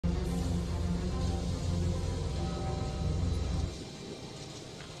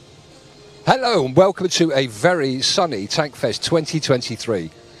Hello and welcome to a very sunny Tankfest 2023.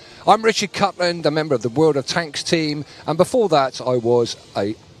 I'm Richard Cutland, a member of the World of Tanks team, and before that I was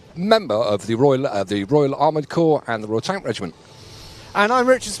a member of the Royal Armoured Corps and the Royal Tank Regiment. And I'm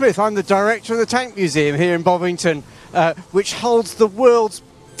Richard Smith. I'm the director of the Tank Museum here in Bovington, which holds the world's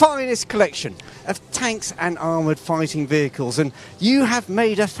finest collection of tanks and armoured fighting vehicles. And you have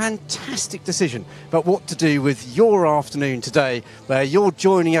made a fantastic decision about what to do with your afternoon today, where you're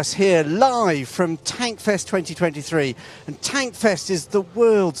joining us here live from Tankfest 2023. And Tankfest is the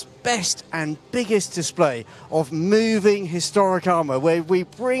world's best and biggest display of moving historic armour, where we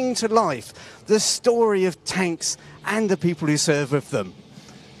bring to life the story of tanks and the people who serve with them.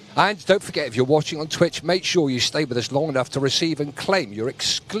 And don't forget, if you're watching on Twitch, make sure you stay with us long enough to receive and claim your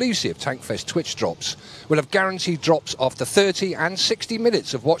exclusive Tankfest Twitch drops. We'll have guaranteed drops after 30 and 60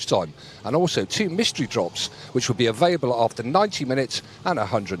 minutes of watch time, and also 2 mystery drops, which will be available after 90 minutes and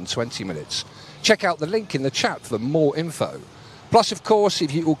 120 minutes. Check out the link in the chat for more info. Plus, of course,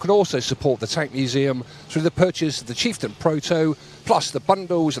 you can also support the Tank Museum through the purchase of the Chieftain Proto, plus the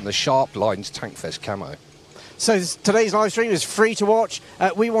bundles and the Sharp Lines Tankfest camo. So today's live stream is free to watch.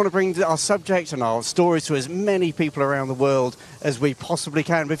 We want to bring our subject and our stories to as many people around the world as we possibly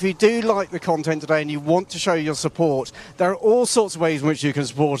can. But if you do like the content today and you want to show your support, there are all sorts of ways in which you can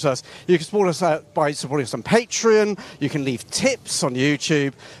support us. You can support us by supporting us on Patreon, you can leave tips on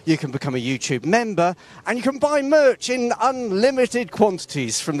YouTube, you can become a YouTube member, and you can buy merch in unlimited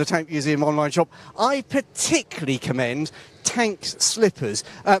quantities from the Tank Museum online shop. I particularly commend tank slippers.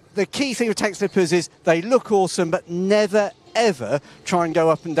 The key thing with tank slippers is they look awesome, but never ever try and go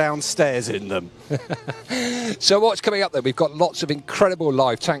up and down stairs in them. So what's coming up then? We've got lots of incredible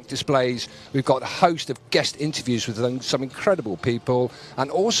live tank displays. We've got a host of guest interviews with some incredible people,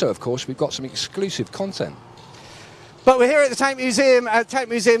 and also, of course, we've got some exclusive content. But we're here at the Tank Museum. Tank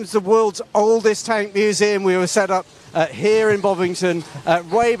Museum is the world's oldest tank museum. We were set up here in Bovington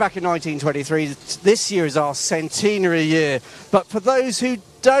way back in 1923. This year is our centenary year. But for those who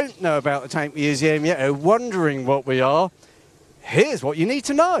don't know about the Tank Museum yet, are wondering what we are, here's what you need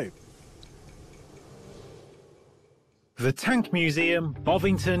to know. The Tank Museum,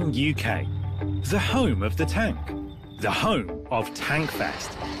 Bovington, UK. The home of the tank. The home of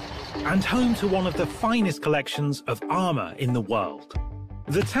Tankfest. And home to one of the finest collections of armour in the world.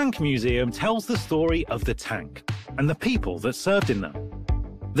 The Tank Museum tells the story of the tank and the people that served in them.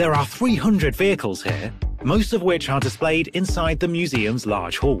 There are 300 vehicles here, most of which are displayed inside the museum's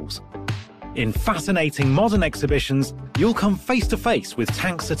large halls. In fascinating modern exhibitions, you'll come face to face with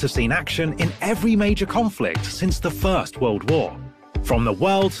tanks that have seen action in every major conflict since the First World War. From the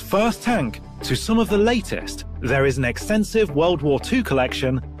world's first tank to some of the latest, there is an extensive World War II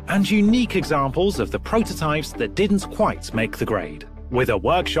collection and unique examples of the prototypes that didn't quite make the grade. With a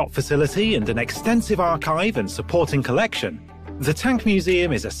workshop facility and an extensive archive and supporting collection, the Tank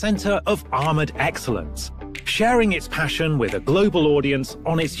Museum is a centre of armoured excellence, sharing its passion with a global audience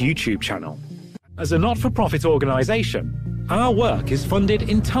on its YouTube channel. As a not-for-profit organisation, our work is funded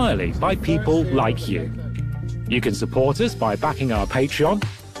entirely by people like you. You can support us by backing our Patreon,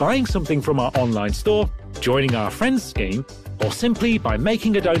 buying something from our online store, joining our Friends scheme, or simply by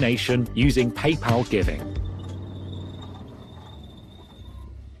making a donation using PayPal giving.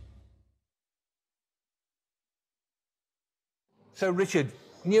 So Richard,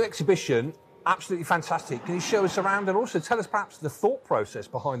 new exhibition, absolutely fantastic. Can you show us around and also tell us perhaps the thought process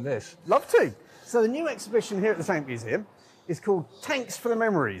behind this? Love to. So the new exhibition here at the Tank Museum is called Tanks for the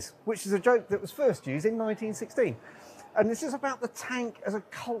Memories, which is a joke that was first used in 1916. And this is about the tank as a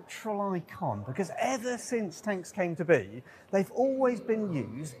cultural icon, because ever since tanks came to be, they've always been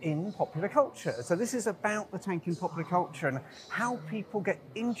used in popular culture. So this is about the tank in popular culture and how people get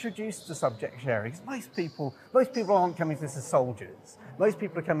introduced to subject sharing. Most people aren't coming to this as soldiers. Most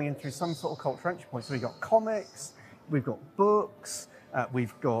people are coming in through some sort of cultural entry point. So we've got comics, we've got books,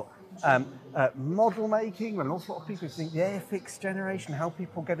 we've got model making, and also a lot of people think the Airfix generation, how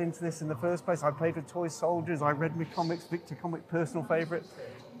people get into this in the first place. I played with toy soldiers, I read my comics, Victor comic, personal favourite.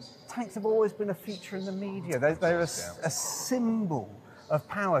 Tanks have always been a feature in the media. They're a symbol of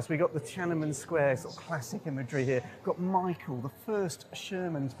power. So we got the Tiananmen Square sort of classic imagery here. We've got Michael, the first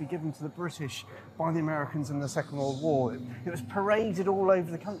Sherman to be given to the British by the Americans in the Second World War. It was paraded all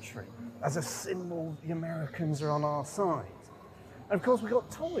over the country as a symbol the Americans are on our side. And of course, we've got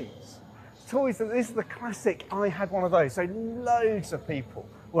toys. This is the classic, I had one of those. So loads of people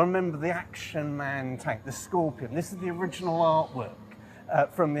will remember the Action Man tank, the Scorpion. This is the original artwork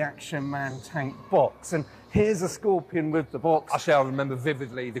from the Action Man tank box. And here's a Scorpion with the box. I say I remember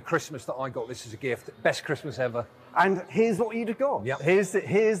vividly the Christmas that I got this as a gift. Best Christmas ever. And here's what you'd have got. Yep. Here's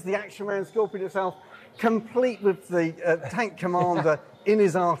the Action Man Scorpion itself, complete with the tank commander in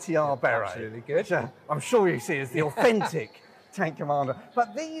his RTR beret. Absolutely good. Which, I'm sure you see as the authentic tank commander.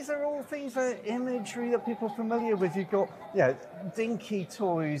 But these are all things that are imagery that people are familiar with. You've got, dinky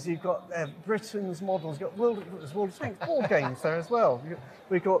toys, you've got Britain's models, you've got World of Tanks board games there as well.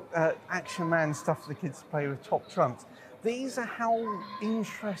 We've got Action Man stuff for the kids to play with, top trumps. These are how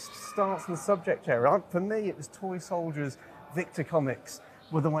interest starts in the subject area. For me, it was toy soldiers, Victor comics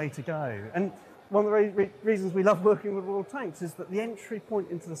were the way to go. And one of the reasons we love working with World Tanks is that the entry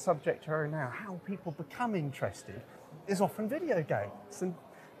point into the subject area now, how people become interested, is often video games. And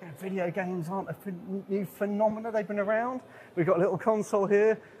video games aren't a new phenomena, they've been around. We've got a little console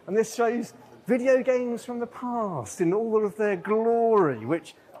here, and this shows video games from the past in all of their glory,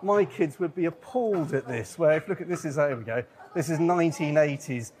 which my kids would be appalled at this, where if you look at this, there we go, this is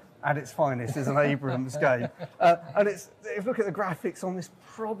 1980s at its finest, is an Abrams game. And if you look at the graphics on this,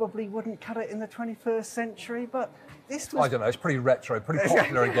 probably wouldn't cut it in the 21st century, but this was... I don't know, it's pretty retro, pretty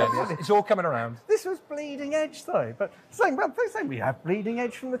popular again. It's all coming around. This was bleeding edge though, but same we have bleeding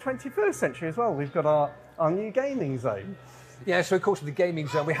edge from the 21st century as well. We've got our new gaming zone. Yeah, so of course with the gaming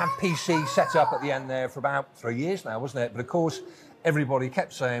zone, we had PC set up at the end there for about 3 years now, wasn't it? But of course, everybody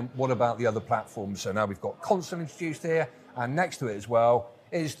kept saying, what about the other platforms? So now we've got console introduced here, and next to it as well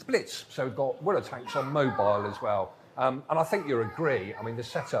is the Blitz. So we've got World of Tanks on mobile as well. And I think you'll agree, I mean, the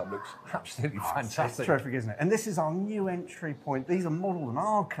setup looks absolutely fantastic. It's terrific, isn't it? And this is our new entry point. These are modeled on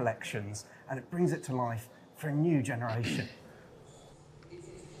our collections, and it brings it to life for a new generation.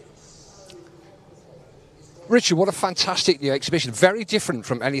 Richard, what a fantastic new exhibition. Very different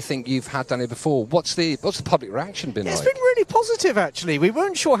from anything you've had done here before. What's the public reaction been like? It's been really positive, actually. We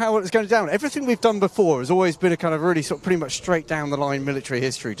weren't sure how it was going to down. Everything we've done before has always been a kind of really sort of pretty much straight down the line military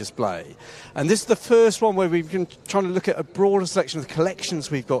history display. And this is the first one where we've been trying to look at a broader selection of the collections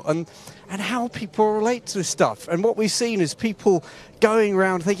we've got and how people relate to this stuff. And what we've seen is people going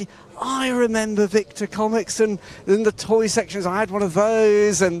around thinking, I remember Victor comics and in the toy sections I had one of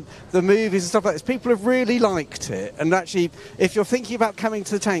those, and the movies and stuff like this. People have really liked it, and actually if you're thinking about coming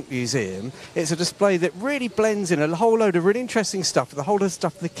to the Tank Museum, it's a display that really blends in a whole load of really interesting stuff with a whole load of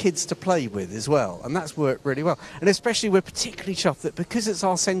stuff for the kids to play with as well, and that's worked really well. And especially we're particularly chuffed that because it's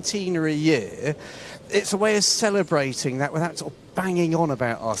our centenary year, it's a way of celebrating that without sort of banging on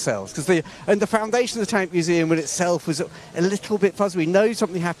about ourselves, because the foundation of the Tank Museum in itself was a little bit fuzzy. We know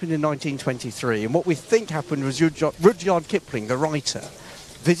something happened in 1923, and what we think happened was Rudyard Kipling, the writer,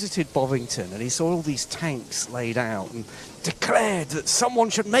 visited Bovington, and he saw all these tanks laid out and declared that someone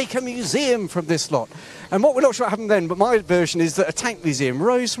should make a museum from this lot. And what we're not sure what happened then, but my version is that a tank museum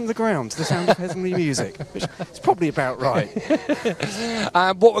rose from the ground to the sound of heavenly music, which is probably about right.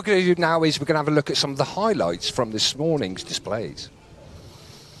 What we're going to do now is we're going to have a look at some of the highlights from this morning's displays.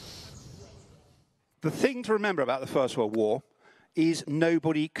 The thing to remember about the First World War is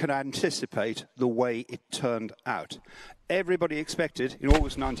nobody could anticipate the way it turned out. Everybody expected in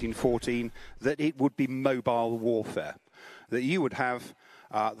August 1914 that it would be mobile warfare, that you would have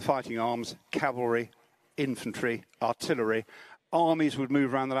the fighting arms, cavalry, infantry, artillery, armies would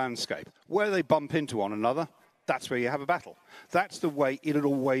move around the landscape. Where they bump into one another, that's where you have a battle. That's the way it had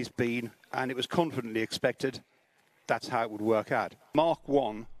always been, and it was confidently expected that's how it would work out. Mark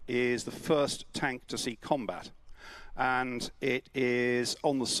I is the first tank to see combat, and it is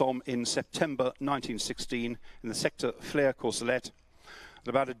on the Somme in September 1916 in the sector Flers-Courcelette.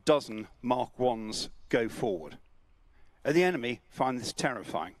 About a dozen Mark I's go forward. And the enemy find this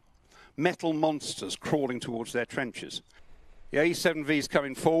terrifying. Metal monsters crawling towards their trenches. The A7V is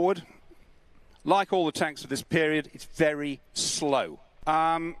coming forward. Like all the tanks of this period, it's very slow.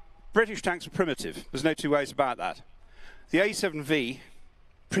 British tanks are primitive. There's no two ways about that. The A7V,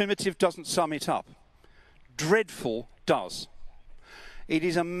 primitive doesn't sum it up. Dreadful does. It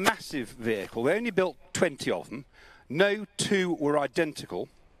is a massive vehicle. They only built 20 of them. No two were identical.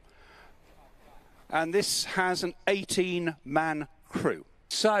 And this has an 18-man crew.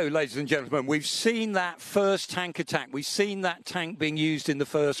 So, ladies and gentlemen, we've seen that first tank attack. We've seen that tank being used in the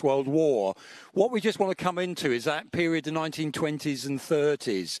First World War. What we just want to come into is that period, the 1920s and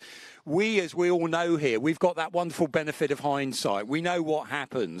 30s. As we all know here, we've got that wonderful benefit of hindsight. We know what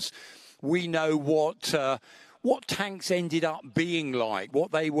happens. We know what tanks ended up being like,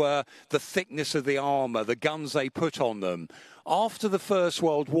 what they were, the thickness of the armour, the guns they put on them. After the First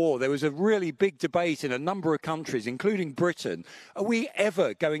World War, there was a really big debate in a number of countries, including Britain. Are we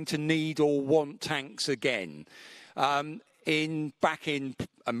ever going to need or want tanks again? Back in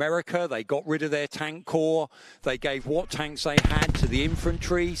America, they got rid of their tank corps. They gave what tanks they had to the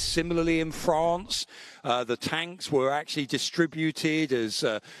infantry. Similarly, in France, the tanks were actually distributed as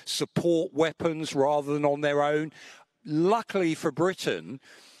support weapons rather than on their own. Luckily for Britain,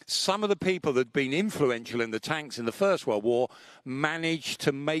 some of the people that had been influential in the tanks in the First World War managed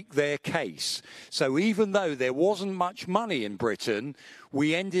to make their case. So even though there wasn't much money in Britain,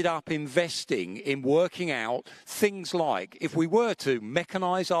 we ended up investing in working out things like, if we were to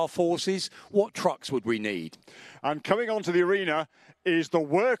mechanise our forces, what trucks would we need? And coming onto the arena is the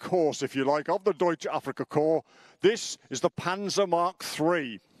workhorse, if you like, of the Deutsche Afrika Korps. This is the Panzer Mark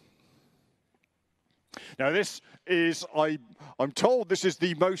III. Now this is, I'm told this is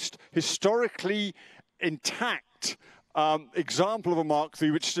the most historically intact example of a Mark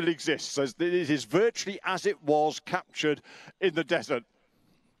III which still exists. As it is virtually as it was captured in the desert.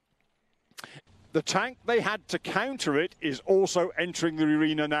 The tank they had to counter it is also entering the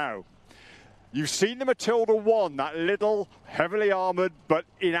arena now. You've seen the Matilda I, that little heavily armoured but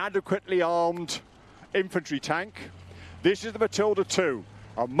inadequately armed infantry tank. This is the Matilda II.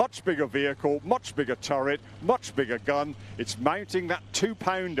 A much bigger vehicle, much bigger turret, much bigger gun. It's mounting that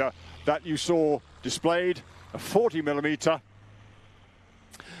 2-pounder that you saw displayed, a 40mm.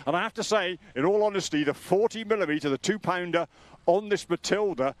 And I have to say, in all honesty, the 40mm, the 2-pounder on this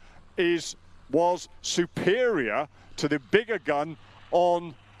Matilda was superior to the bigger gun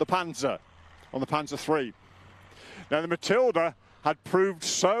on the Panzer III. Now, the Matilda had proved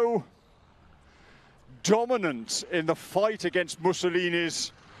so dominant in the fight against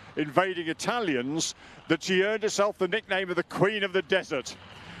Mussolini's invading Italians that she earned herself the nickname of the Queen of the Desert.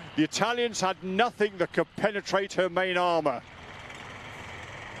 The Italians had nothing that could penetrate her main armour.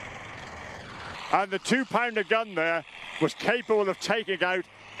 And the 2-pounder gun there was capable of taking out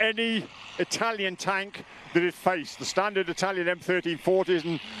any Italian tank that it faced. The standard Italian M1340s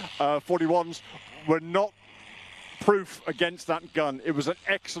and 41s were not proof against that gun. It was an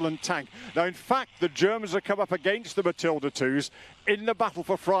excellent tank. Now, in fact, the Germans had come up against the Matilda IIs in the battle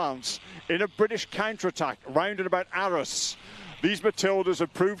for France, in a British counterattack round and about Arras. These Matildas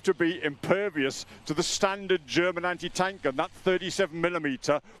had proved to be impervious to the standard German anti-tank gun, that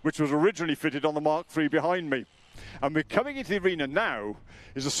 37mm, which was originally fitted on the Mark III behind me. And we're coming into the arena now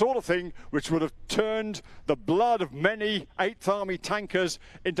is the sort of thing which would have turned the blood of many 8th Army tankers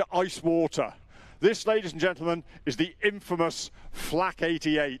into ice water. This, ladies and gentlemen, is the infamous Flak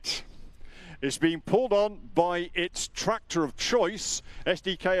 88. It's being pulled on by its tractor of choice,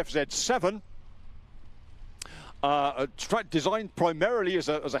 SDKFZ7, designed primarily as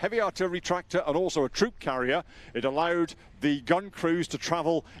a heavy artillery tractor and also a troop carrier. It allowed the gun crews to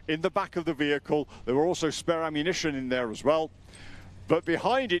travel in the back of the vehicle. There were also spare ammunition in there as well. But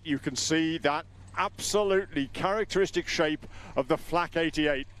behind it, you can see that absolutely characteristic shape of the Flak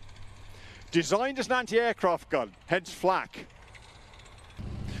 88. Designed as an anti-aircraft gun, hence Flak.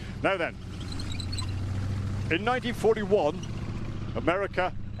 Now then, in 1941,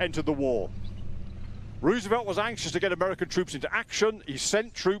 America entered the war. Roosevelt was anxious to get American troops into action. He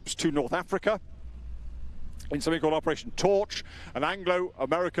sent troops to North Africa in something called Operation Torch. An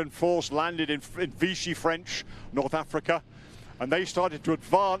Anglo-American force landed in Vichy French, North Africa, and they started to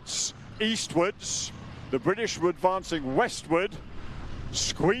advance eastwards. The British were advancing westward,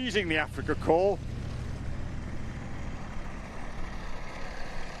 squeezing the Afrika Korps.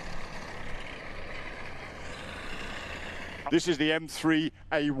 This is the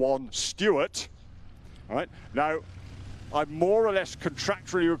M3A1 Stuart. All right. Now, I'm more or less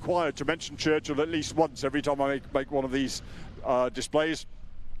contractually required to mention Churchill at least once every time I make one of these displays.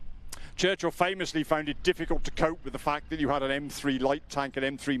 Churchill famously found it difficult to cope with the fact that you had an M3 light tank, an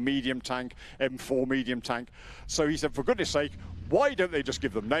M3 medium tank, M4 medium tank. So he said, for goodness sake, why don't they just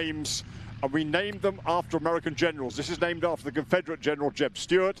give them names? And we named them after American generals. This is named after the Confederate General Jeb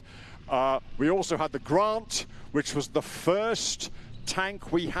Stuart. We also had the Grant, which was the first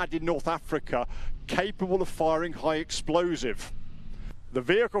tank we had in North Africa capable of firing high explosive. The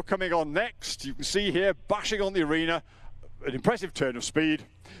vehicle coming on next, you can see here, bashing on the arena, an impressive turn of speed.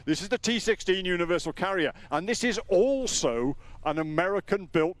 This is the T-16 Universal Carrier, and this is also an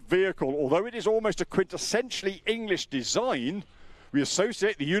American-built vehicle. Although it is almost a quintessentially English design, we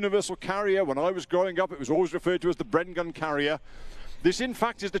associate the Universal Carrier. When I was growing up, it was always referred to as the Bren gun carrier. This, in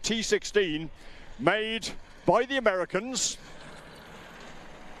fact, is the T-16 made by the Americans.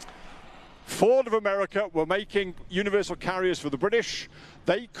 Ford of America were making Universal Carriers for the British.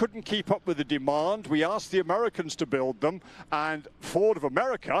 They couldn't keep up with the demand. We asked the Americans to build them, and Ford of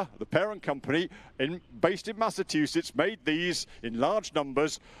America, the parent company, based in Massachusetts, made these in large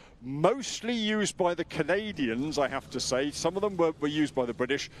numbers, mostly used by the Canadians, I have to say. Some of them were used by the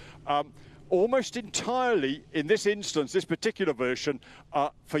British. Almost entirely, in this instance, this particular version,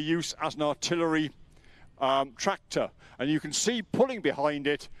 for use as an artillery tractor. And you can see pulling behind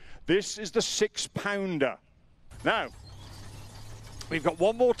it, this is the 6-pounder. Now, we've got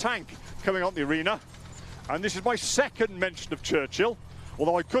one more tank coming on the arena, and this is my second mention of Churchill,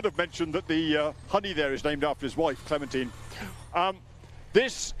 although I could have mentioned that the honey there is named after his wife, Clementine.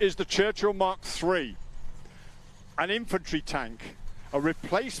 This is the Churchill Mark III, an infantry tank, a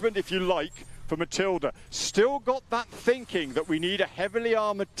replacement, if you like, for Matilda. Still got that thinking that we need a heavily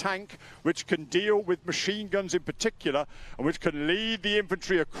armoured tank which can deal with machine guns in particular and which can lead the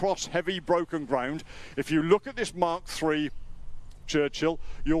infantry across heavy broken ground. If you look at this Mark III Churchill,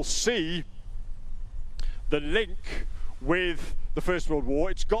 you'll see the link with the First World War.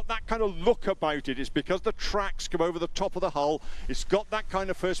 It's got that kind of look about it. It's because the tracks come over the top of the hull. It's got that kind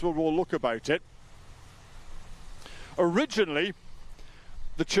of First World War look about it. Originally,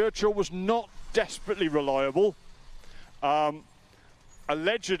 the Churchill was not desperately reliable.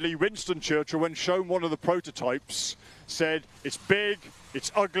 Allegedly, Winston Churchill, when shown one of the prototypes, said, "It's big,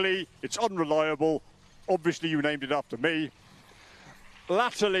 it's ugly, it's unreliable. Obviously, you named it after me."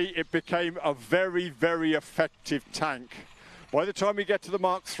 Latterly, it became a very, very effective tank. By the time we get to the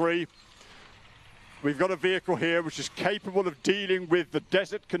Mark III, we've got a vehicle here which is capable of dealing with the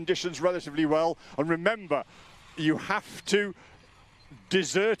desert conditions relatively well. And remember, you have to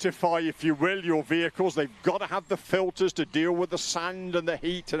desertify, if you will, your vehicles. They've got to have the filters to deal with the sand and the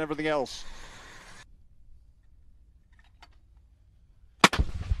heat and everything else.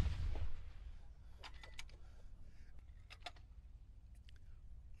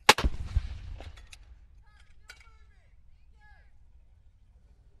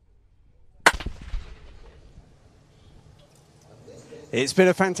 It's been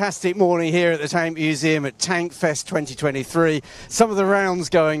a fantastic morning here at the Tank Museum at Tankfest 2023. Some of the rounds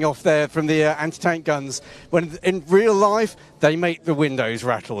going off there from the anti-tank guns, when in real life they make the windows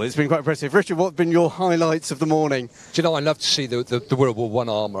rattle. It's been quite impressive. Richard, what have been your highlights of the morning? Do you know, I love to see the World War I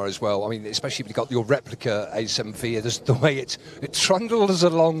armour as well. I mean, especially if you've got your replica A7V, there's the way it trundles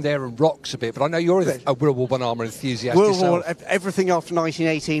along there and rocks a bit. But I know you're a World War I armour enthusiast yourself. Everything after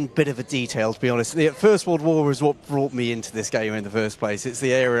 1918, bit of a detail, to be honest. The First World War was what brought me into this game in the first place. It's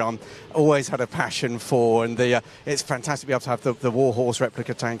the area I'm always had a passion for, and it's fantastic to be able to have the Warhorse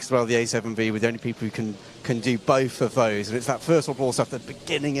replica tank as well, the A7V, with the only people who can do both of those. And it's that First World War stuff, the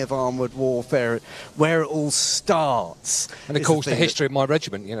beginning of armoured warfare, where it all starts. And of course, the history of my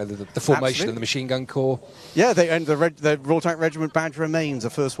regiment, you know, the formation of the machine gun corps. Yeah, the Royal Tank Regiment badge remains a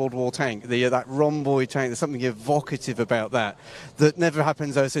First World War tank. That rhomboid tank, there's something evocative about that never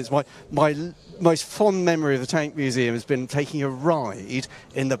happens though since my most fond memory of the Tank Museum has been taking a ride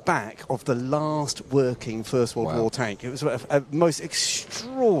in the back of the last working First World War tank. It was a most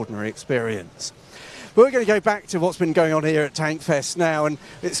extraordinary experience. But we're going to go back to what's been going on here at Tankfest now, and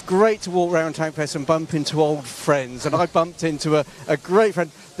it's great to walk around Tankfest and bump into old friends. And I bumped into a great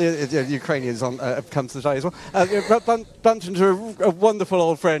friend. The Ukrainians have come to the day as well. Bumped into a wonderful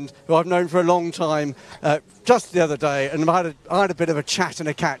old friend who I've known for a long time just the other day, and I had a bit of a chat and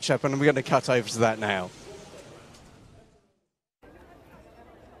a catch-up, and we're going to cut over to that now.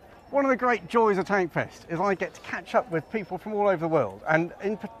 One of the great joys of Tankfest is I get to catch up with people from all over the world, and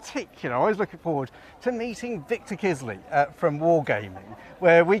in particular I was looking forward to meeting Victor Kisley from Wargaming,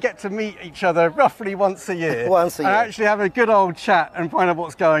 where we get to meet each other roughly once a year. And actually have a good old chat and find out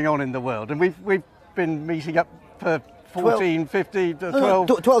what's going on in the world. And we've been meeting up for 14, 15, 12...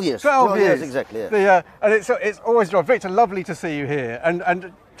 12 years. 12 years, exactly. Yeah. And it's always a joy. Victor, lovely to see you here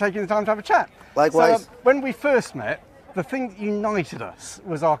and taking the time to have a chat. Likewise. So, when we first met, the thing that united us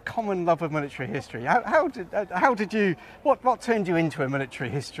was our common love of military history. What turned you into a military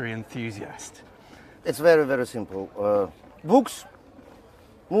history enthusiast? It's very, very simple. Books,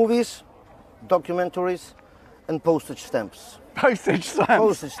 movies, documentaries, and postage stamps. Postage stamps?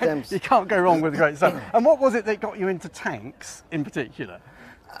 Postage stamps. You can't go wrong with great stuff. And what was it that got you into tanks in particular?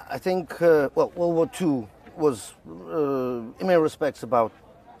 I think, World War II was, in many respects, about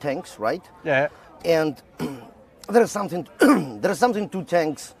tanks, right? Yeah. And there is something to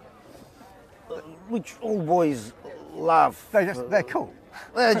tanks which all boys love. They're cool.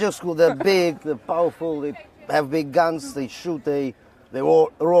 They're just cool. They're big, they're powerful, they have big guns, they shoot, they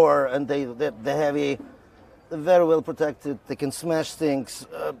roar, and they're heavy, they're very well protected, they can smash things.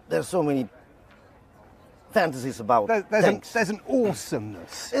 There's so many fantasies about tanks. There's an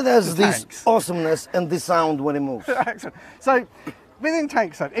awesomeness. There's this awesomeness and the sound when it moves. Excellent. So, within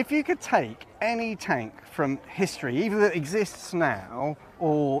tanks, though, if you could take any tank from history, either that exists now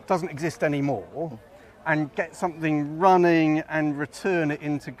or doesn't exist anymore, and get something running and return it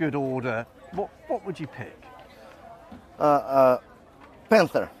into good order, what would you pick?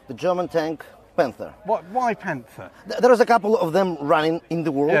 Panther, the German tank Panther. Why Panther? There's a couple of them running in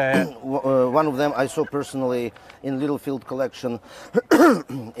the world. Yeah. One of them I saw personally in Littlefield collection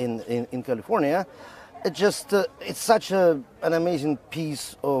in California. It's such an amazing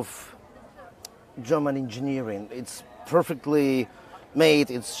piece of German engineering. It's perfectly made.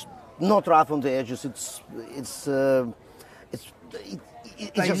 It's not rough on the edges. It's just a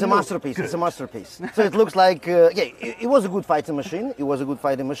masterpiece. Good. It's a masterpiece. So it looks like it was a good fighting machine. It was a good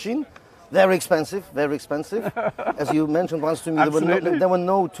fighting machine. Very expensive. Very expensive. As you mentioned once to me, there were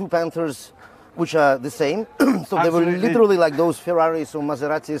no two Panthers which are the same. So they were literally like those Ferraris or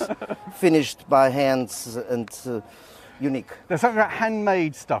Maseratis, finished by hands and unique. There's something about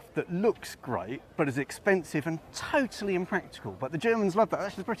handmade stuff that looks great, but is expensive and totally impractical. But the Germans love that.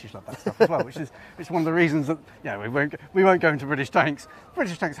 Actually, the British love that stuff as well, which is one of the reasons that we won't go into British tanks.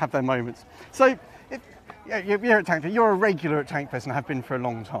 British tanks have their moments. So, you're at Tankfest. You're a regular at Tankfest and have been for a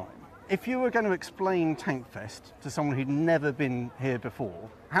long time. If you were going to explain Tankfest to someone who'd never been here before,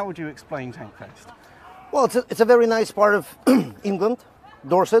 how would you explain Tankfest? Well, it's a very nice part of England,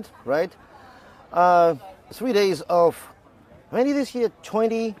 Dorset, right? 3 days of, how many this year?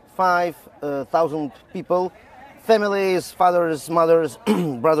 25,000 people, families, fathers, mothers,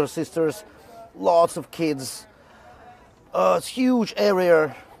 brothers, sisters, lots of kids. It's a huge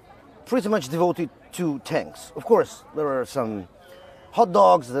area, pretty much devoted to tanks. Of course, there are some hot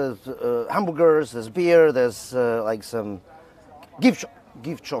dogs, there's hamburgers, there's beer, there's like some gift shop.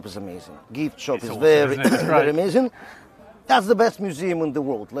 Gift shop is amazing. Gift shop is awesome, very, very amazing. That's the best museum in the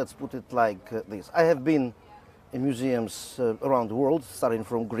world. Let's put it like this. I have been in museums around the world, starting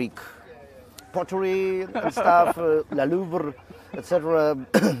from Greek pottery and stuff, La Louvre, etc.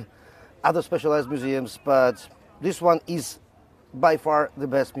 Other specialized museums, but this one is by far the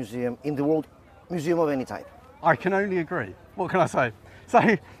best museum in the world, museum of any type. I can only agree. What can I say?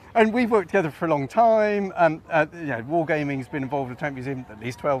 So, and we've worked together for a long time. Wargaming's been involved with the Tank Museum at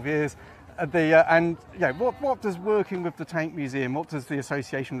least 12 years. What does working with the Tank Museum, what does the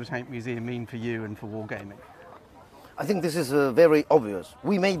association with the Tank Museum mean for you and for Wargaming? I think this is very obvious.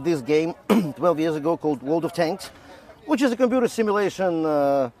 We made this game 12 years ago called World of Tanks, which is a computer simulation,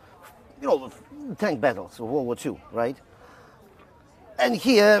 tank battles of World War II, right? And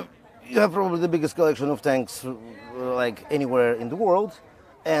here you have probably the biggest collection of tanks like anywhere in the world,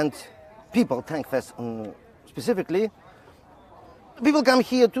 and people, Tankfest specifically, people come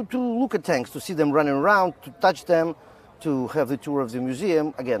here to look at tanks, to see them running around, to touch them, to have the tour of the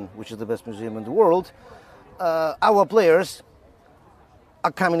museum, again, which is the best museum in the world. Our players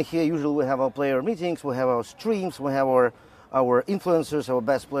are coming here. Usually we have our player meetings, we have our streams, we have our influencers, our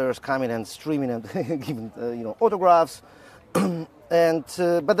best players coming and streaming and giving autographs.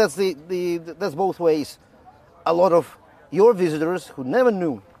 But that's that's both ways. A lot of your visitors who never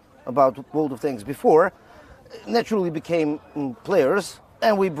knew about World of Tanks before naturally became players,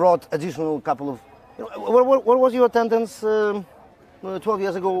 and we brought additional couple of. What was your attendance 12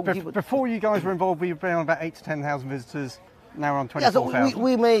 years ago? Before you guys were involved, we were around about 8,000 to 10,000 visitors. Now we're on 24,000. Yeah, so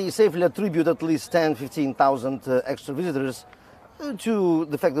we may safely attribute at least 10,000, 15,000 extra visitors to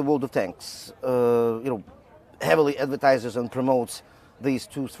the fact that World of Tanks, heavily advertises and promotes these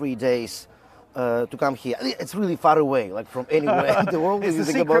 2-3 days to come here. It's really far away, like from anywhere in the world. It's a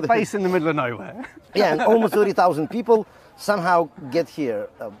secret base in the middle of nowhere. Yeah, and almost 30,000 people somehow get here,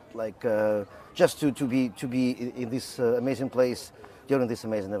 just to be in this amazing place during this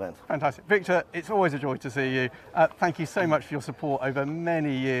amazing event. Fantastic. Victor, it's always a joy to see you. Thank you so much for your support over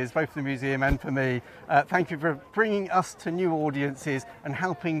many years, both for the museum and for me. Thank you for bringing us to new audiences and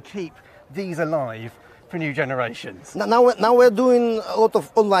helping keep these alive for new generations. Now we're doing a lot of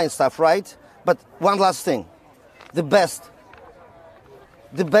online stuff, right? But one last thing. The best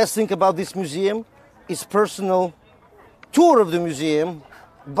thing about this museum is personal tour of the museum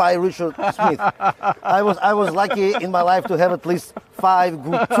by Richard Smith. I was lucky in my life to have at least 5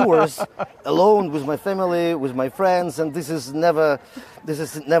 good tours alone with my family, with my friends, and this is never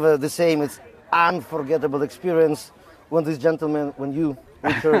the same. It's unforgettable experience when this gentleman, when you,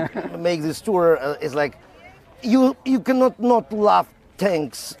 Richard, make this tour. It's like you cannot not love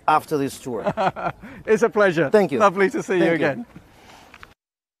tanks after this tour. It's a pleasure. Thank you. Lovely to see you again.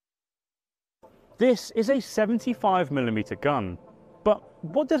 This is a 75mm gun. But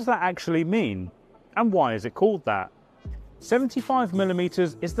what does that actually mean? And why is it called that?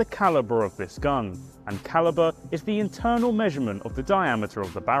 75mm is the calibre of this gun, and calibre is the internal measurement of the diameter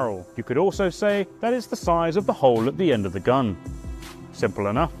of the barrel. You could also say that it's the size of the hole at the end of the gun. Simple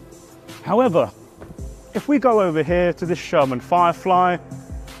enough. However, if we go over here to this Sherman Firefly,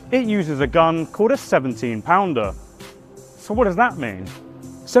 it uses a gun called a 17-pounder. So what does that mean?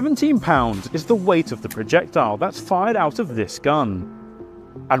 17 pounds is the weight of the projectile that's fired out of this gun.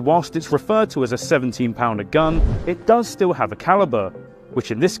 And whilst it's referred to as a 17-pounder gun, it does still have a calibre, which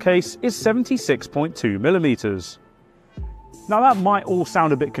in this case is 76.2mm. Now that might all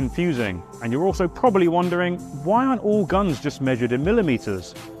sound a bit confusing, and you're also probably wondering, why aren't all guns just measured in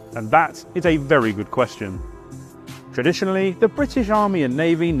millimetres? And that is a very good question. Traditionally, the British Army and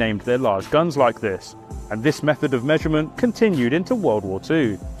Navy named their large guns like this, and this method of measurement continued into World War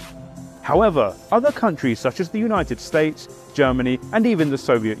II. However, other countries such as the United States, Germany, and even the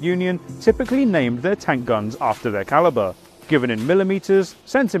Soviet Union typically named their tank guns after their calibre, given in millimetres,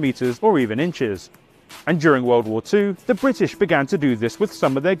 centimetres, or even inches. And during World War II, the British began to do this with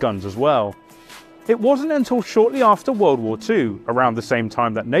some of their guns as well. It wasn't until shortly after World War II, around the same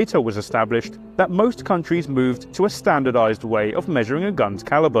time that NATO was established, that most countries moved to a standardised way of measuring a gun's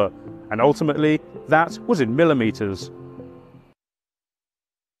calibre, and ultimately, that was in millimetres.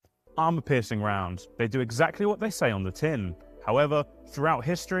 Armour-piercing rounds. They do exactly what they say on the tin. However, throughout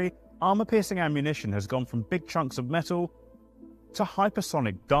history, armour-piercing ammunition has gone from big chunks of metal to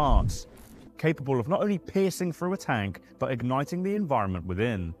hypersonic darts, capable of not only piercing through a tank, but igniting the environment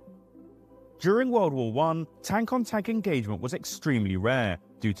within. During World War I, tank-on-tank engagement was extremely rare,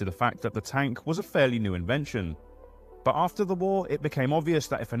 due to the fact that the tank was a fairly new invention. But after the war, it became obvious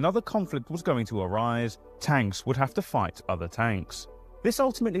that if another conflict was going to arise, tanks would have to fight other tanks. This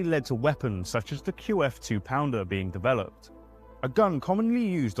ultimately led to weapons such as the QF 2-pounder being developed, a gun commonly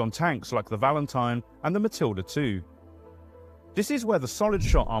used on tanks like the Valentine and the Matilda II. This is where the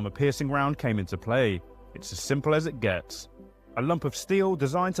solid-shot armour-piercing round came into play. It's as simple as it gets. A lump of steel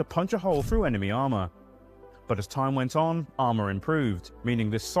designed to punch a hole through enemy armour. But as time went on, armour improved,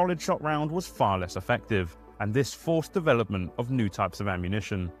 meaning this solid-shot round was far less effective, and this forced development of new types of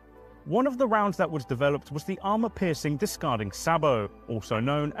ammunition. One of the rounds that was developed was the armour-piercing discarding sabot, also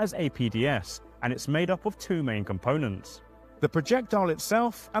known as APDS, and it's made up of two main components: the projectile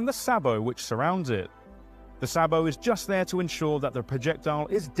itself and the sabot which surrounds it. The sabot is just there to ensure that the projectile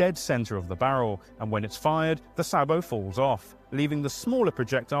is dead center of the barrel, and when it's fired, the sabot falls off, leaving the smaller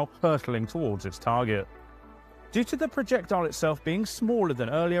projectile hurtling towards its target. Due to the projectile itself being smaller than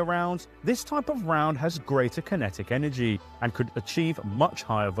earlier rounds, this type of round has greater kinetic energy and could achieve much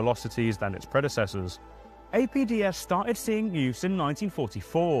higher velocities than its predecessors. APDS started seeing use in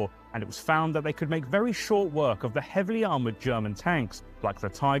 1944, and it was found that they could make very short work of the heavily armoured German tanks like the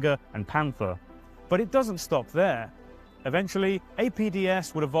Tiger and Panther. But it doesn't stop there. Eventually,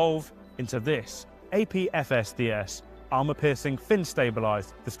 APDS would evolve into this, APFSDS, armour-piercing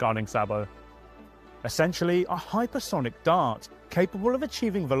fin-stabilised discarding sabot. Essentially, a hypersonic dart capable of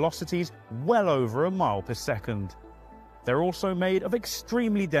achieving velocities well over a mile per second. They're also made of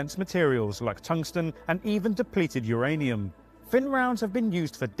extremely dense materials like tungsten and even depleted uranium. Fin rounds have been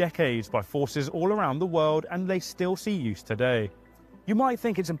used for decades by forces all around the world, and they still see use today. You might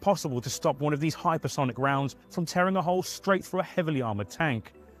think it's impossible to stop one of these hypersonic rounds from tearing a hole straight through a heavily armoured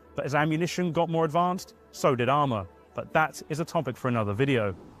tank. But as ammunition got more advanced, so did armour. But that is a topic for another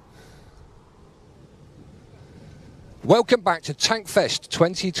video. Welcome back to Tankfest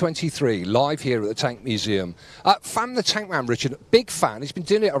 2023, live here at the Tank Museum. Fan the Tank Man, Richard, big fan. He's been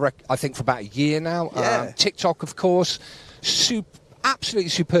doing it, I think, for about a year now. Yeah. TikTok, of course. Absolutely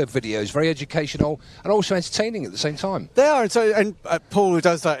superb videos, very educational and also entertaining at the same time. They are, and Paul, who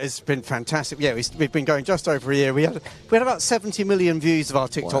does that, has been fantastic. Yeah, we've been going just over a year. We had about 70 million views of our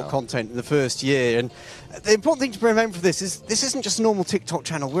TikTok content in the first year. And the important thing to remember for this isn't just a normal TikTok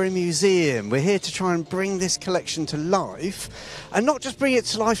channel. We're a museum. We're here to try and bring this collection to life, and not just bring it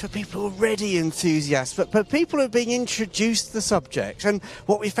to life for people who are already enthusiasts, but people who are being introduced to the subject. And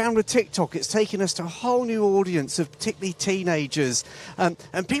what we found with TikTok, it's taken us to a whole new audience of particularly teenagers. And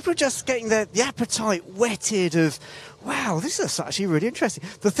people are just getting the appetite whetted of, wow, this is actually really interesting.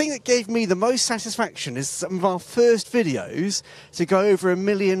 The thing that gave me the most satisfaction is some of our first videos to go over 1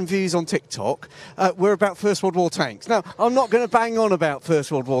 million views on TikTok were about First World War tanks. Now, I'm not going to bang on about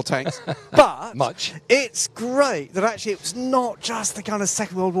First World War tanks, but it's great that actually it was not just the kind of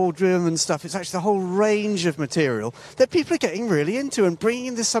Second World War German stuff, it's actually the whole range of material that people are getting really into, and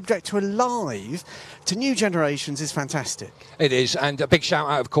bringing this subject to alive to new generations is fantastic. It is, and a big shout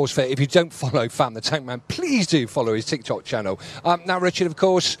out, of course, for if you don't follow Fan the Tank Man, please do follow his TikTok channel. Now, Richard, of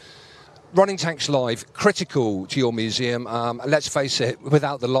course, running tanks live, critical to your museum. Let's face it,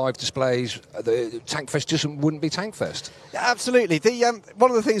 without the live displays, the Tankfest just wouldn't be Tankfest. Yeah, absolutely.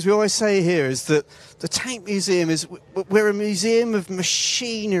 One of the things we always say here is that the Tank Museum we're a museum of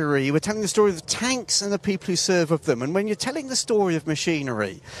machinery. We're telling the story of the tanks and the people who serve of them. And when you're telling the story of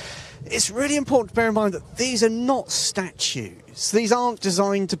machinery, it's really important to bear in mind that these are not statues. These aren't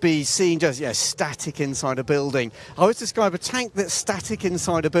designed to be seen just static inside a building. I always describe a tank that's static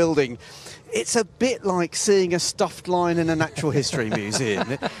inside a building. It's a bit like seeing a stuffed lion in a natural history museum.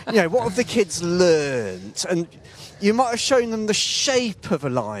 What have the kids learned? And you might have shown them the shape of a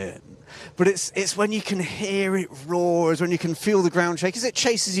lion. But it's when you can hear it roar, when you can feel the ground shake, as it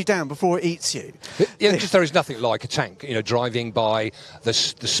chases you down before it eats you. Yeah, because there is nothing like a tank, driving by, the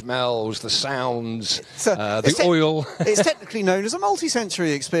smells, the sounds, the oil. It's technically known as a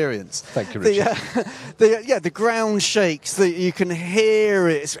multi-sensory experience. Thank you, Richard. The ground shakes, you can hear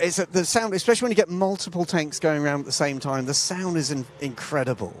it. It's the sound, especially when you get multiple tanks going around at the same time, the sound is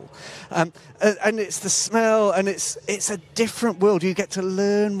incredible. And it's the smell, and it's a different world. You get to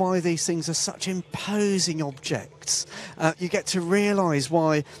learn why these things are such imposing objects. You get to realise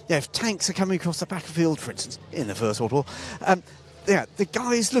why, if tanks are coming across the battlefield, for instance, in the First World War, the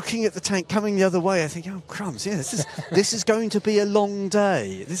guys looking at the tank coming the other way, I think, oh crumbs, this is going to be a long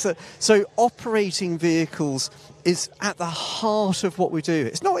day. So operating vehicles is at the heart of what we do.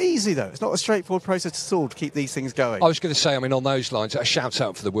 It's not easy, though. It's not a straightforward process at all to keep these things going. I was going to say, on those lines, a shout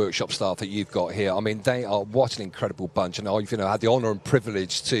out for the workshop staff that you've got here. They are what an incredible bunch, and I've had the honour and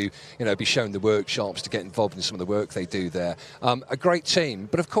privilege to be shown the workshops, to get involved in some of the work they do there. A great team,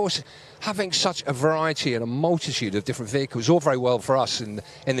 but of course, having such a variety and a multitude of different vehicles, all very well for us in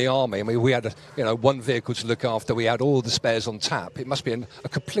the army. We had one vehicle to look after. We had all the spares on tap. It must be a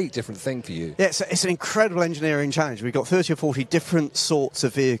complete different thing for you. Yeah, it's an incredible engineering challenge. We've got 30 or 40 different sorts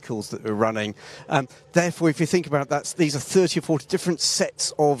of vehicles that we're running. Therefore, if you think about that, these are 30 or 40 different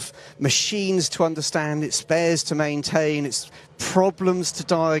sets of machines to understand. It's spares to maintain. It's problems to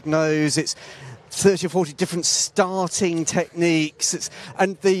diagnose. It's 30 or 40 different starting techniques.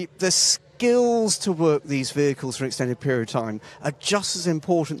 And the skills to work these vehicles for an extended period of time are just as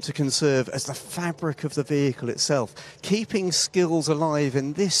important to conserve as the fabric of the vehicle itself. Keeping skills alive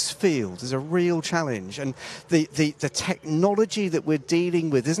in this field is a real challenge, and the technology that we're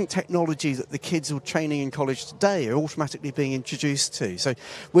dealing with isn't technology that the kids who are training in college today are automatically being introduced to. So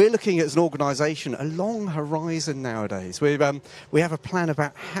we're looking at, as an organisation, a long horizon nowadays. We have a plan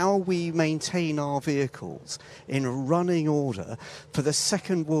about how we maintain our vehicles in running order for the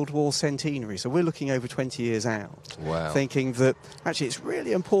Second World War centenary. So we're looking over 20 years out, thinking that actually it's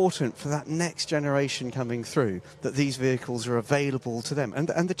really important for that next generation coming through that these vehicles are available to them, and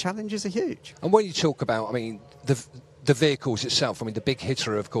the challenges are huge. And when you talk about, the vehicles itself, the big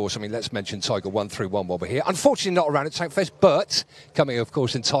hitter, of course, let's mention Tiger 131 while we're here. Unfortunately not around at Tankfest, but coming, of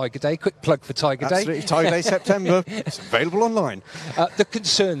course, in Tiger Day. Quick plug for Tiger Day. Absolutely, Tiger Day, September. It's available online. The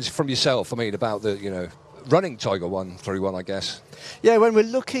concerns from yourself, about the, running Tiger 131, I guess. Yeah, when we're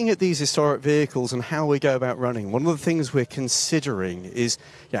looking at these historic vehicles and how we go about running, one of the things we're considering is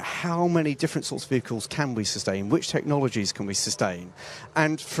how many different sorts of vehicles can we sustain, which technologies can we sustain.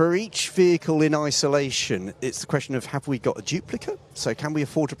 And for each vehicle in isolation, it's the question of, have we got a duplicate? So can we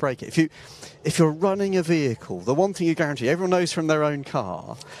afford to break it? If you're running a vehicle, the one thing you guarantee, everyone knows from their own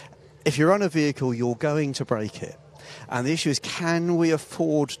car, if you run a vehicle, you're going to break it. And the issue is, can we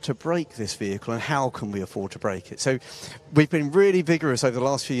afford to break this vehicle, and how can we afford to break it? So we've been really vigorous over the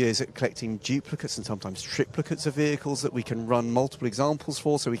last few years at collecting duplicates and sometimes triplicates of vehicles that we can run multiple examples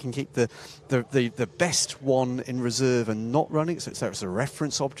for, so we can keep the best one in reserve and not running it, so it's a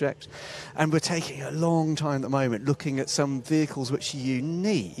reference object. And we're taking a long time at the moment looking at some vehicles which are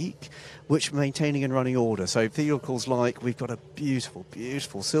unique, which maintaining and running order. So vehicles like, we've got a beautiful,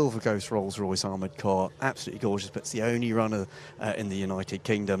 beautiful Silver Ghost Rolls-Royce armoured car, absolutely gorgeous, but it's the only runner in the United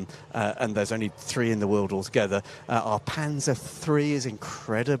Kingdom, and there's only 3 in the world altogether. Our Panzer III is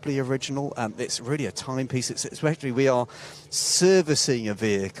incredibly original. It's really a timepiece. It's actually, we are servicing a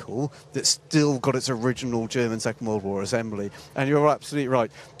vehicle that's still got its original German Second World War assembly. And you're absolutely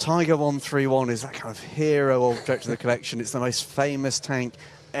right. Tiger 131 is that kind of hero object of the collection. It's the most famous tank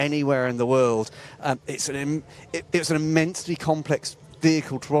anywhere in the world. It's an immensely complex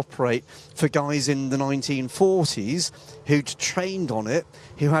vehicle to operate for guys in the 1940s who'd trained on it,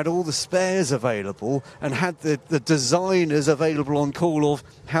 who had all the spares available and had the designers available on call of,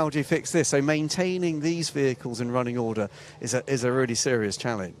 how do you fix this? So maintaining these vehicles in running order is a really serious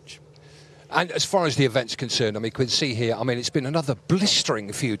challenge. And as far as the event's concerned, I mean, you can see here, I mean, it's been another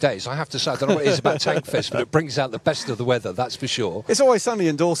blistering few days. I have to say, I don't know what it is about Tankfest, but it brings out the best of the weather, that's for sure. It's always sunny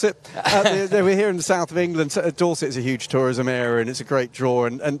in Dorset. We're here in the south of England. Dorset is a huge tourism area and it's a great draw.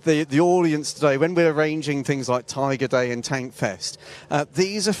 And the audience today, when we're arranging things like Tiger Day and Tankfest,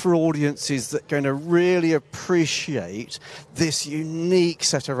 these are for audiences that are going to really appreciate this unique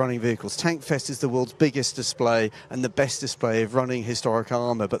set of running vehicles. Tankfest is the world's biggest display and the best display of running historic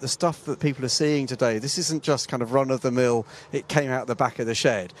armour, but the stuff that people are seeing today, this isn't just kind of run-of-the-mill, it came out the back of the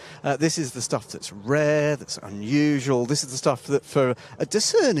shed. This is the stuff that's rare, that's unusual. This is the stuff that for a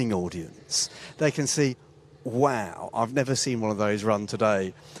discerning audience, they can see, wow, I've never seen one of those run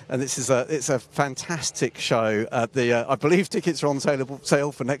today. And it's a fantastic show. I believe tickets are on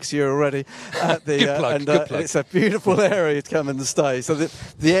sale for next year already. Good plug. It's a beautiful area to come and stay. So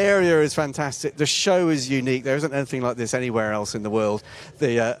the area is fantastic. The show is unique. There isn't anything like this anywhere else in the world.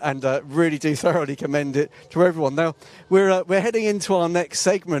 Really do thoroughly commend it to everyone. Now we're heading into our next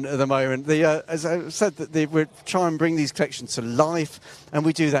segment at the moment. As I said, we're trying to bring these collections to life, and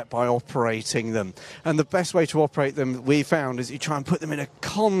we do that by operating them. And the best way to operate them, we found, is you try and put them in a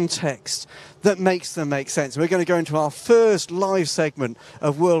context that makes them make sense. We're going to go into our first live segment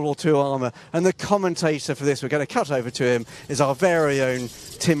of World War II armour, and the commentator for this, we're going to cut over to him, is our very own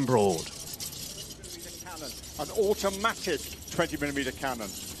Tim Broad. Cannon, an automatic 20mm cannon.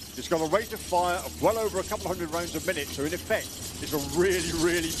 It's got a rate of fire of well over a couple of hundred rounds a minute, so in effect it's a really,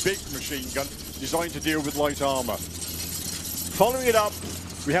 really big machine gun designed to deal with light armour. Following it up,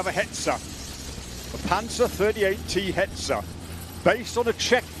 we have a Hetzer, a Panzer 38T Hetzer, based on a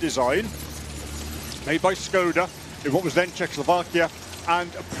Czech design made by Skoda in what was then Czechoslovakia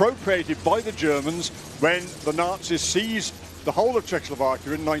and appropriated by the Germans when the Nazis seized the whole of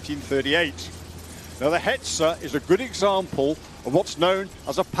Czechoslovakia in 1938. Now the Hetzer is a good example of what's known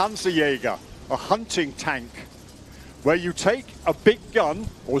as a Panzerjäger, a hunting tank, where you take a big gun,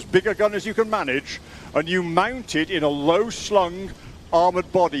 or as big a gun as you can manage, and you mount it in a low-slung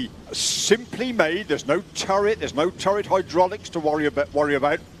armoured body, simply made. There's no turret hydraulics to worry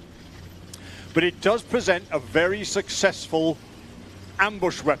about. But it does present a very successful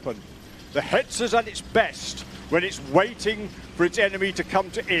ambush weapon. The Hetzer's at its best when it's waiting for its enemy to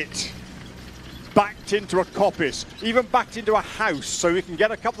come to it, backed into a coppice, even backed into a house, so it can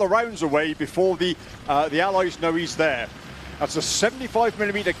get a couple of rounds away before the Allies know he's there. That's a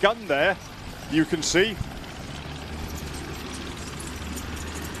 75mm gun there, you can see.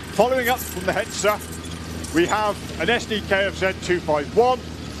 Following up from the Hetzer, we have an SDKFZ 251,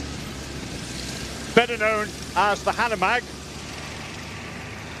 better known as the Hanomag.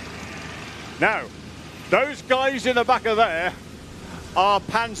 Now, those guys in the back of there are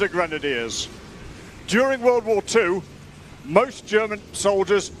Panzer Grenadiers. During World War II, most German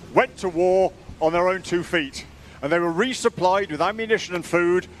soldiers went to war on their own 2 feet, and they were resupplied with ammunition and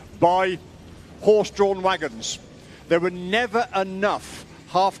food by horse-drawn wagons. There were never enough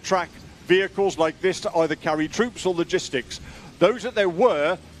half-track vehicles like this to either carry troops or logistics. Those that there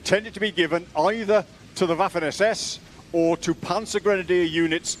were tended to be given either to the Waffen-SS or to Panzer Grenadier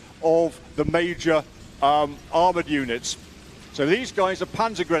units of the major armoured units. So these guys are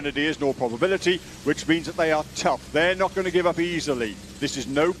Panzer Grenadiers in all probability, which means that they are tough. They're not going to give up easily. This is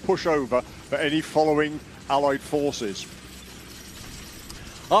no pushover for any following Allied forces.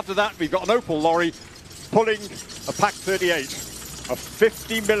 After that, we've got an Opel lorry pulling a Pak 38, a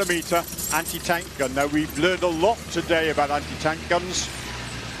 50mm anti-tank gun. Now, we've learned a lot today about anti-tank guns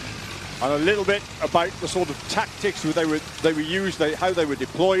and a little bit about the sort of tactics they were used, how they were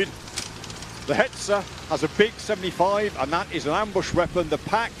deployed. The Hetzer has a big 75, and that is an ambush weapon. The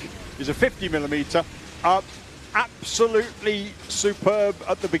Pak is a 50mm. Absolutely superb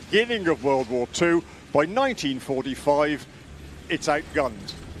at the beginning of World War II. By 1945, it's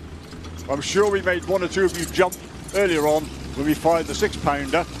outgunned. I'm sure we made one or two of you jump earlier on when we fired the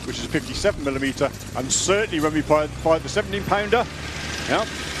 6-pounder, which is a 57mm, and certainly when we fired the 17-pounder, yeah,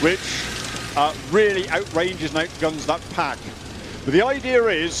 which really outranges and outguns that Pak. But the idea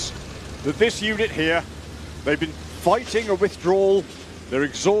is that this unit here, they've been fighting a withdrawal, they're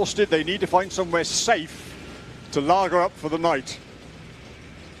exhausted, they need to find somewhere safe to lager up for the night.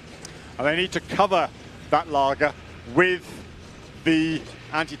 And they need to cover that lager with the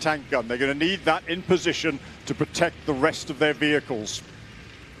anti-tank gun. They're going to need that in position to protect the rest of their vehicles.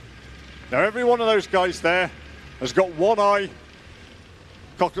 Now, every one of those guys there has got one eye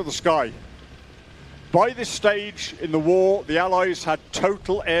cocked at the sky. By this stage in the war, the Allies had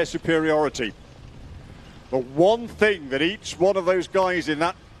total air superiority. The one thing that each one of those guys in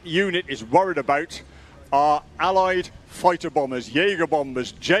that unit is worried about are Allied fighter bombers, Jaeger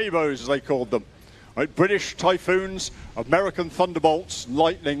bombers, Jabos as they called them. Right, British Typhoons, American Thunderbolts,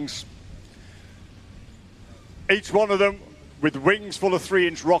 Lightnings. Each one of them with wings full of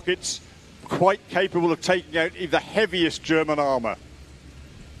 3-inch rockets, quite capable of taking out even the heaviest German armour.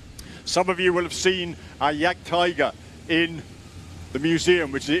 Some of you will have seen our Jagdtiger in the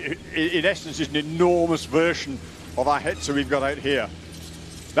museum, which in essence is an enormous version of our Hetzer we've got out here.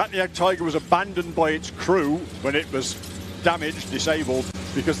 That Jagdtiger was abandoned by its crew when it was damaged, disabled,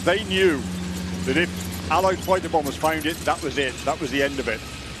 because they knew that if Allied fighter bombers found it, that was it. That was the end of it.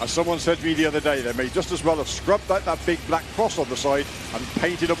 As someone said to me the other day, they may just as well have scrubbed out that big black cross on the side and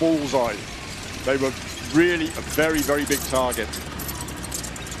painted a bullseye. They were really a very, very big target.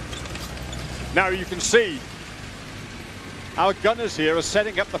 Now you can see our gunners here are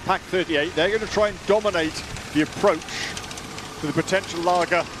setting up the Pak-38. They're going to try and dominate the approach to the potential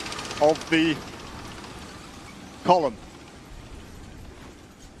lager of the column.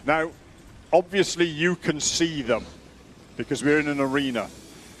 Now, obviously you can see them because we're in an arena.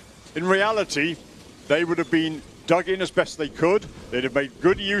 In reality, they would have been dug in as best they could. They'd have made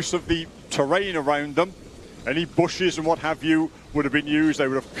good use of the terrain around them. Any bushes and what have you would have been used. They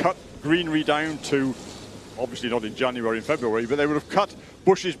would have cut greenery down to, obviously not in January and February, but they would have cut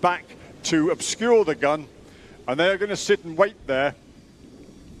bushes back to obscure the gun, and they're going to sit and wait there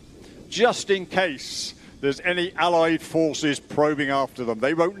just in case there's any Allied forces probing after them.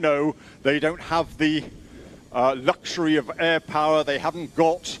 They won't know. They don't have the luxury of air power. They haven't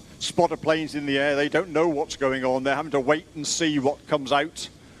got spotter planes in the air. They don't know what's going on. They're having to wait and see what comes out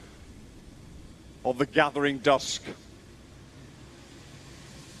of the gathering dusk.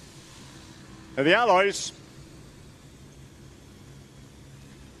 Now, the Allies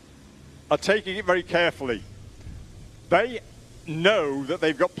are taking it very carefully. They know that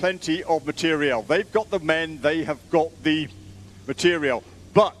they've got plenty of material. They've got the men, they have got the material,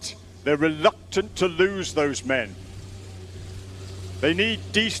 but they're reluctant to lose those men. They need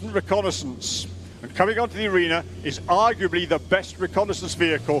decent reconnaissance, and coming onto the arena is arguably the best reconnaissance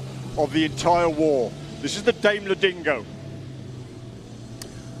vehicle of the entire war. This is the Daimler Dingo,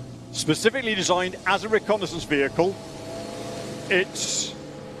 specifically designed as a reconnaissance vehicle. It's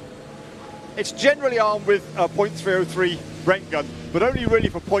generally armed with a .303 Brent gun, but only really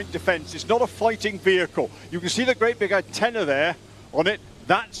for point defense. It's not a fighting vehicle. You can see the great big antenna there on it.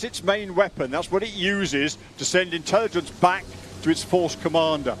 That's its main weapon. That's what it uses to send intelligence back to its force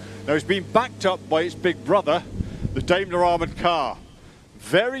commander. Now, it's been backed up by its big brother, the Daimler armoured car.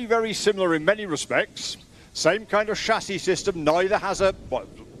 Very, very similar in many respects. Same kind of chassis system. Neither has a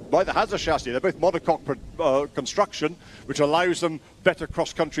chassis. They're both monocoque construction, which allows them better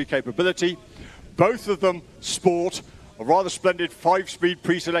cross-country capability. Both of them sport a rather splendid 5-speed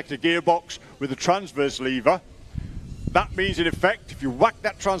pre-selected gearbox with a transverse lever. That means, in effect, if you whack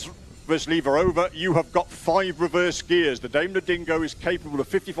that transverse lever over, you have got 5 reverse gears. The Daimler Dingo is capable of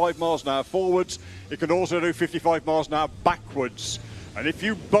 55 miles an hour forwards. It can also do 55 miles an hour backwards. And if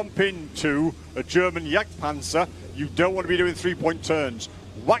you bump into a German Jagdpanzer, you don't want to be doing 3-point turns.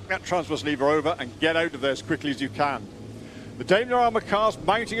 Whack that transverse lever over and get out of there as quickly as you can. The Daimler armour car's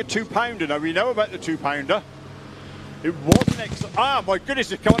mounting a 2-pounder. Now, we know about the 2-pounder. It wasn't excellent. Ah, my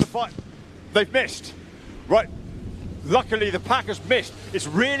goodness, it's come on to fire. They've missed. Right. Luckily, the pack has missed. It's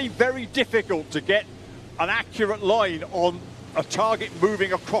really very difficult to get an accurate line on a target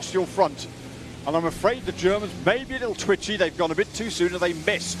moving across your front. And I'm afraid the Germans may be a little twitchy. They've gone a bit too soon and they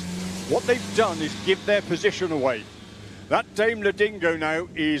missed. What they've done is give their position away. That Daimler Dingo now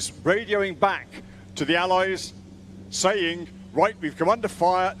is radioing back to the Allies, saying, right, we've come under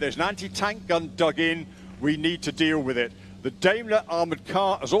fire, there's an anti-tank gun dug in, we need to deal with it. The Daimler armoured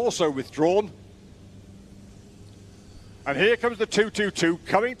car has also withdrawn. And here comes the 222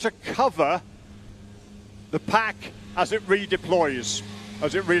 coming to cover the pack as it redeploys,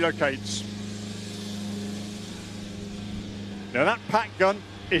 as it relocates. Now, that pack gun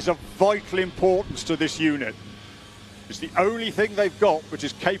is of vital importance to this unit. It's the only thing they've got which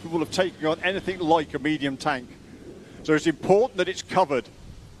is capable of taking on anything like a medium tank. So it's important that it's covered.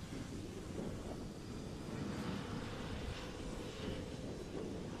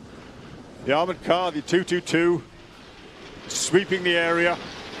 The armoured car, the 222, sweeping the area,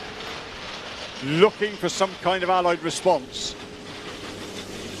 looking for some kind of Allied response.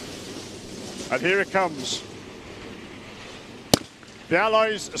 And here it comes. The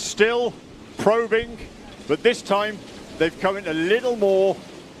Allies are still probing, but this time they've come in a little more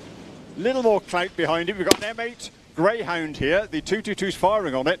clout behind it. We've got an M8 Greyhound here. The 222's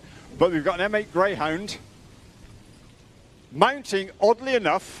firing on it, but we've got an M8 Greyhound mounting, oddly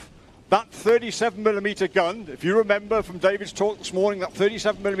enough, That 37mm gun, if you remember from David's talk this morning, that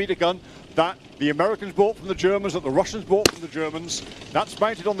 37mm gun that the Americans bought from the Germans, that the Russians bought from the Germans, that's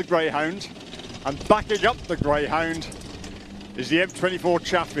mounted on the Greyhound. And backing up the Greyhound is the M24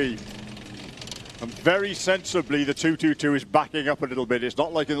 Chaffee. And very sensibly, the 222 is backing up a little bit. It's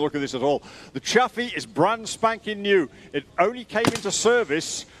not liking the look of this at all. The Chaffee is brand spanking new. It only came into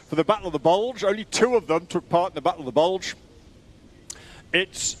service for the Battle of the Bulge. Only 2 of them took part in the Battle of the Bulge.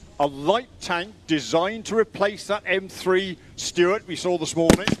 It's a light tank designed to replace that M3 Stuart we saw this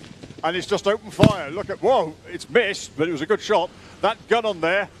morning. And it's just opened fire. Look at, whoa, it's missed, but it was a good shot. That gun on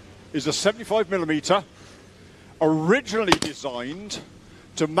there is a 75mm, originally designed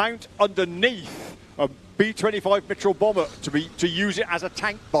to mount underneath a B-25 Mitchell bomber to use it as a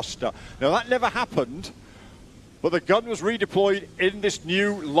tank buster. Now that never happened, but the gun was redeployed in this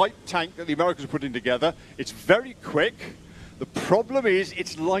new light tank that the Americans are putting together. It's very quick. The problem is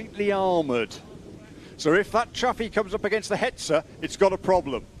it's lightly armoured. So if that Chaffee comes up against the Hetzer, it's got a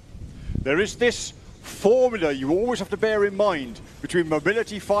problem. There is this formula you always have to bear in mind between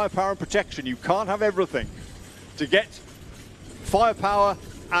mobility, firepower and protection. You can't have everything. To get firepower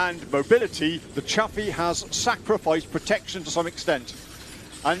and mobility, the Chaffee has sacrificed protection to some extent.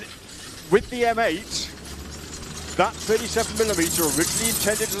 And with the M8, that 37mm originally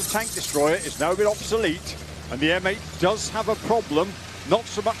intended as a tank destroyer is now a bit obsolete, and the M8 does have a problem, not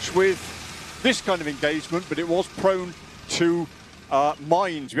so much with this kind of engagement, but it was prone to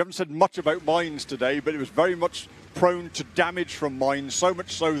mines. We haven't said much about mines today, but it was very much prone to damage from mines, so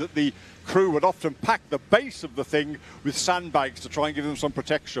much so that the crew would often pack the base of the thing with sandbags to try and give them some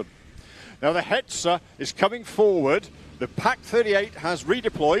protection. Now the Hetzer is coming forward. The Pak-38 has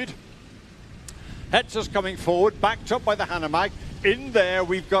redeployed. Hetzer's coming forward, backed up by the Hanomag. In there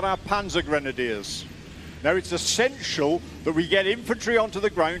we've got our Panzer Grenadiers. Now it's essential that we get infantry onto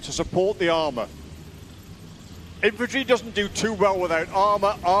the ground to support the armour. Infantry doesn't do too well without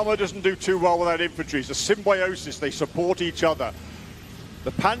armour. Armour doesn't do too well without infantry. It's a symbiosis. They support each other.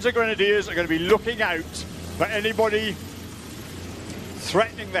 The Panzer Grenadiers are going to be looking out for anybody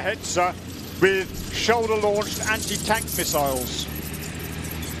threatening the Hetzer with shoulder-launched anti-tank missiles.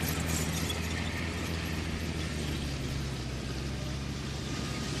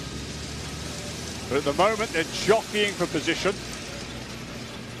 But at the moment, they're jockeying for position.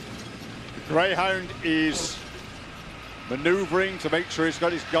 The Greyhound is manoeuvring to make sure he's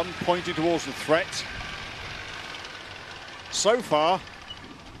got his gun pointed towards the threat. So far,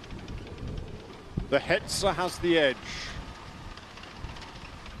 the Hetzer has the edge.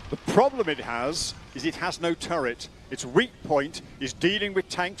 The problem it has is it has no turret. Its weak point is dealing with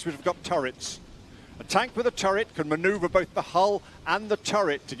tanks which have got turrets. A tank with a turret can manoeuvre both the hull and the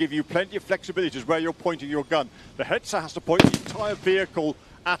turret to give you plenty of flexibility as where you're pointing your gun. The Hetzer has to point the entire vehicle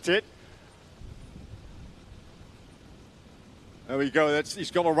at it. There we go,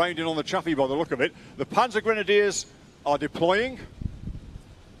 he's gone around in on the Chaffee by the look of it. The Panzer Grenadiers are deploying.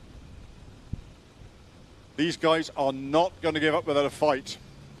 These guys are not going to give up without a fight.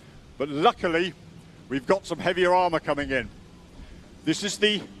 But luckily, we've got some heavier armour coming in. This is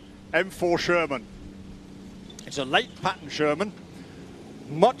the M4 Sherman. It's a late pattern Sherman,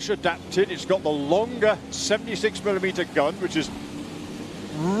 much adapted. It's got the longer 76mm gun, which is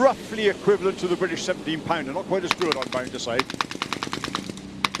roughly equivalent to the British 17-pounder. Not quite as good, I'm bound to say.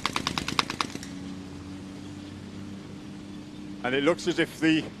 And it looks as if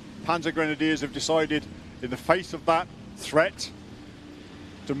the Panzer Grenadiers have decided, in the face of that threat,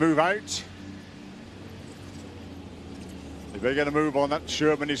 to move out. If they're going to move on, that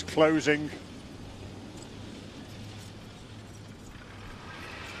Sherman is closing.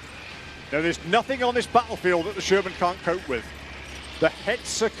 Now, there's nothing on this battlefield that the Sherman can't cope with. The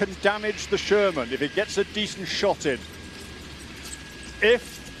Hetzer can damage the Sherman if it gets a decent shot in.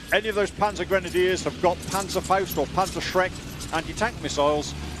 If any of those Panzer Grenadiers have got Panzerfaust or Panzerschreck anti-tank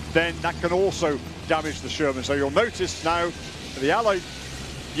missiles, then that can also damage the Sherman. So you'll notice now the Allied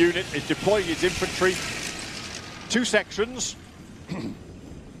unit is deploying its infantry. 2 sections.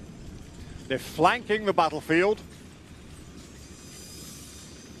 They're flanking the battlefield.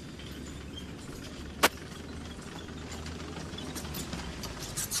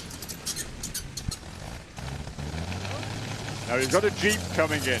 Now we've got a Jeep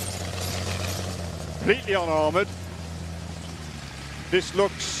coming in, completely unarmoured. This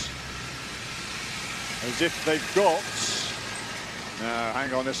looks as if they've got... No,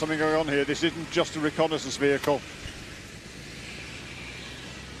 hang on, there's something going on here. This isn't just a reconnaissance vehicle.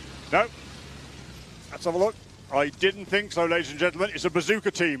 No. Let's have a look. I didn't think so, ladies and gentlemen. It's a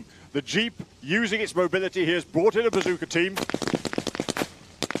bazooka team. The Jeep, using its mobility here, has brought in a bazooka team.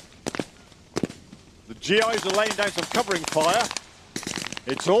 GIs are laying down some covering fire.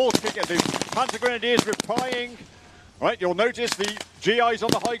 It's all kicking. The Panzer Grenadiers replying. Right, you'll notice the GIs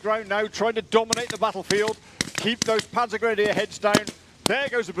on the high ground now trying to dominate the battlefield. Keep those Panzer Grenadier heads down. There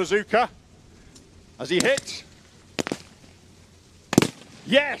goes the bazooka. Has he hit?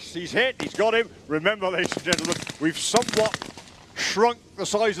 Yes, he's hit. He's got him. Remember, ladies and gentlemen, we've somewhat shrunk the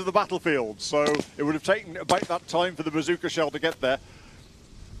size of the battlefield, so it would have taken about that time for the bazooka shell to get there.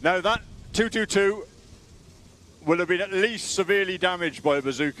 Now that 222 will have been at least severely damaged by a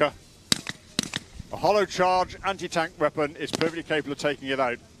bazooka. A hollow charge anti-tank weapon is perfectly capable of taking it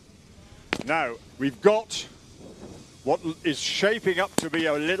out. Now, we've got what is shaping up to be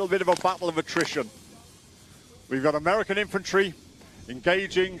a little bit of a battle of attrition. We've got American infantry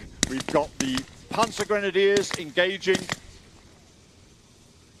engaging. We've got the Panzer Grenadiers engaging.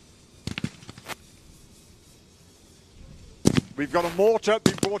 We've got a mortar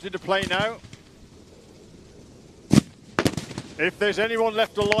being brought into play now. If there's anyone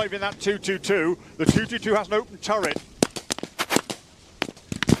left alive in that 222, the 222 has an open turret.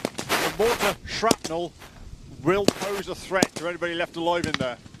 The mortar shrapnel will pose a threat to anybody left alive in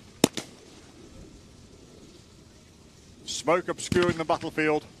there. Smoke obscuring the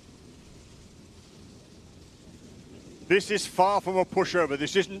battlefield. This is far from a pushover.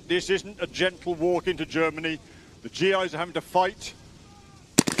 This isn't a gentle walk into Germany. The GIs are having to fight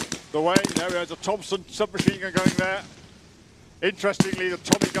the way. There's a Thompson submachine gun going there. Interestingly, the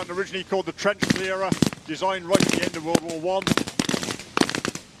Tommy gun, originally called the Trench Clearer, designed right at the end of World War I.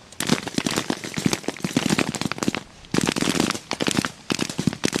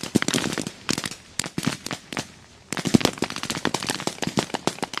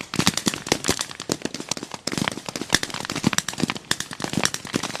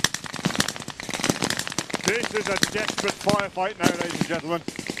 This is a desperate firefight now, ladies and gentlemen.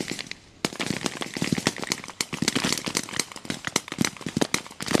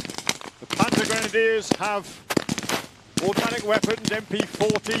 The Panzer Grenadiers have automatic weapons,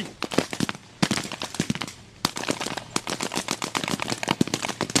 MP40.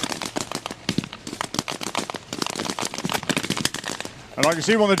 And I can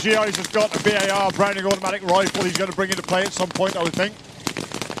see one of the GIs has got a BAR Browning automatic rifle he's going to bring into play at some point, I would think.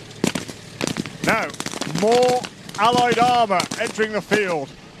 Now, more Allied armour entering the field.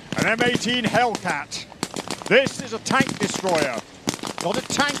 An M18 Hellcat. This is a tank destroyer. Not a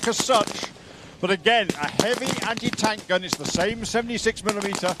tank as such, but again, a heavy anti-tank gun. It's the same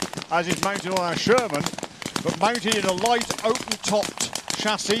 76mm as is mounted on our Sherman, but mounted in a light, open-topped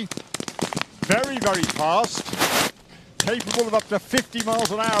chassis. Very, very fast. Capable of up to 50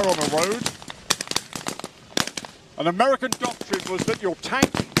 miles an hour on the road. An American doctrine was that your tank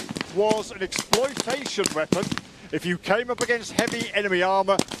was an exploitation weapon. If you came up against heavy enemy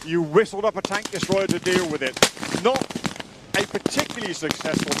armour, you whistled up a tank destroyer to deal with it. Not a particularly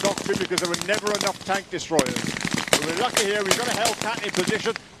successful doctrine because there were never enough tank destroyers. But we're lucky here, we've got a Hellcat in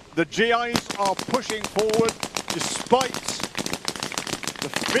position. The GIs are pushing forward despite the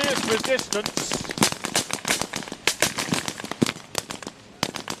fierce resistance.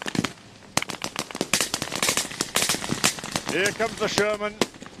 Here comes the Sherman.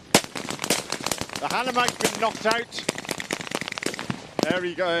 The Hanomag's been knocked out. There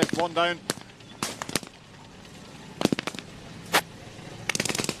he goes, one down.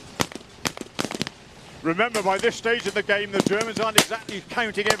 Remember, by this stage of the game, the Germans aren't exactly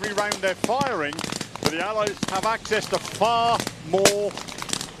counting every round they're firing, but the Allies have access to far more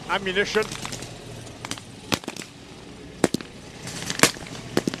ammunition.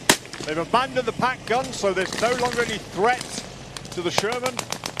 They've abandoned the pack gun, so there's no longer any threat to the Sherman.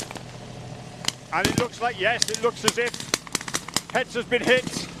 And it looks like, yes, it looks as if Hetz has been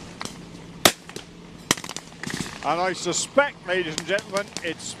hit. And I suspect, ladies and gentlemen,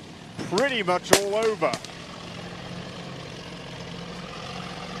 it's pretty much all over.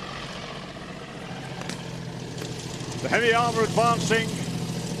 The heavy armour advancing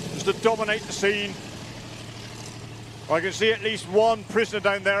just to dominate the scene. I can see at least one prisoner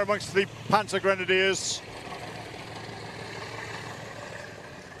down there amongst the Panzer Grenadiers.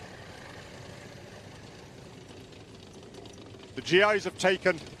 The GIs have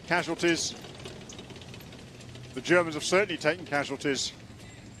taken casualties. The Germans have certainly taken casualties.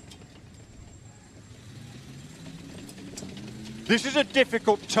 This is a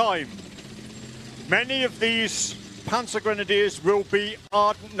difficult time. Many of these Panzer Grenadiers will be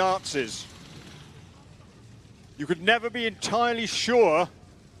ardent Nazis. You could never be entirely sure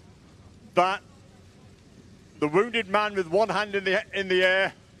that the wounded man with one hand in the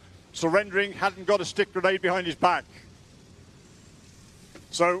air surrendering hadn't got a stick grenade behind his back.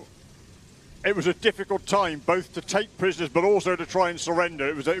 So it was a difficult time, both to take prisoners but also to try and surrender.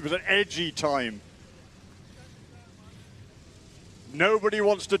 It was an edgy time. Nobody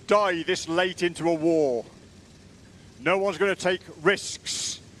wants to die this late into a war. No one's going to take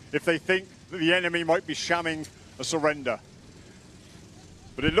risks if they think that the enemy might be shamming a surrender.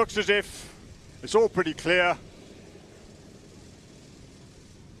 But it looks as if it's all pretty clear.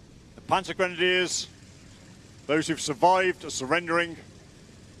 The Panzer Grenadiers, those who've survived, are surrendering.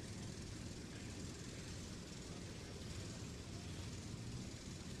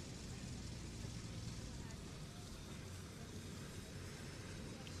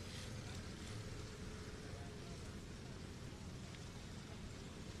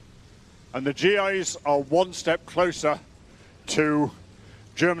 And the GIs are one step closer to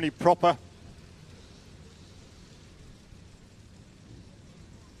Germany proper.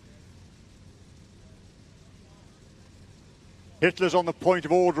 Hitler's on the point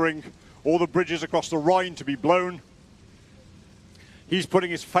of ordering all the bridges across the Rhine to be blown. He's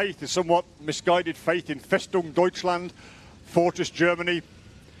putting his faith, his somewhat misguided faith, in Festung Deutschland, Fortress Germany.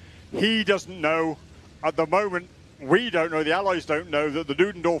 He doesn't know, at the moment, we don't know, the Allies don't know, that the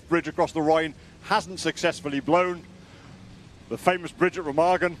Ludendorff Bridge across the Rhine hasn't successfully blown. The famous bridge at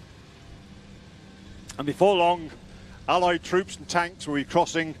Remagen. And before long, Allied troops and tanks will be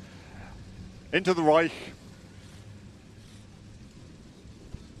crossing into the Reich.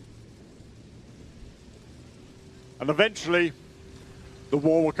 And eventually, the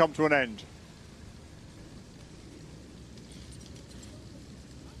war will come to an end.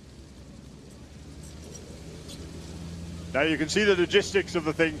 Now you can see the logistics of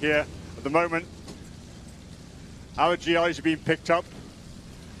the thing here at the moment. Our GIs are being picked up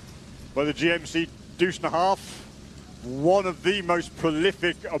by the GMC Deuce and a Half, one of the most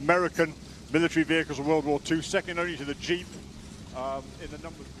prolific American military vehicles of World War II, second only to the Jeep in the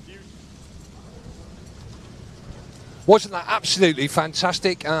numbers produced. Wasn't that absolutely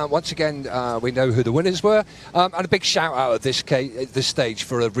fantastic? Once again, we know who the winners were. And a big shout out at this stage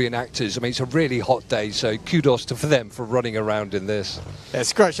for reenactors. I mean, it's a really hot day, so kudos for them for running around in this. Yeah,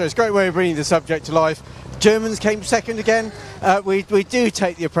 it's a great show. It's a great way of bringing the subject to life. Germans came second again. We do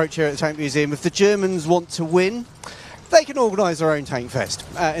take the approach here at the Tank Museum. If the Germans want to win, they can organise their own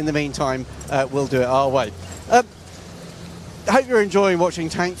Tankfest. In the meantime, we'll do it our way. I hope you're enjoying watching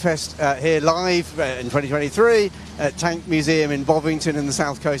Tankfest here live in 2023 at Tank Museum in Bovington in the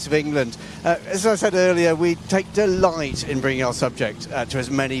south coast of England. As I said earlier, we take delight in bringing our subject to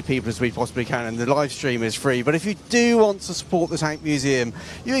as many people as we possibly can, and the live stream is free. But if you do want to support the Tank Museum,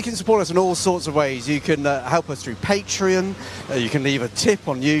 you can support us in all sorts of ways. You can help us through Patreon, you can leave a tip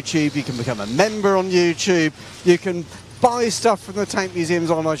on YouTube, you can become a member on YouTube, you can buy stuff from the Tank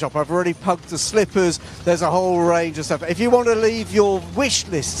Museum's online shop. I've already plugged the slippers. There's a whole range of stuff. If you want to leave your wish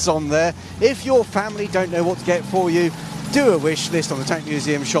lists on there, if your family don't know what to get for you, do a wish list on the Tank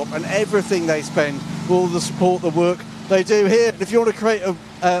Museum shop, and everything they spend will support the work they do here. And if you want to create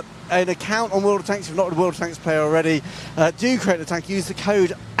an account on World of Tanks, if you're not a World of Tanks player already, do create a tank. Use the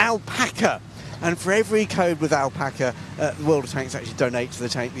code ALPACA. And for every code with ALPACA, the World of Tanks actually donate to the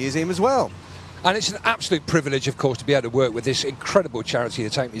Tank Museum as well. And it's an absolute privilege, of course, to be able to work with this incredible charity,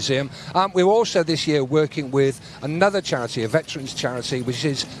 the Tank Museum. We're also this year working with another charity, a veterans charity, which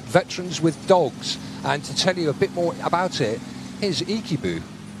is Veterans with Dogs. And to tell you a bit more about it, here's Ikibu.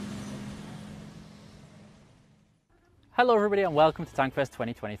 Hello everybody and welcome to Tankfest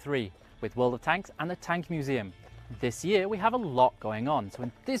 2023 with World of Tanks and the Tank Museum. This year we have a lot going on, so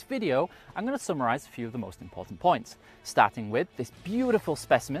in this video I'm going to summarise a few of the most important points, starting with this beautiful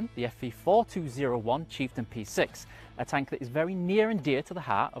specimen, the FV4201 Chieftain P6, a tank that is very near and dear to the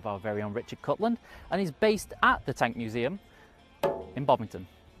heart of our very own Richard Cutland and is based at the Tank Museum in Bovington.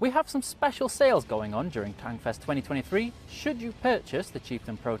 We have some special sales going on during Tankfest 2023 should you purchase the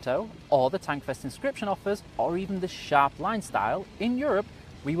Chieftain Proto or the Tankfest inscription offers or even the Sharp line style in Europe.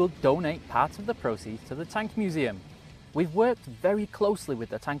 We will donate part of the proceeds to the Tank Museum. We've worked very closely with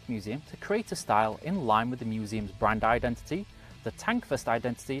the Tank Museum to create a style in line with the museum's brand identity, the Tankfest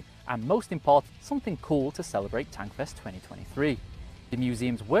identity, and most important, something cool to celebrate Tankfest 2023. The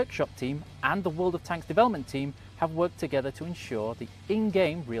museum's workshop team and the World of Tanks development team have worked together to ensure the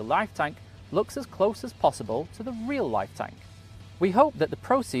in-game real-life tank looks as close as possible to the real-life tank. We hope that the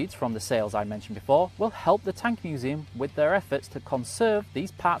proceeds from the sales I mentioned before will help the Tank Museum with their efforts to conserve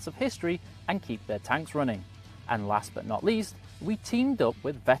these parts of history and keep their tanks running. And last but not least, we teamed up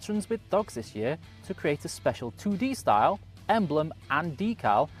with Veterans with Dogs this year to create a special 2D style, emblem and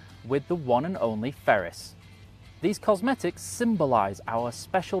decal with the one and only Ferris. These cosmetics symbolise our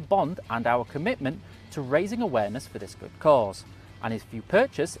special bond and our commitment to raising awareness for this good cause. And if you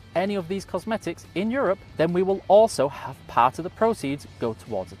purchase any of these cosmetics in Europe, then we will also have part of the proceeds go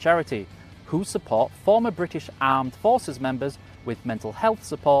towards a charity who support former British Armed Forces members with mental health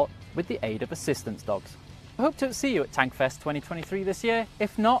support with the aid of assistance dogs. I hope to see you at Tankfest 2023 this year.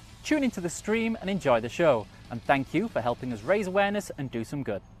 If not, tune into the stream and enjoy the show. And thank you for helping us raise awareness and do some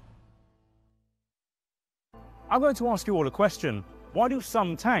good. I'm going to ask you all a question. Why do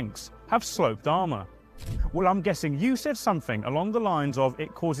some tanks have sloped armour? Well, I'm guessing you said something along the lines of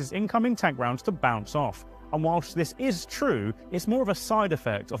it causes incoming tank rounds to bounce off. And whilst this is true, it's more of a side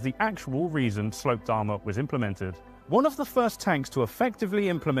effect of the actual reason sloped armour was implemented. One of the first tanks to effectively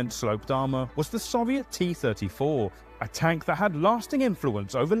implement sloped armour was the Soviet T-34, a tank that had lasting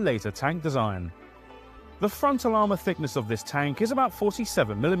influence over later tank design. The frontal armour thickness of this tank is about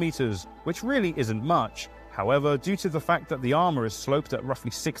 47mm, which really isn't much. However, due to the fact that the armour is sloped at roughly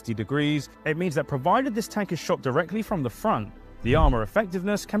 60 degrees, it means that provided this tank is shot directly from the front, the armour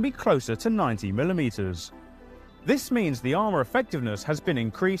effectiveness can be closer to 90mm. This means the armour effectiveness has been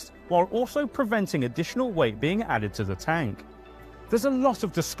increased while also preventing additional weight being added to the tank. There's a lot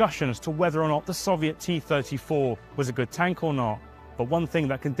of discussion as to whether or not the Soviet T-34 was a good tank or not, but one thing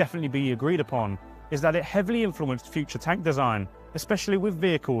that can definitely be agreed upon is that it heavily influenced future tank design, especially with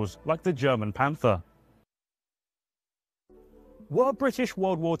vehicles like the German Panther. Were British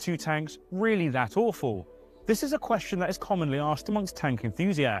World War II tanks really that awful? This is a question that is commonly asked amongst tank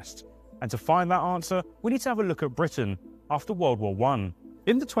enthusiasts, and to find that answer, we need to have a look at Britain after World War I.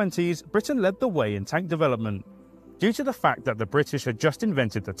 In the 20s, Britain led the way in tank development, due to the fact that the British had just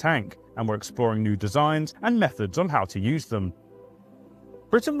invented the tank and were exploring new designs and methods on how to use them.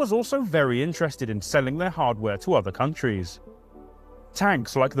 Britain was also very interested in selling their hardware to other countries.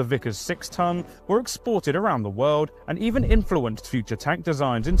 Tanks like the Vickers 6-ton were exported around the world and even influenced future tank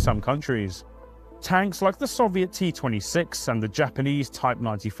designs in some countries. Tanks like the Soviet T-26 and the Japanese Type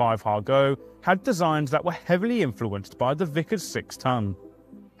 95 Hargo had designs that were heavily influenced by the Vickers 6-ton.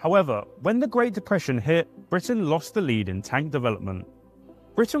 However, when the Great Depression hit, Britain lost the lead in tank development.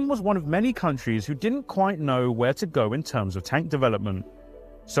 Britain was one of many countries who didn't quite know where to go in terms of tank development.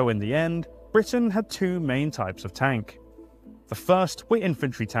 So in the end, Britain had two main types of tank. The first were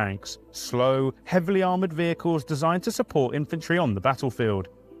infantry tanks, slow, heavily armoured vehicles designed to support infantry on the battlefield,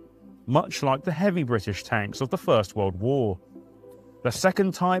 much like the heavy British tanks of the First World War. The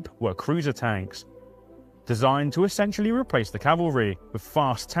second type were cruiser tanks, designed to essentially replace the cavalry with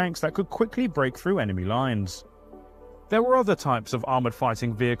fast tanks that could quickly break through enemy lines. There were other types of armoured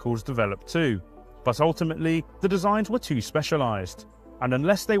fighting vehicles developed too, but ultimately the designs were too specialised, and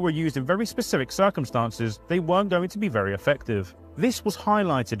unless they were used in very specific circumstances, they weren't going to be very effective. This was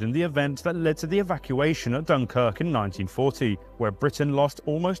highlighted in the event that led to the evacuation at Dunkirk in 1940, where Britain lost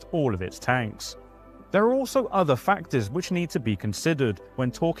almost all of its tanks. There are also other factors which need to be considered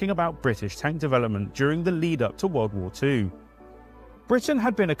when talking about British tank development during the lead-up to World War II. Britain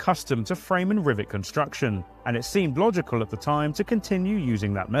had been accustomed to frame and rivet construction, and it seemed logical at the time to continue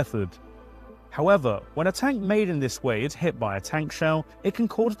using that method. However, when a tank made in this way is hit by a tank shell, it can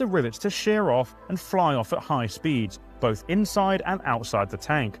cause the rivets to shear off and fly off at high speeds, both inside and outside the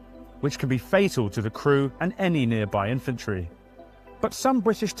tank, which can be fatal to the crew and any nearby infantry. But some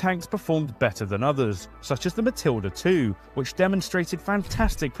British tanks performed better than others, such as the Matilda II, which demonstrated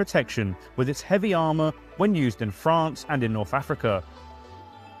fantastic protection with its heavy armour when used in France and in North Africa.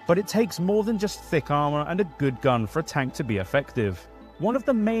 But it takes more than just thick armour and a good gun for a tank to be effective. One of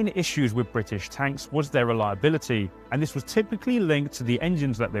the main issues with British tanks was their reliability, and this was typically linked to the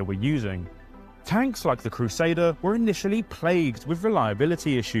engines that they were using. Tanks like the Crusader were initially plagued with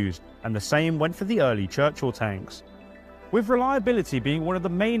reliability issues, and the same went for the early Churchill tanks. With reliability being one of the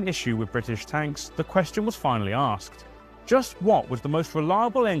main issues with British tanks, the question was finally asked. Just what was the most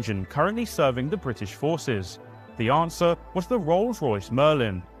reliable engine currently serving the British forces? The answer was the Rolls-Royce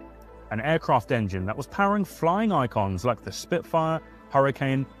Merlin, an aircraft engine that was powering flying icons like the Spitfire,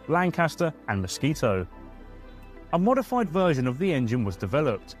 Hurricane, Lancaster and Mosquito. A modified version of the engine was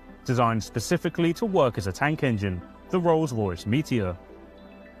developed, designed specifically to work as a tank engine, the Rolls-Royce Meteor.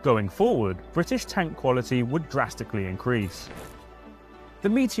 Going forward, British tank quality would drastically increase. The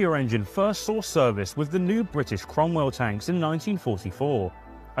Meteor engine first saw service with the new British Cromwell tanks in 1944,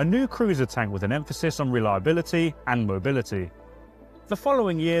 a new cruiser tank with an emphasis on reliability and mobility. The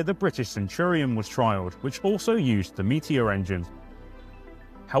following year, the British Centurion was trialled, which also used the Meteor engine.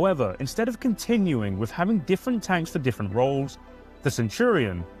 However, instead of continuing with having different tanks for different roles, the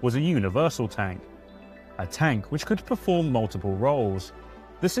Centurion was a universal tank, a tank which could perform multiple roles.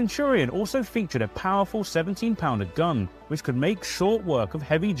 The Centurion also featured a powerful 17-pounder gun which could make short work of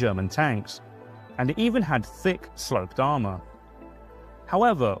heavy German tanks, and it even had thick, sloped armour.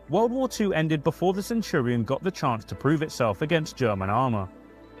 However, World War II ended before the Centurion got the chance to prove itself against German armour.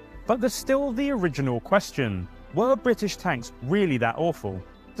 But there's still the original question: were British tanks really that awful?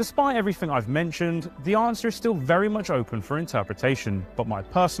 Despite everything I've mentioned, the answer is still very much open for interpretation, but my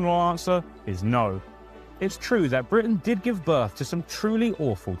personal answer is no. It's true that Britain did give birth to some truly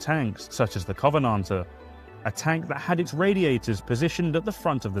awful tanks, such as the Covenanter, a tank that had its radiators positioned at the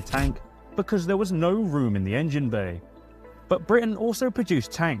front of the tank because there was no room in the engine bay. But Britain also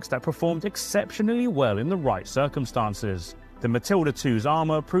produced tanks that performed exceptionally well in the right circumstances. The Matilda II's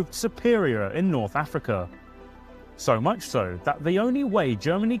armour proved superior in North Africa. So much so that the only way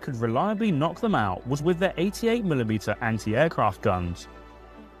Germany could reliably knock them out was with their 88mm anti-aircraft guns.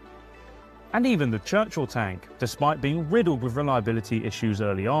 And even the Churchill tank, despite being riddled with reliability issues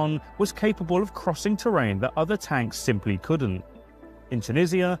early on, was capable of crossing terrain that other tanks simply couldn't. In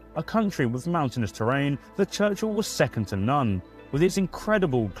Tunisia, a country with mountainous terrain, the Churchill was second to none, with its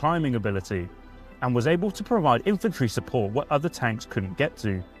incredible climbing ability, and was able to provide infantry support where other tanks couldn't get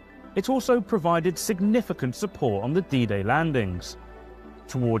to. It also provided significant support on the D-Day landings.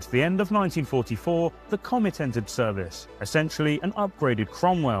 Towards the end of 1944, the Comet entered service, essentially an upgraded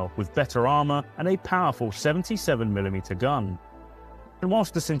Cromwell with better armour and a powerful 77mm gun. And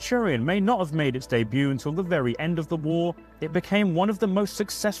whilst the Centurion may not have made its debut until the very end of the war, it became one of the most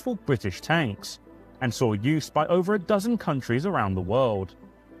successful British tanks, and saw use by over a dozen countries around the world.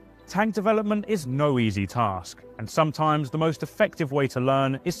 Tank development is no easy task, and sometimes the most effective way to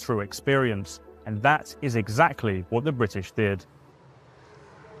learn is through experience, and that is exactly what the British did.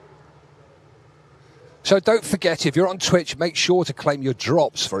 So don't forget, if you're on Twitch, make sure to claim your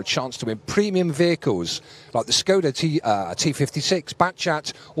drops for a chance to win premium vehicles like the Skoda T56,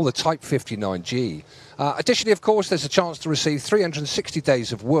 Batchat or the Type 59G. Additionally, of course, there's a chance to receive 360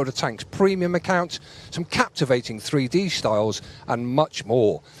 days of World of Tanks premium account, some captivating 3D styles and much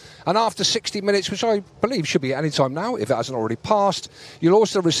more. And after 60 minutes, which I believe should be any time now, if it hasn't already passed, you'll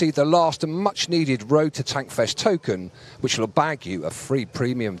also receive the last and much-needed Road to Tankfest token, which will bag you a free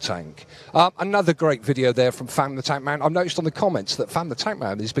premium tank. Another great video there from Fan the Tank Man. I've noticed on the comments that Fan the Tank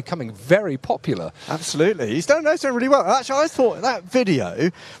Man is becoming very popular. Absolutely. He's done really well. Actually, I thought that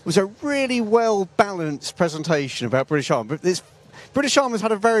video was a really well-balanced presentation about British Armour. British Armour's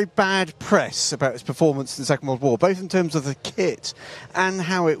had a very bad press about its performance in the Second World War, both in terms of the kit and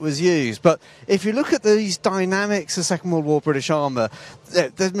how it was used. But if you look at these dynamics of Second World War British Armour,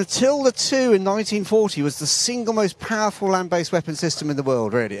 the Matilda II in 1940 was the single most powerful land-based weapon system in the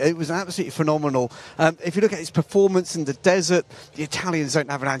world, really. It was absolutely phenomenal. If you look at its performance in the desert, the Italians don't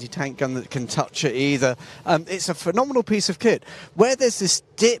have an anti-tank gun that can touch it either. It's a phenomenal piece of kit. Where there's this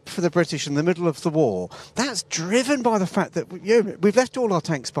dip for the British in the middle of the war, that's driven by the fact that we've left all our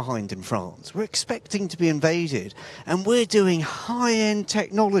tanks behind in France. We're expecting to be invaded, and we're doing high-end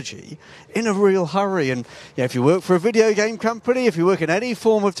technology in a real hurry. And if you work for a video game company, if you work in any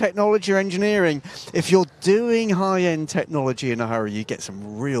form of technology or engineering, if you're doing high-end technology in a hurry, you get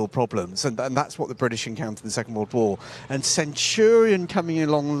some real problems. And that's what the British encountered in the Second World War. And Centurion coming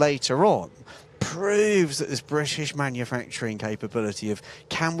along later on proves that this British manufacturing capability of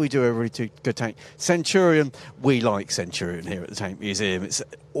can we do a really good tank. Centurion, we like Centurion here at the Tank Museum. It's an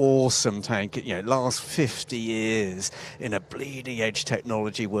awesome tank. It lasts 50 years in a bleeding edge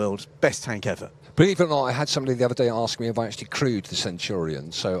technology world. Best tank ever. Believe it or not, I had somebody the other day ask me if I actually crewed the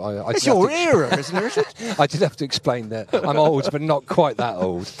Centurion. So it's your era, isn't it, Richard? I did have to explain that. I'm old, but not quite that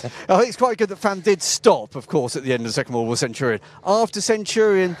old. I think it's quite good that Fan did stop, of course, at the end of the Second World War Centurion. After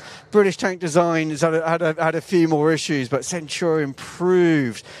Centurion, British tank design has had a few more issues, but Centurion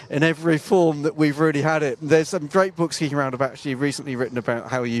proved in every form that we've really had it. There's some great books kicking around about actually recently written about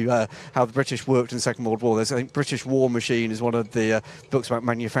how the British worked in the Second World War. I think British War Machine is one of the books about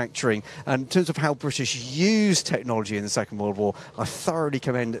manufacturing. And in terms of how British used technology in the Second World War, I thoroughly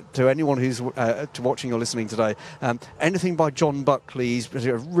commend to anyone who's watching or listening today. Anything by John Buckley's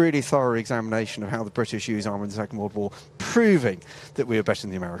a really thorough examination of how the British used armour in the Second World War, proving that we were better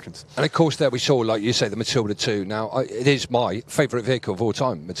than the Americans. And of course there we saw, like you say, the Matilda II. Now, it is my favourite vehicle of all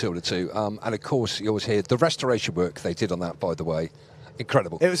time, Matilda II. And of course you always hear the restoration work they did on that, by the way.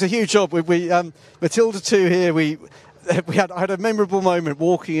 Incredible. It was a huge job. Matilda II here, I had a memorable moment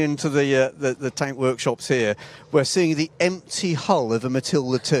walking into the tank workshops here, where seeing the empty hull of a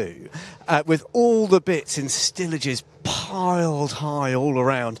Matilda II with all the bits in stillages piled high all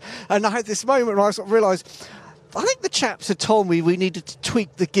around. And I had this moment where I sort of realised, I think the chaps had told me we needed to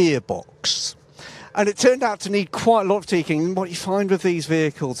tweak the gearbox. And it turned out to need quite a lot of tweaking. And what you find with these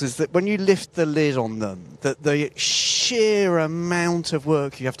vehicles is that when you lift the lid on them, that the sheer amount of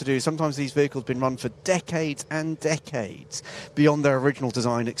work you have to do, sometimes these vehicles have been run for decades and decades beyond their original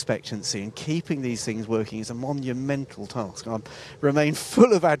design expectancy, and keeping these things working is a monumental task. I remain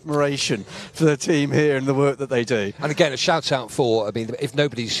full of admiration for the team here and the work that they do. And again, a shout out for, I mean, if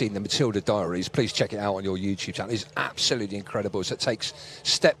nobody's seen the Matilda Diaries, please check it out on your YouTube channel. It's absolutely incredible. So it takes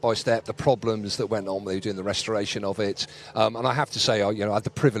step by step the problems that went on when they were doing the restoration of it. And I have to say, I had the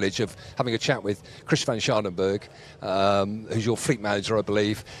privilege of having a chat with Chris van Schardenberg, who's your fleet manager, I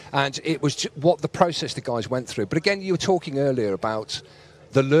believe. And it was what the process the guys went through. But again, you were talking earlier about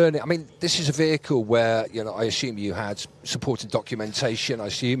the learning. I mean, this is a vehicle where, I assume you had supported documentation. I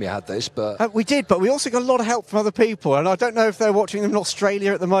assume you had this, but... we did, but we also got a lot of help from other people. And I don't know if they're watching them in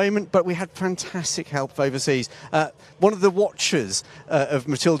Australia at the moment, but we had fantastic help overseas. One of the watchers of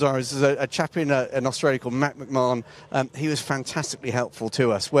Matilda is a chap in Australia called Matt McMahon. He was fantastically helpful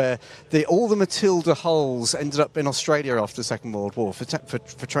to us, where all the Matilda hulls ended up in Australia after the Second World War for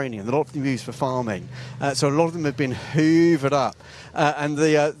training, and a lot of them used for farming. So a lot of them have been hoovered up. And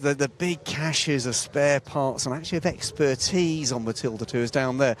the big caches of spare parts and actually of expertise on Matilda 2 is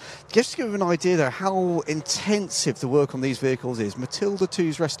down there. Just to give you an idea there how intensive the work on these vehicles is, Matilda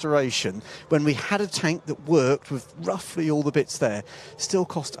 2's restoration, when we had a tank that worked with roughly all the bits there, still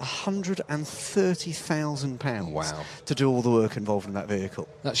cost £130,000 to do all the work involved in that vehicle.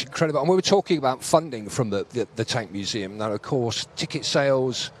 That's incredible. And we were talking about funding from the Tank Museum. Now, of course, ticket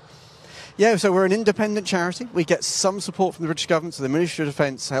sales... Yeah, so we're an independent charity. We get some support from the British government, so the Ministry of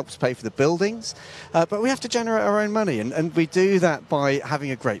Defence helps pay for the buildings, but we have to generate our own money, and we do that by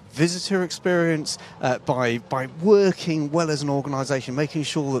having a great visitor experience, by working well as an organisation, making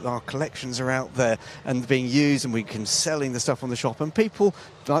sure that our collections are out there and being used, and we can selling the stuff on the shop, and people,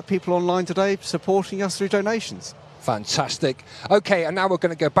 like people online today, supporting us through donations. Fantastic. OK, and now we're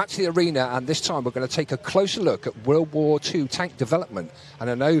going to go back to the arena, and this time we're going to take a closer look at World War II tank development and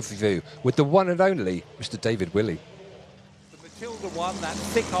an overview with the one and only Mr. David Willey. The Matilda 1, that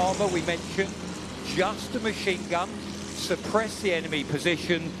thick armour we mentioned, just a machine gun, suppressed the enemy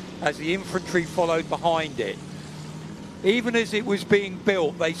position as the infantry followed behind it. Even as it was being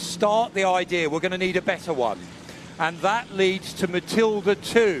built, they start the idea, we're going to need a better one. And that leads to Matilda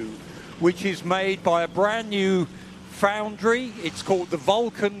 2, which is made by a brand new foundry. It's called the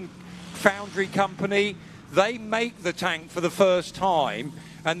Vulcan Foundry Company. They make the tank for the first time,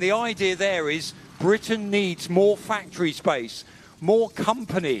 and the idea there is Britain needs more factory space, more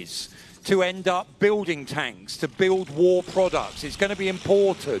companies to end up building tanks, to build war products. It's going to be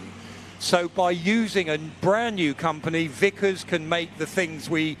important. So by using a brand new company, Vickers can make the things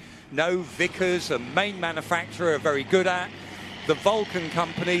we know Vickers, a main manufacturer, are very good at. The Vulcan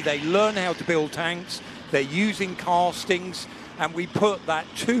Company, they learn how to build tanks. They're using castings, and we put that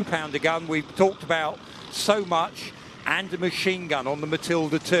 2-pounder gun we've talked about so much and a machine gun on the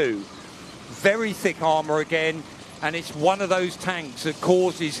Matilda 2. Very thick armour again, and it's one of those tanks that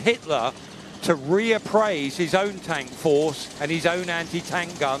causes Hitler to reappraise his own tank force and his own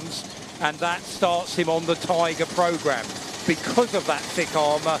anti-tank guns, and that starts him on the Tiger programme because of that thick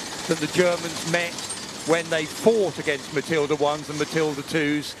armour that the Germans met when they fought against Matilda 1s and Matilda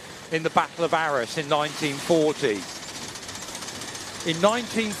 2s in the Battle of Arras in 1940. In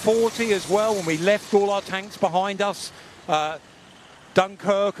 1940 as well, when we left all our tanks behind us,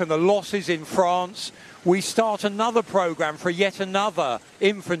 Dunkirk and the losses in France, we start another programme for yet another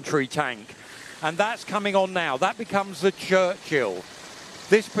infantry tank. And that's coming on now. That becomes the Churchill.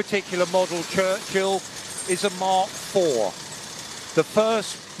 This particular model Churchill is a Mark IV. The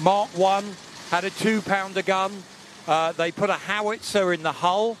first Mark I had a 2-pounder gun. They put a howitzer in the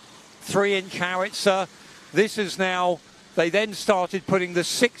hull, 3-inch howitzer. This is now, they then started putting the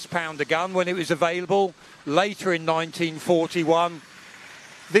 6-pounder gun when it was available, later in 1941.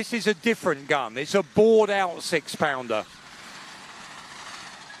 This is a different gun. It's a bored-out 6-pounder.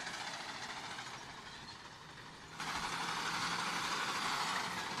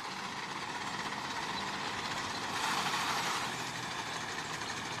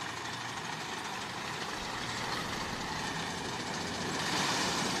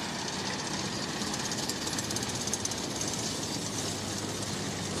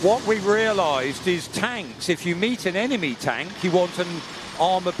 What we realised is tanks, if you meet an enemy tank, you want an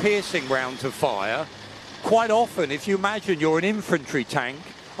armour-piercing round to fire. Quite often, if you imagine you're an infantry tank,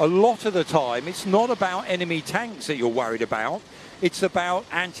 a lot of the time it's not about enemy tanks that you're worried about. It's about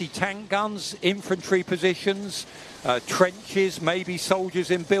anti-tank guns, infantry positions, trenches, maybe soldiers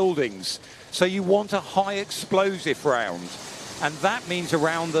in buildings. So you want a high explosive round. and that means a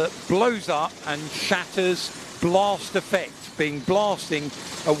round that blows up and shatters, blast effect, being blasting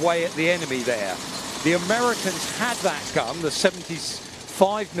away at the enemy there. The Americans had that gun, the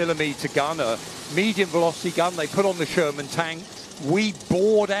 75mm gun, a medium velocity gun they put on the Sherman tank. We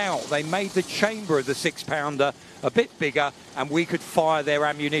bored out. They made the chamber of the 6-pounder a bit bigger, and we could fire their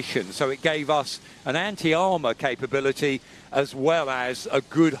ammunition. So it gave us an anti-armour capability as well as a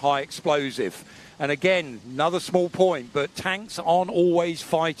good high explosive. And again, another small point, but tanks aren't always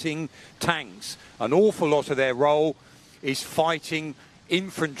fighting tanks. An awful lot of their role is fighting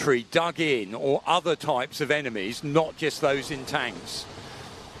infantry dug in or other types of enemies, not just those in tanks.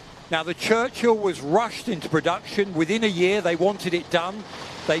 Now, the Churchill was rushed into production. Within a year, they wanted it done.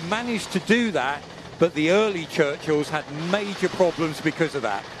 They managed to do that, but the early Churchills had major problems because of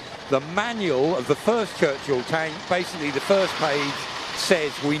that. The manual of the first Churchill tank, basically the first page,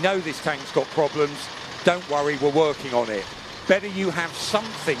 says, we know this tank's got problems, don't worry, we're working on it. Better you have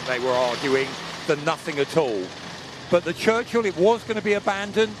something, they were arguing, than nothing at all. But the Churchill, it was going to be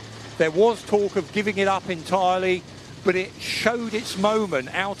abandoned. There was talk of giving it up entirely, but it showed its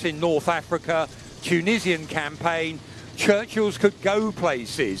moment out in North Africa, Tunisian campaign. Churchills could go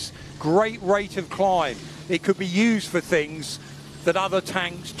places, great rate of climb. It could be used for things that other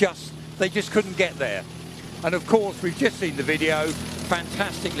tanks just couldn't get there. And of course, we've just seen the video,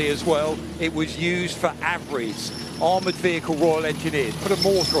 fantastically as well, it was used for AVREs, Armoured Vehicle Royal Engineers. Put a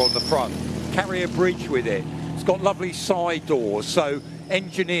mortar on the front, carry a bridge with it. It's got lovely side doors, so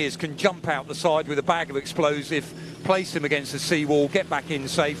engineers can jump out the side with a bag of explosive, place them against the seawall, get back in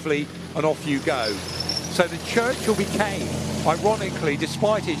safely, and off you go. So the Churchill became, ironically,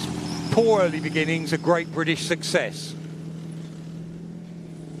 despite its poor early beginnings, a great British success.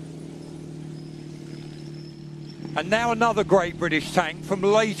 And now another great British tank from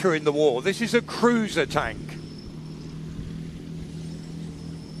later in the war. This is a cruiser tank.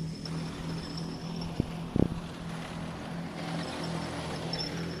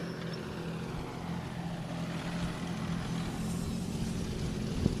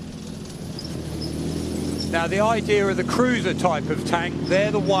 Now, the idea of the cruiser type of tank,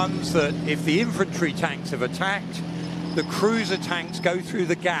 they're the ones that if the infantry tanks have attacked, the cruiser tanks go through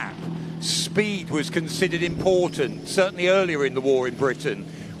the gap. Speed was considered important, certainly earlier in the war in Britain.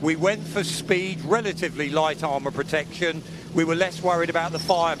 We went for speed, relatively light armour protection. We were less worried about the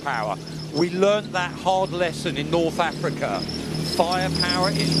firepower. We learnt that hard lesson in North Africa. Firepower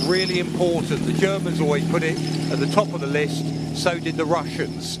is really important. The Germans always put it at the top of the list, so did the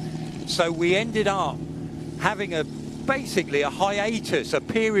Russians. So we ended up having basically a hiatus, a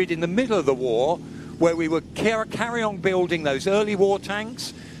period in the middle of the war where we would carry on building those early war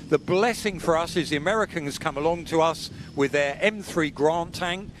tanks. The blessing for us is the Americans come along to us with their M3 Grant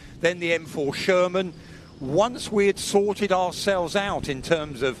tank, then the M4 Sherman. Once we had sorted ourselves out in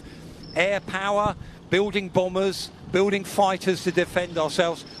terms of air power, building bombers, building fighters to defend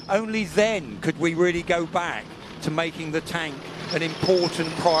ourselves, only then could we really go back to making the tank an important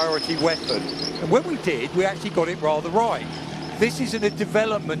priority weapon. And when we did, we actually got it rather right. This is in a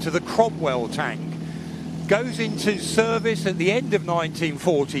development of the Cromwell tank. Goes into service at the end of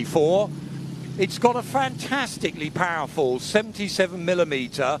 1944. It's got a fantastically powerful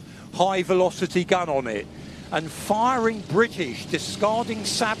 77mm high velocity gun on it, and firing British discarding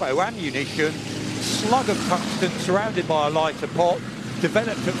Sabo ammunition, slug of tungsten surrounded by a lighter pot,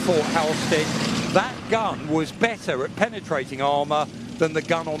 developed at Fort Halstead. That gun was better at penetrating armour than the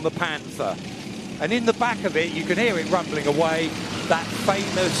gun on the Panther. And in the back of it, you can hear it rumbling away, that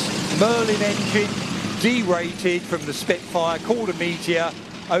famous Merlin engine, derated from the Spitfire, called a Meteor,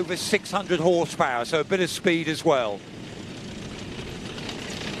 over 600 horsepower, so a bit of speed as well.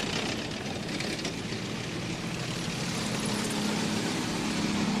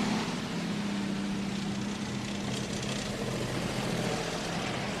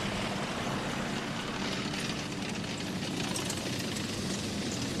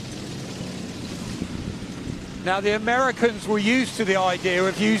 Now, the Americans were used to the idea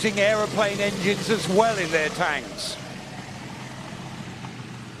of using aeroplane engines as well in their tanks.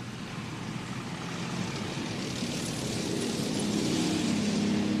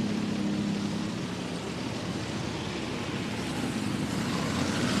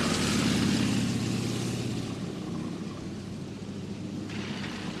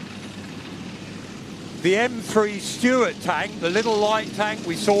 The M3 Stuart tank, the little light tank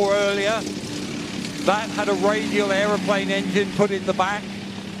we saw earlier, that had a radial aeroplane engine put in the back.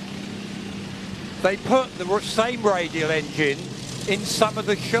 They put the same radial engine in some of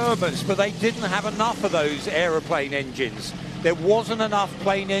the Shermans, but they didn't have enough of those aeroplane engines. There wasn't enough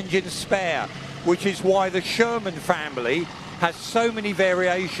plane engines spare, which is why the Sherman family has so many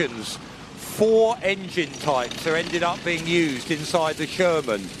variations. 4 engine types are ended up being used inside the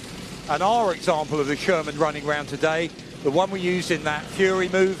Sherman. And our example of the Sherman running around today, the one we used in that Fury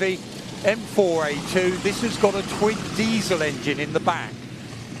movie, M4A2, this has got a twin diesel engine in the back.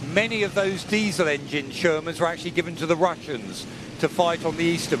 Many of those diesel engine Shermans were actually given to the Russians to fight on the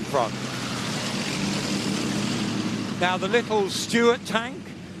Eastern Front. Now the little Stuart tank,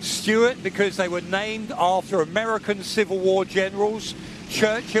 Stuart because they were named after American Civil War generals.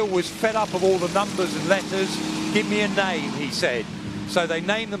 Churchill was fed up of all the numbers and letters. Give me a name, he said. So they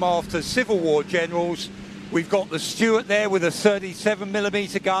named them after Civil War generals. We've got the Stuart there with a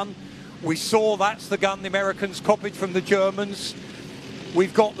 37mm gun. We saw that's the gun the Americans copied from the Germans.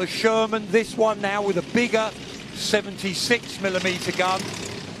 We've got the Sherman, this one now with a bigger 76mm gun.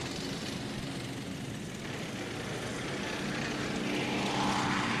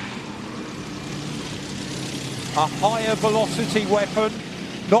 A higher velocity weapon,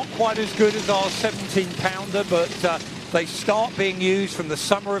 not quite as good as our 17-pounder, but they start being used from the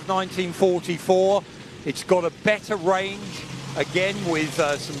summer of 1944. It's got a better range, again with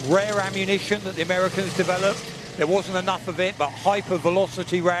some rare ammunition that the Americans developed. There wasn't enough of it, but hyper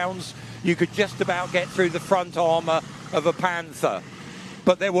velocity rounds, you could just about get through the front armour of a Panther.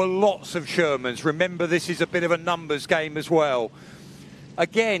 But there were lots of Shermans. Remember, this is a bit of a numbers game as well.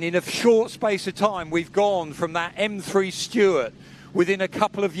 Again, in a short space of time, we've gone from that M3 Stuart. Within a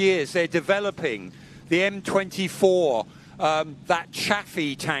couple of years, they're developing the M24, that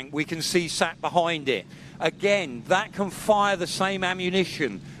Chaffee tank we can see sat behind it. Again, that can fire the same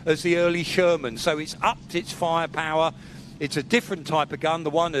ammunition as the early Sherman, so it's upped its firepower. It's a different type of gun. The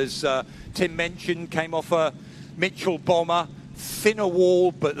one, as Tim mentioned, came off a Mitchell bomber, thinner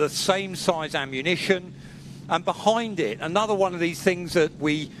wall, but the same size ammunition. And behind it, another one of these things that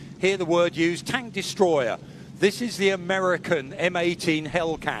we hear the word used, tank destroyer. This is the American M18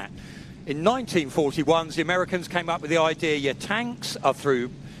 Hellcat. In 1941, the Americans came up with the idea, your tanks are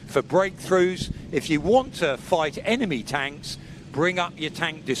through for breakthroughs. If you want to fight enemy tanks, bring up your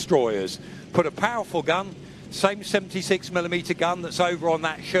tank destroyers. Put a powerful gun, same 76mm gun that's over on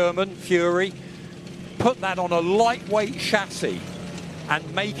that Sherman Fury, put that on a lightweight chassis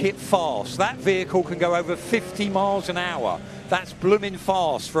and make it fast. That vehicle can go over 50 miles an hour. That's blooming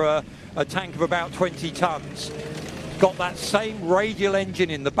fast for a tank of about 20 tons. Got that same radial engine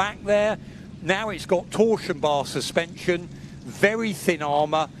in the back there. Now it's got torsion bar suspension, very thin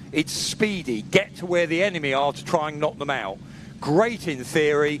armour. It's speedy. Get to where the enemy are to try and knock them out. Great in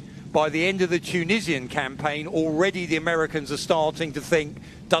theory. By the end of the Tunisian campaign, already the Americans are starting to think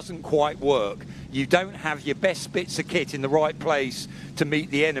doesn't quite work. You don't have your best bits of kit in the right place to meet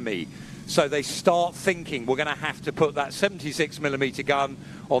the enemy. So they start thinking we're going to have to put that 76mm gun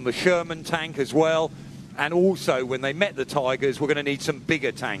on the Sherman tank as well. And also, when they met the Tigers, we're going to need some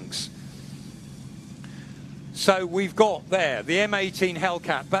bigger tanks. So we've got there the M18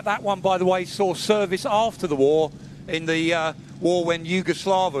 Hellcat. But that one, by the way, saw service after the war, in the war when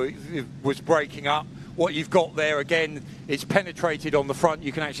Yugoslavia was breaking up. What you've got there, again, it's penetrated on the front.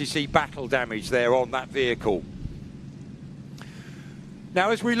 You can actually see battle damage there on that vehicle.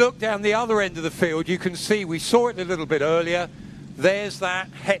 Now, as we look down the other end of the field, you can see, we saw it a little bit earlier, there's that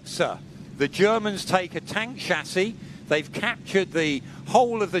Hetzer. The Germans take a tank chassis. They've captured the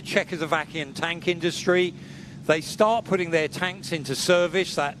whole of the Czechoslovakian tank industry. They start putting their tanks into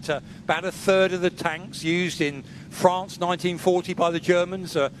service. That about a third of the tanks used in France 1940 by the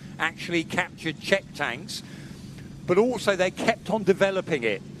Germans are actually captured Czech tanks. But also they kept on developing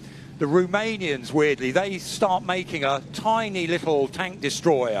it. The Romanians, weirdly, they start making a tiny little tank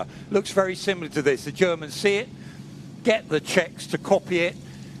destroyer. Looks very similar to this. The Germans see it, get the Czechs to copy it,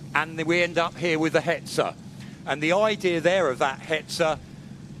 and then we end up here with the Hetzer. And the idea there of that Hetzer,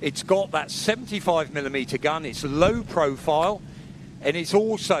 it's got that 75mm gun, it's low profile, and it's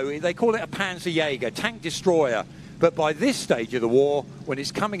also, they call it a Panzerjäger, tank destroyer. But by this stage of the war, when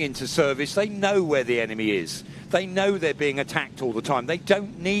it's coming into service, they know where the enemy is. They know they're being attacked all the time. They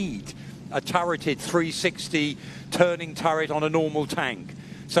don't need a turreted 360 turning turret on a normal tank.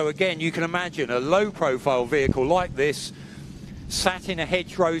 So again, you can imagine a low profile vehicle like this, sat in a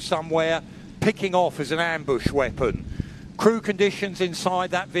hedgerow somewhere, picking off as an ambush weapon. Crew conditions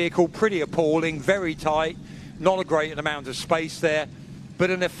inside that vehicle, pretty appalling, very tight, not a great amount of space there, but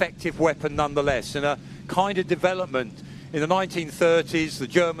an effective weapon nonetheless. And a kind of development. In the 1930s, the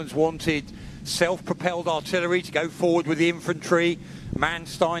Germans wanted self-propelled artillery to go forward with the infantry.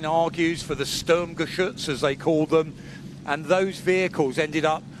 Manstein argues for the Sturmgeschütz, as they call them, and those vehicles ended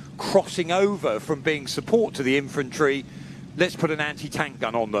up crossing over from being support to the infantry. Let's put an anti-tank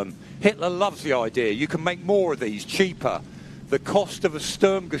gun on them. Hitler loves the idea. You can make more of these, cheaper. the cost of a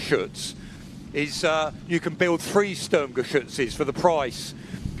Sturmgeschütz is you can build 3 Sturmgeschützes for the price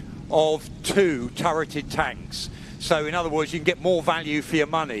of 2 turreted tanks. So in other words, you can get more value for your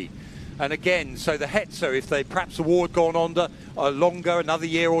money. And again, so the Hetzer, if they perhaps the war had gone on longer, another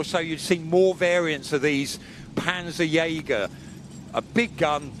year or so, you'd see more variants of these Panzerjäger, a big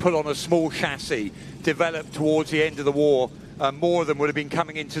gun put on a small chassis, developed towards the end of the war. More of them would have been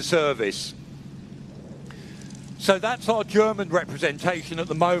coming into service. So that's our German representation at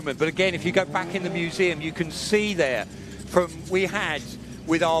the moment. But again, if you go back in the museum, you can see there we had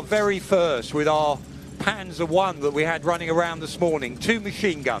with our very first, with our Panzer I that we had running around this morning, 2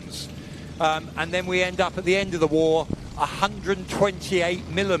 machine guns. And then we end up at the end of the war,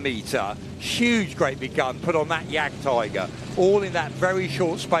 128mm, huge great big gun put on that Jagdtiger, all in that very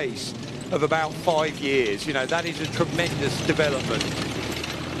short space of about 5 years. You know, that is a tremendous development.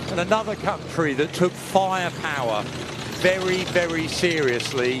 And another country that took firepower very, very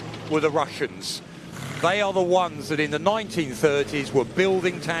seriously were the Russians. They are the ones that in the 1930s were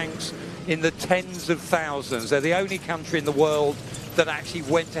building tanks in the tens of thousands. They're the only country in the world that actually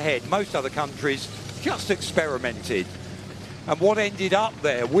went ahead. Most other countries just experimented. And what ended up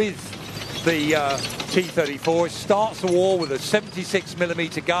there with the T-34, it starts the war with a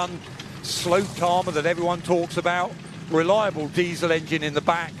 76mm gun, sloped armour that everyone talks about, reliable diesel engine in the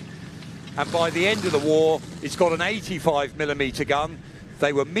back, and by the end of the war it's got an 85mm gun.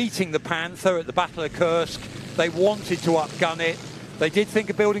 They were meeting the Panther at the Battle of Kursk. They wanted to upgun it. They did think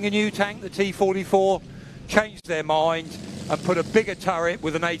of building a new tank, the T-44, changed their mind and put a bigger turret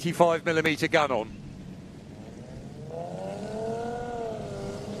with an 85mm gun on.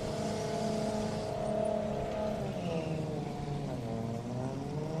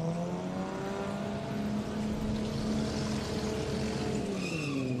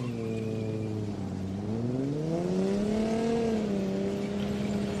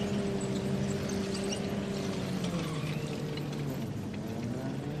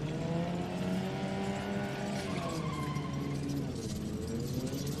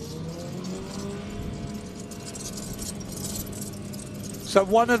 So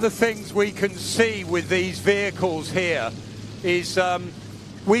one of the things we can see with these vehicles here is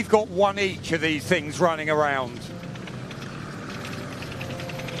we've got one each of these things running around.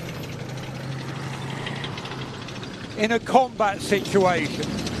 In a combat situation,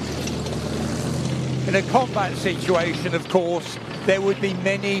 of course, there would be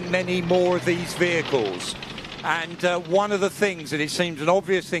many, many more of these vehicles. And one of the things, and it seems an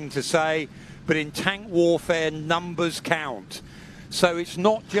obvious thing to say, but in tank warfare, numbers count. So it's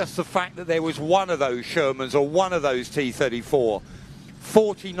not just the fact that there was one of those Shermans or one of those T-34.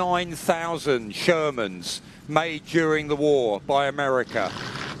 49,000 Shermans made during the war by America,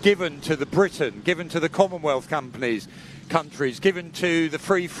 given to the Britain, given to the Commonwealth countries, given to the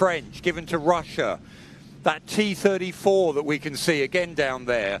Free French, given to Russia. That T-34 that we can see again down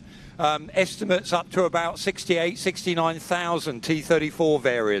there, estimates up to about 68, 69,000 T-34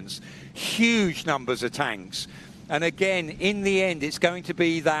 variants. Huge numbers of tanks. And again, in the end, it's going to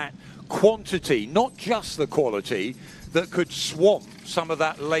be that quantity, not just the quality, that could swamp some of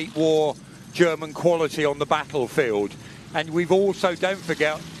that late war German quality on the battlefield. And we've also, don't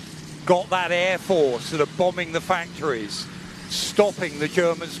forget, got that air force that are bombing the factories, stopping the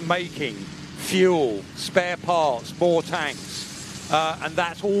Germans making fuel, spare parts, more tanks. And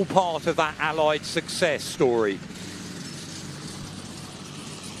that's all part of that Allied success story.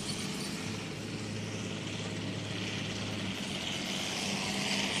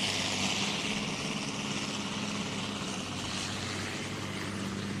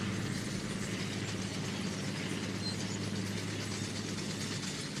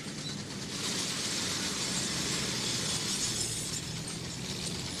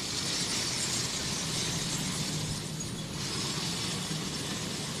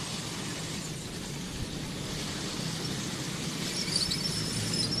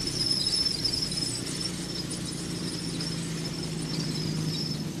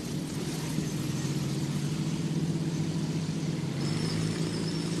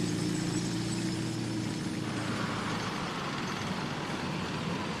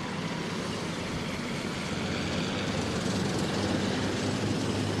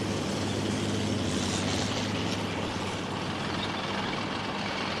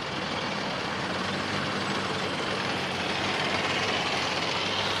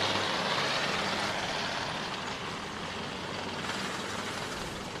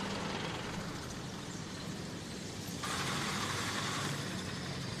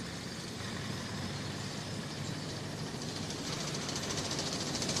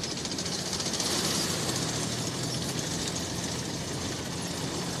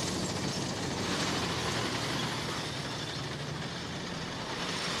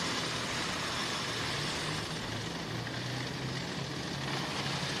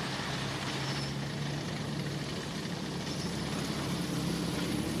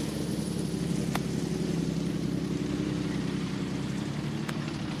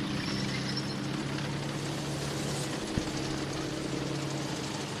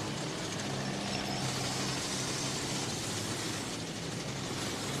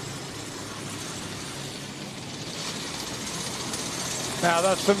 Now,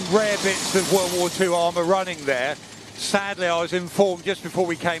 that's some rare bits of World War II armour running there. Sadly, I was informed just before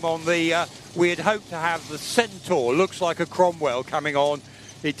we came on, we had hoped to have the Centaur, looks like a Cromwell, coming on.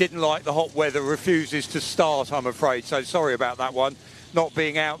 It didn't like the hot weather, refuses to start, I'm afraid. So sorry about that one, not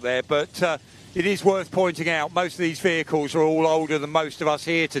being out there. But it is worth pointing out, most of these vehicles are all older than most of us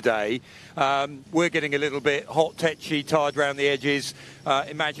here today. We're getting a little bit hot, tetchy, tired around the edges.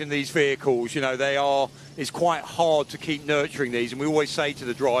 Imagine these vehicles, you know, it's quite hard to keep nurturing these. And we always say to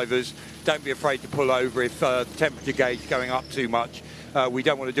the drivers, don't be afraid to pull over if the temperature gauge is going up too much. We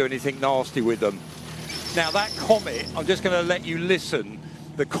don't want to do anything nasty with them. Now, that Comet, I'm just going to let you listen.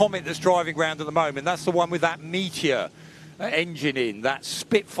 The Comet that's driving around at the moment, that's the one with that Meteor engine in, that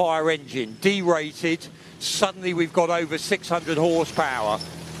Spitfire engine, derated. Suddenly we've got over 600 horsepower.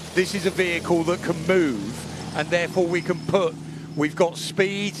 This is a vehicle that can move, and therefore we've got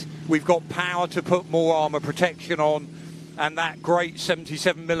speed, we've got power to put more armour protection on, and that great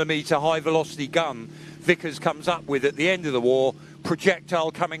 77mm high velocity gun Vickers comes up with at the end of the war, projectile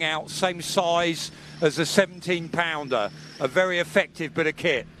coming out, same size as a 17-pounder, a very effective bit of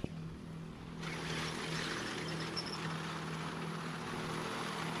kit.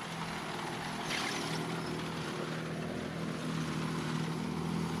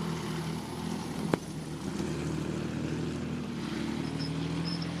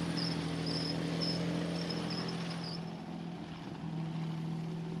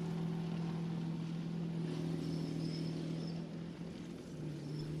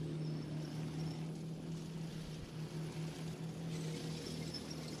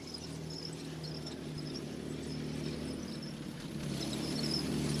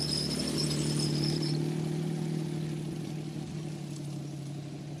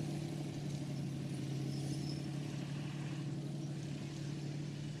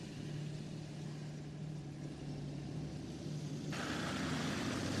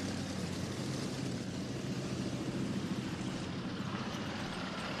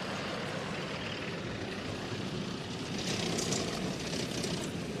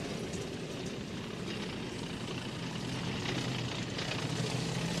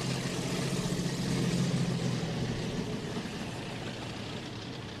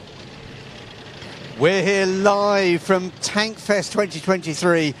 We're here live from Tankfest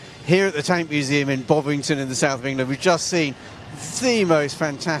 2023 here at the Tank Museum in Bovington in the south of England. We've just seen the most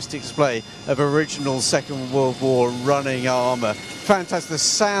fantastic display of original Second World War running armour. Fantastic. The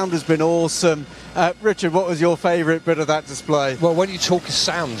sound has been awesome. Richard, what was your favourite bit of that display? Well, when you talk of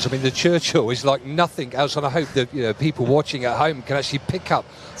sounds, I mean, the Churchill is like nothing else, and I hope that people watching at home can actually pick up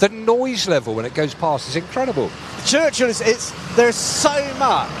the noise level when it goes past. It's incredible. The Churchill, there's so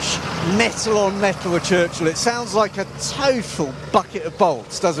much metal on metal with Churchill. It sounds like a total bucket of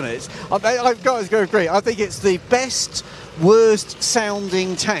bolts, doesn't it? I've got to agree. I think it's the best, worst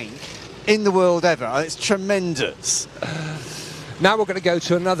sounding tank in the world ever. It's tremendous. Now we're going to go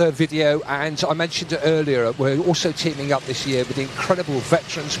to another video, and I mentioned it earlier, we're also teaming up this year with the incredible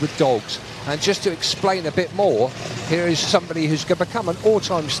Veterans with Dogs. And just to explain a bit more, here is somebody who's going to become an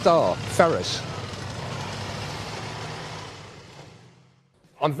all-time star, Ferris.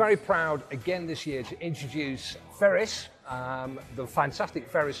 I'm very proud again this year to introduce Ferris, the fantastic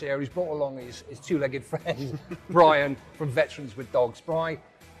Ferris here. He's brought along his two-legged friend, Brian, from Veterans with Dogs. Brian,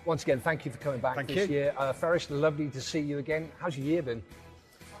 once again, thank you for coming back this year. Ferris, lovely to see you again. How's your year been?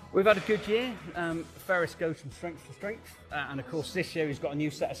 We've had a good year. Ferris goes from strength to strength. And of course, this year he's got a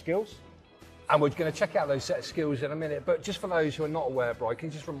new set of skills. And we're going to check out those set of skills in a minute. But just for those who are not aware, Brian, can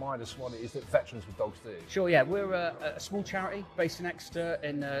you just remind us what it is that Veterans with Dogs do? Sure, yeah. We're a small charity based in Exeter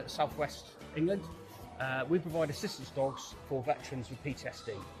in southwest England. We provide assistance dogs for veterans with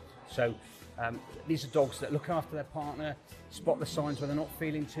PTSD. So these are dogs that look after their partner, spot the signs when they're not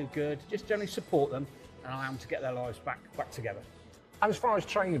feeling too good, just generally support them and allow them to get their lives back together. And as far as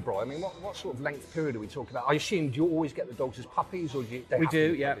training, Brian, I mean, what sort of length period are we talking about? I assume, do you always get the dogs as puppies, or do you? We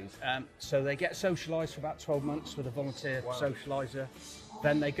do, yeah. So they get socialised for about 12 months with a volunteer socialiser.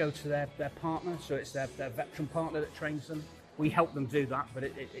 Then they go to their partner, so it's their veteran partner that trains them. We help them do that, but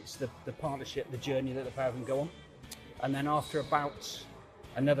it's the partnership, the journey that the pair of them go on. And then after about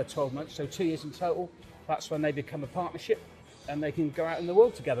another 12 months, so 2 years in total, that's when they become a partnership and they can go out in the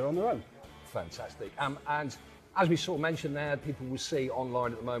world together on their own. Fantastic. And as we sort of mentioned there, people will see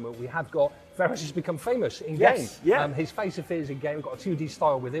online at the moment, we have got Ferris has become famous in game. Yeah. His face appears in game. We've got a 2D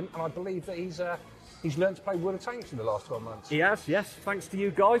style with him, and I believe that he's learned to play World of Tanks in the last 12 months. He has, yes. Thanks to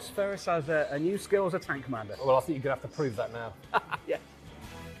you guys, Ferris has a new skill as a tank commander. Well, I think you're going to have to prove that now. Yeah.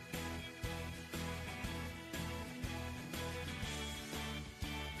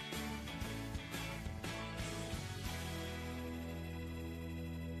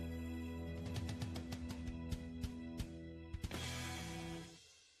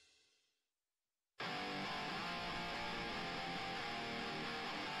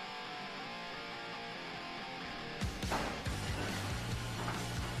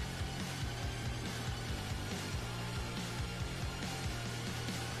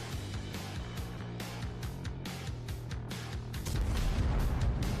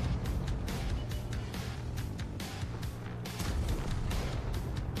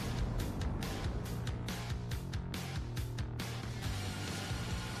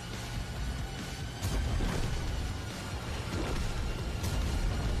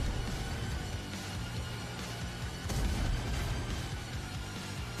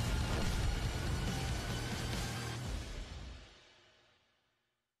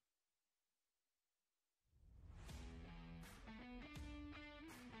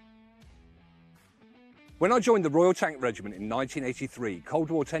 When I joined the Royal Tank Regiment in 1983,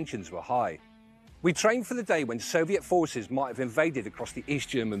 Cold War tensions were high. We trained for the day when Soviet forces might have invaded across the East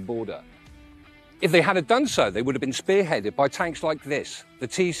German border. If they had done so, they would have been spearheaded by tanks like this, the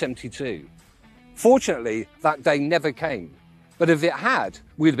T-72. Fortunately, that day never came. But if it had,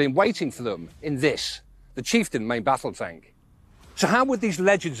 we'd have been waiting for them in this, the Chieftain main battle tank. So how would these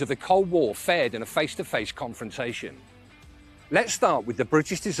legends of the Cold War fared in a face-to-face confrontation? Let's start with the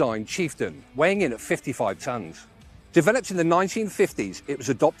British-designed Chieftain, weighing in at 55 tons. Developed in the 1950s, it was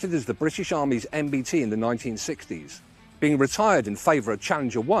adopted as the British Army's MBT in the 1960s, being retired in favour of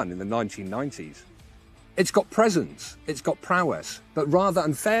Challenger 1 in the 1990s. It's got presence, it's got prowess, but rather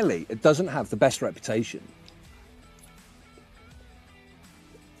unfairly, it doesn't have the best reputation.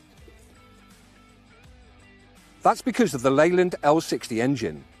 That's because of the Leyland L60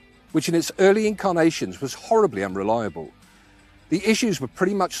 engine, which in its early incarnations was horribly unreliable. The issues were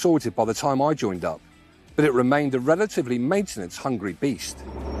pretty much sorted by the time I joined up, but it remained a relatively maintenance-hungry beast.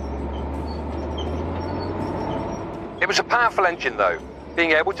 It was a powerful engine though,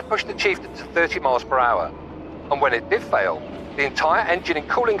 being able to push the Chieftain to 30 miles per hour. And when it did fail, the entire engine and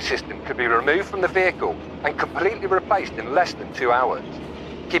cooling system could be removed from the vehicle and completely replaced in less than 2 hours,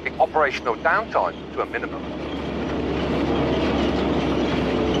 keeping operational downtime to a minimum.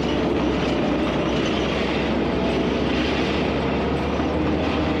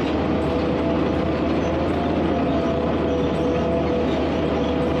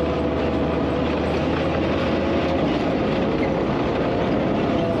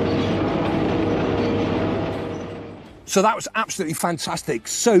 So that was absolutely fantastic.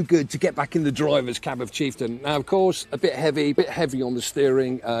 So good to get back in the driver's cab of Chieftain. Now, of course, a bit heavy on the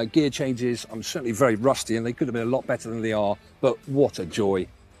steering, gear changes. I'm certainly very rusty and they could have been a lot better than they are, but what a joy.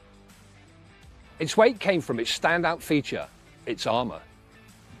 Its weight came from its standout feature, its armour.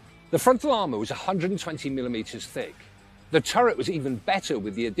 The frontal armour was 120 millimetres thick. The turret was even better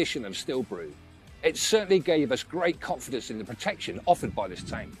with the addition of steel brew. It certainly gave us great confidence in the protection offered by this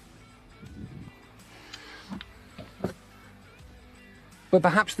tank. But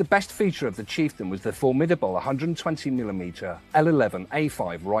perhaps the best feature of the Chieftain was the formidable 120mm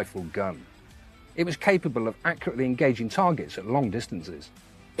L11A5 rifle gun. It was capable of accurately engaging targets at long distances.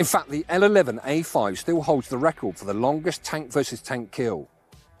 In fact, the L11A5 still holds the record for the longest tank versus tank kill,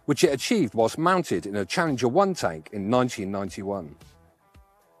 which it achieved whilst mounted in a Challenger 1 tank in 1991.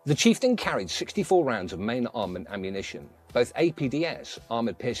 The Chieftain carried 64 rounds of main armament ammunition, both APDS,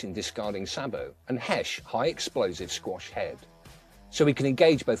 armoured piercing discarding sabot, and HESH, high explosive squash head, so we can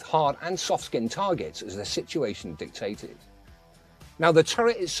engage both hard and soft-skinned targets as the situation dictated. Now, the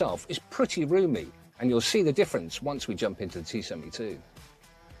turret itself is pretty roomy, and you'll see the difference once we jump into the T-72.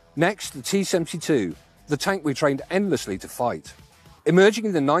 Next, the T-72, the tank we trained endlessly to fight. Emerging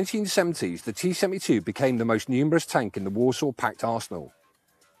in the 1970s, the T-72 became the most numerous tank in the Warsaw Pact arsenal.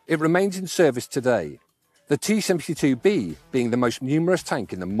 It remains in service today, the T-72B being the most numerous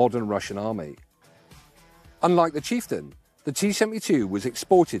tank in the modern Russian army. Unlike the Chieftain, the T-72 was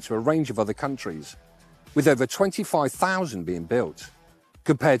exported to a range of other countries, with over 25,000 being built,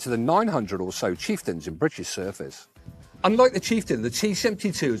 compared to the 900 or so Chieftains in British service. Unlike the Chieftain, the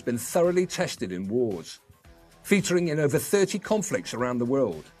T-72 has been thoroughly tested in wars, featuring in over 30 conflicts around the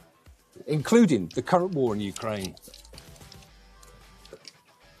world, including the current war in Ukraine.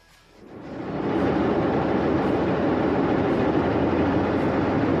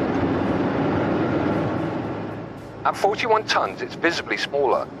 At 41 tons, it's visibly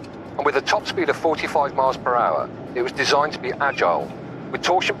smaller, and with a top speed of 45 miles per hour, it was designed to be agile, with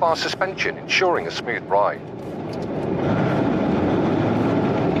torsion bar suspension ensuring a smooth ride.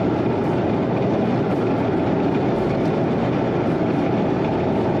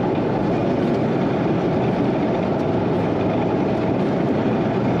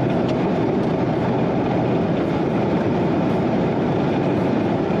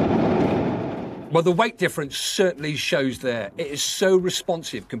 Well, the weight difference certainly shows there. It is so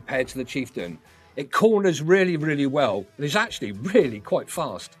responsive compared to the Chieftain. It corners really, really well, and is actually really quite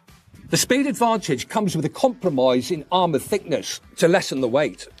fast. The speed advantage comes with a compromise in armour thickness to lessen the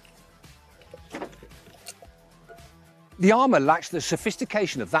weight. The armour lacks the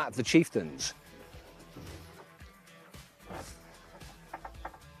sophistication of that of the Chieftains.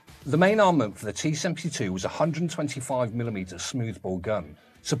 The main armament for the T-72 was a 125mm smoothbore gun,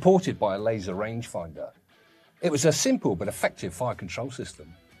 supported by a laser rangefinder. It was a simple but effective fire control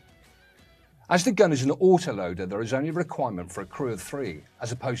system. As the gun is an autoloader, there is only a requirement for a crew of 3,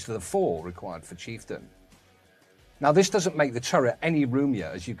 as opposed to the 4 required for Chieftain. Now, this doesn't make the turret any roomier,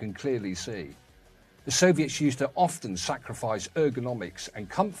 as you can clearly see. The Soviets used to often sacrifice ergonomics and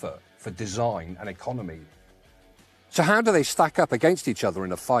comfort for design and economy. So how do they stack up against each other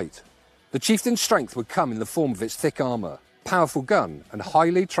in a fight? The Chieftain's strength would come in the form of its thick armour, powerful gun and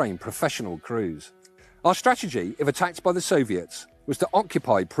highly trained professional crews. Our strategy, if attacked by the Soviets, was to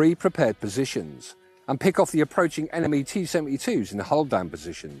occupy pre-prepared positions and pick off the approaching enemy T-72s in hold-down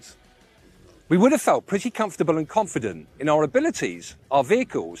positions. We would have felt pretty comfortable and confident in our abilities, our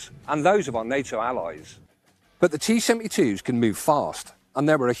vehicles and those of our NATO allies. But the T-72s can move fast, and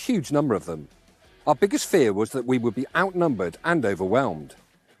there were a huge number of them. Our biggest fear was that we would be outnumbered and overwhelmed,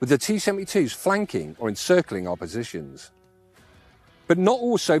 with the T-72s flanking or encircling our positions. But not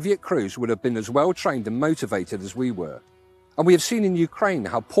all Soviet crews would have been as well trained and motivated as we were. And we have seen in Ukraine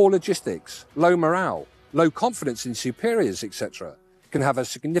how poor logistics, low morale, low confidence in superiors, etc., can have a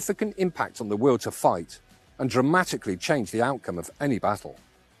significant impact on the will to fight and dramatically change the outcome of any battle.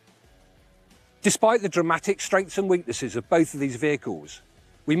 Despite the dramatic strengths and weaknesses of both of these vehicles,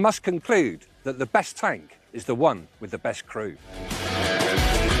 we must conclude that the best tank is the one with the best crew.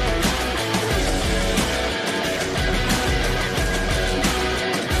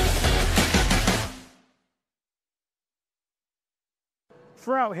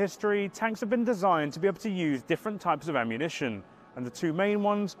 Throughout history, tanks have been designed to be able to use different types of ammunition, and the two main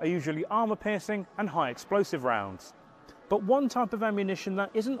ones are usually armour-piercing and high-explosive rounds. But one type of ammunition that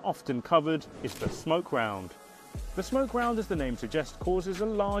isn't often covered is the smoke round. The smoke round, as the name suggests, causes a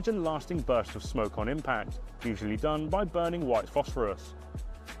large and lasting burst of smoke on impact, usually done by burning white phosphorus.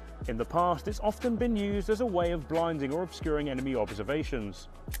 In the past, it's often been used as a way of blinding or obscuring enemy observations.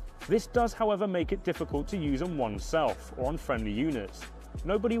 This does, however, make it difficult to use on oneself or on friendly units.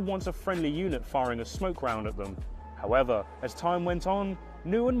 Nobody wants a friendly unit firing a smoke round at them. However, as time went on,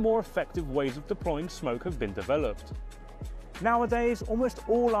 new and more effective ways of deploying smoke have been developed. Nowadays, almost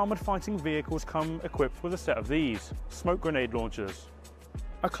all armoured fighting vehicles come equipped with a set of these, smoke grenade launchers.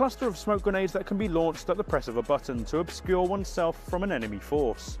 A cluster of smoke grenades that can be launched at the press of a button to obscure oneself from an enemy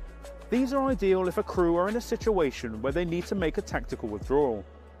force. These are ideal if a crew are in a situation where they need to make a tactical withdrawal.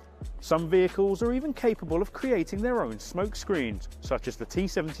 Some vehicles are even capable of creating their own smoke screens, such as the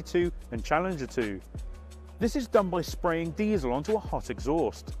T-72 and Challenger 2. This is done by spraying diesel onto a hot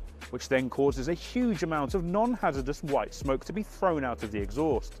exhaust, which then causes a huge amount of non-hazardous white smoke to be thrown out of the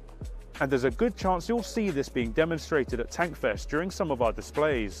exhaust. And there's a good chance you'll see this being demonstrated at Tankfest during some of our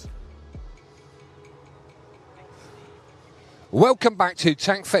displays. Welcome back to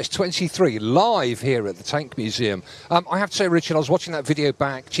Tankfest 23, live here at the Tank Museum. I have to say, Richard, I was watching that video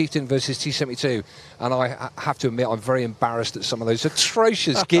back, Chieftain versus T-72, and I have to admit I'm very embarrassed at some of those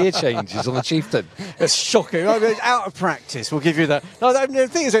atrocious gear changes on the Chieftain. It's shocking. I mean, out of practice, we'll give you that. No, the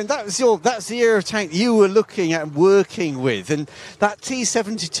thing is, that's the era of tank you were looking at and working with, and that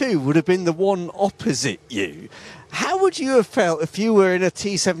T-72 would have been the one opposite you. How would you have felt if you were in a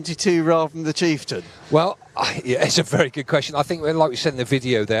T-72 rather than the Chieftain? Well, yeah, it's a very good question. I think, like we said in the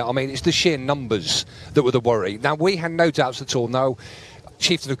video there, I mean, it's the sheer numbers that were the worry. Now, we had no doubts at all. No,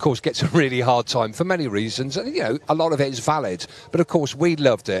 Chieftain, of course, gets a really hard time for many reasons. And, you know, a lot of it is valid. But, of course, we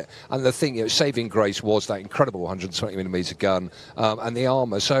loved it. And the thing, saving grace was that incredible 120mm gun and the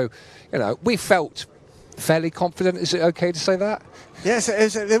armour. So, you know, we felt fairly confident. Is it okay to say that? Yes, it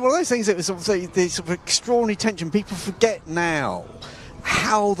was one of those things that was sort of extraordinary tension. People forget now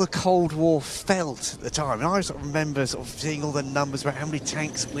how the Cold War felt at the time. And I sort of remember sort of seeing all the numbers about how many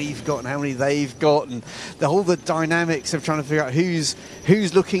tanks we've got and how many they've got, and all the dynamics of trying to figure out who's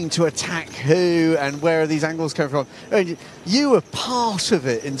looking to attack who and where are these angles coming from. And you were part of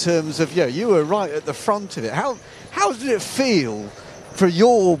it in terms of, you were right at the front of it. How did it feel for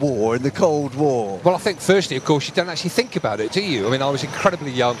your war in the Cold War? Well, I think firstly, of course, you don't actually think about it, do you? I mean, I was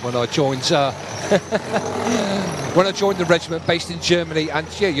incredibly young when I joined the regiment based in Germany, and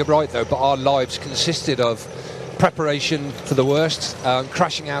yeah, you're right though, but our lives consisted of preparation for the worst,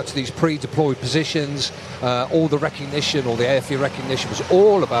 crashing out to these pre-deployed positions, all the recognition, all the airfield recognition was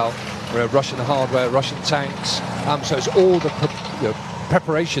all about Russian hardware, Russian tanks, so it's all the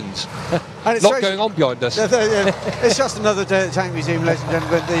preparations. And it's lot going on behind us. It's just another day at the Tank Museum, ladies and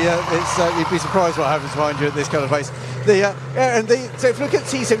gentlemen. You'd be surprised what happens behind you at this kind of place. So if you look at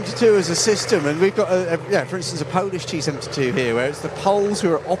T-72 as a system, and we've got, for instance, a Polish T-72 here, where it's the Poles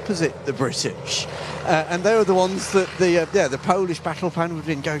who are opposite the British, and they were the ones that the Polish battle plan would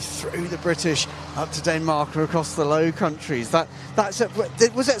then go through the British up to Denmark or across the Low Countries. Was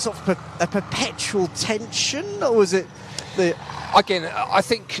that sort of a perpetual tension, or was it the? Again, I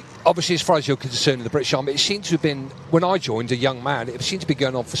think, obviously, as far as you're concerned in the British Army, it seemed to have been, when I joined, a young man, it seemed to be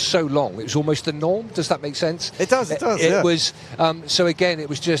going on for so long. It was almost the norm. Does that make sense? It does, It was, so again, it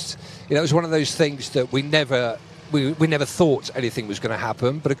was just, it was one of those things that we never we never thought anything was going to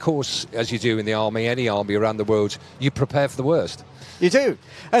happen. But of course, as you do in the army, any army around the world, you prepare for the worst. You do.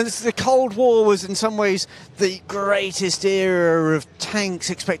 And the Cold War was in some ways the greatest era of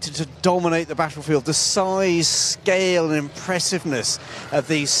tanks expected to dominate the battlefield. The size, scale and impressiveness of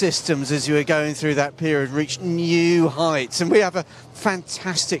these systems as you were going through that period reached new heights. And we have a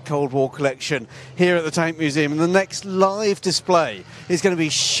fantastic Cold War collection here at the Tank Museum. And the next live display is going to be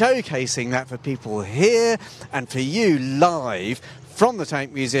showcasing that for people here and for you live from the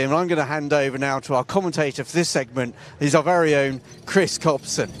Tank Museum. And I'm going to hand over now to our commentator for this segment. He's our very own Chris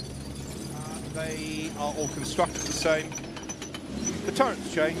Cobson. They are all constructed the same. The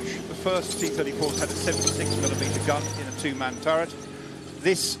turrets change. The first T-34 had a 76mm gun in a two-man turret.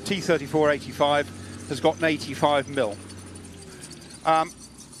 This T-34-85 has got an 85mm.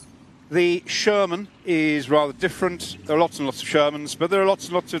 The Sherman is rather different. There are lots and lots of Shermans, but there are lots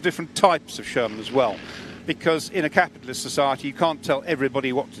and lots of different types of Sherman as well. Because in a capitalist society, you can't tell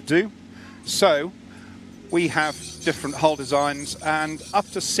everybody what to do. So we have different hull designs and up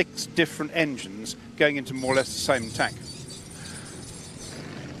to 6 different engines going into more or less the same tank.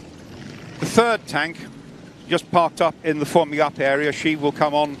 The third tank, just parked up in the forming up area, she will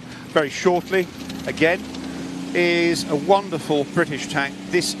come on very shortly again, is a wonderful British tank.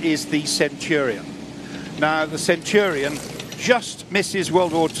 This is the Centurion. Now, the Centurion just misses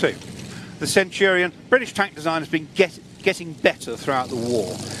World War II. The Centurion, British tank design has been getting better throughout the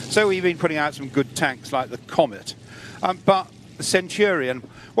war. So we've been putting out some good tanks like the Comet. But the Centurion,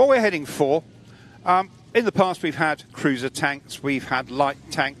 what we're heading for, in the past we've had cruiser tanks, we've had light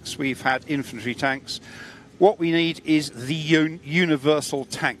tanks, we've had infantry tanks. What we need is the universal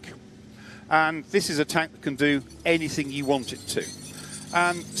tank. And this is a tank that can do anything you want it to.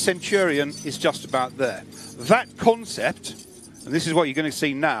 And Centurion is just about there. That concept, and this is what you're going to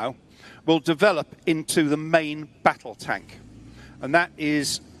see now, will develop into the main battle tank. And that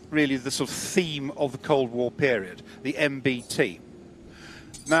is really the sort of theme of the Cold War period, the MBT.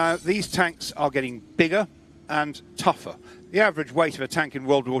 Now, these tanks are getting bigger and tougher. The average weight of a tank in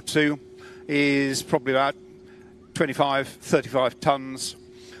World War II is probably about 25, 35 tons.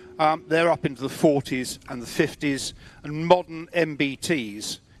 They're up into the 40s and the 50s. And modern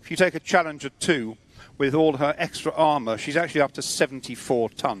MBTs, if you take a Challenger 2, with all her extra armour, she's actually up to 74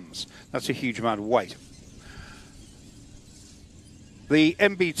 tons. That's a huge amount of weight. The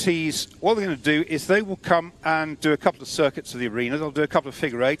MBTs, what they're going to do is they will come and do a couple of circuits of the arena. They'll do a couple of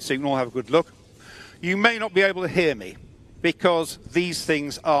figure eights so you can all have a good look. You may not be able to hear me because these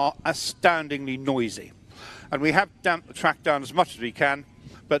things are astoundingly noisy. And we have damped the track down as much as we can,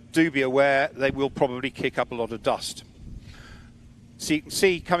 but do be aware they will probably kick up a lot of dust. So you can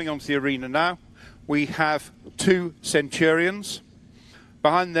see coming onto the arena now, we have 2 Centurions.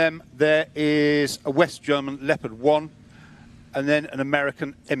 Behind them there is a West German Leopard 1 and then an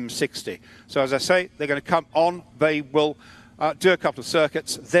American M60. So as I say, they're going to come on, they will do a couple of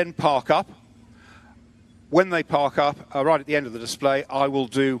circuits, then park up. When they park up, right at the end of the display, I will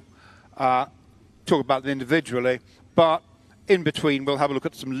talk about them individually, but in between we'll have a look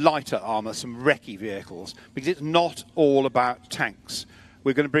at some lighter armour, some recce vehicles, because it's not all about tanks.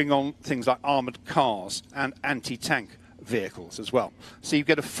 We're going to bring on things like armoured cars and anti-tank vehicles as well. So you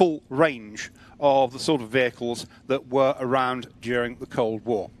get a full range of the sort of vehicles that were around during the Cold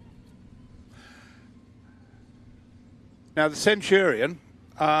War. Now the Centurion,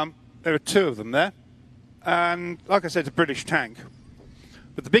 there are 2 of them there. And like I said, it's a British tank.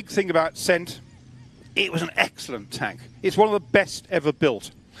 But the big thing about Cent, it was an excellent tank. It's one of the best ever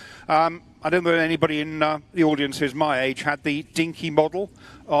built. I don't know if anybody in the audience who's my age had the dinky model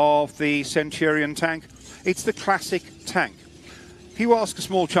of the Centurion tank. It's the classic tank. If you ask a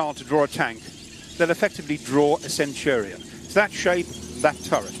small child to draw a tank, they'll effectively draw a Centurion. It's that shape, that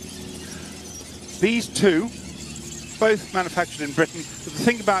turret. These 2, both manufactured in Britain, but the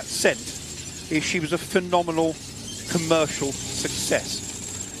thing about Cent is she was a phenomenal commercial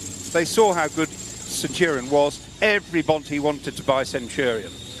success. They saw how good Centurion was. Everybody wanted to buy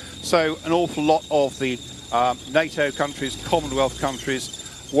Centurion. So an awful lot of the NATO countries, Commonwealth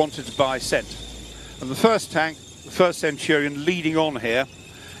countries, wanted to buy Cent. And the first tank, the first Centurion leading on here,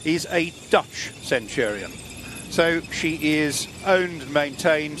 is a Dutch Centurion. So she is owned and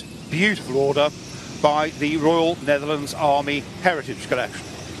maintained, beautiful order, by the Royal Netherlands Army Heritage Collection.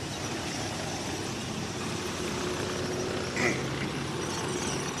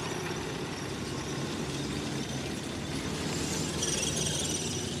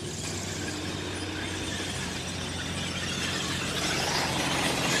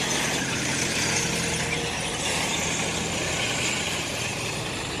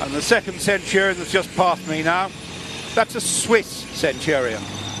 And the second Centurion that's just past me now That's a Swiss Centurion.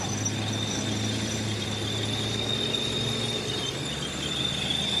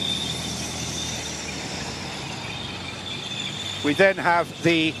 We then have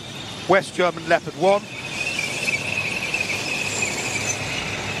the West German Leopard 1.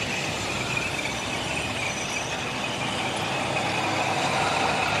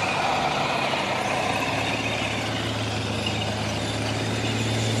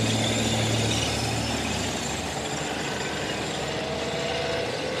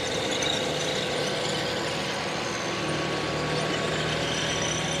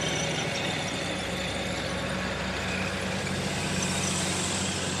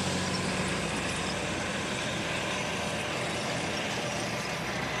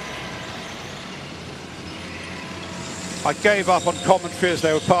 I gave up on commentary as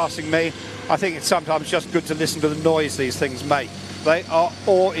they were passing me. I think it's sometimes just good to listen to the noise these things make. They are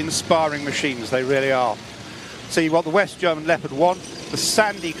awe-inspiring machines, they really are. So you've got the West German Leopard 1. The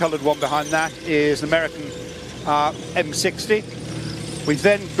sandy coloured one behind that is an American M60. We've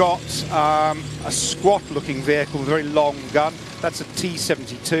then got a squat-looking vehicle with a very long gun. That's a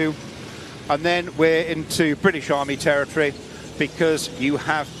T-72. And then we're into British Army territory because you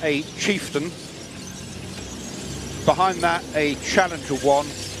have a Chieftain. Behind that, a Challenger 1,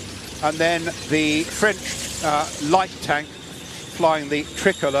 and then the French light tank flying the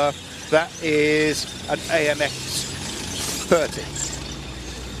Tricolor. That is an AMX 30.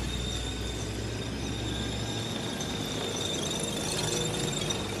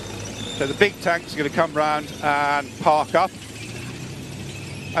 So the big tanks are going to come round and park up.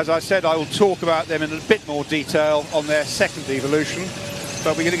 As I said, I will talk about them in a bit more detail on their second evolution,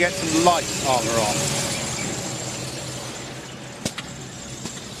 but we're going to get some light armour on.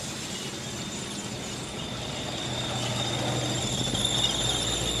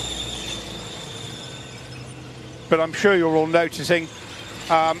 But I'm sure you're all noticing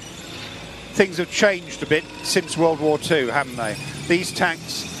things have changed a bit since World War II, haven't they? These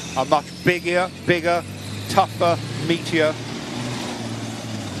tanks are much bigger, tougher, meatier.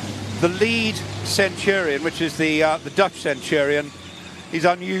 The lead Centurion, which is the Dutch Centurion, is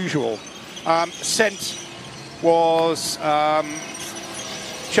unusual. Cent was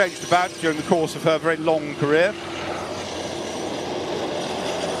changed about during the course of her very long career.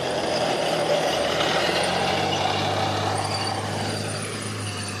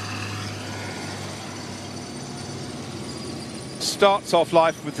 Starts off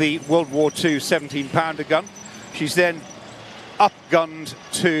life with the World War II 17-pounder gun. She's then up-gunned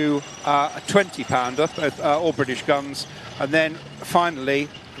to a 20-pounder, all British guns, and then finally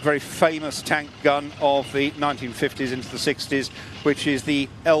a very famous tank gun of the 1950s into the 60s, which is the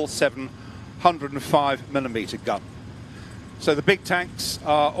L7 105mm gun. So the big tanks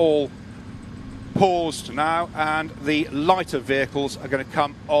are all paused now, and the lighter vehicles are going to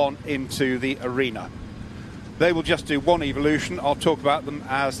come on into the arena. They will just do one evolution. I'll talk about them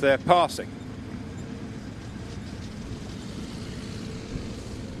as they're passing.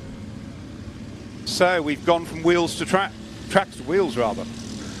 So we've gone from wheels to tracks to wheels rather.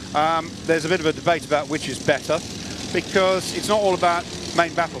 There's a bit of a debate about which is better, because it's not all about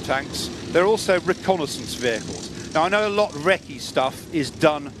main battle tanks. They're also reconnaissance vehicles. Now I know a lot of recce stuff is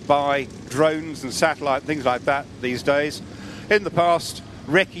done by drones and satellite, things like that these days. In the past,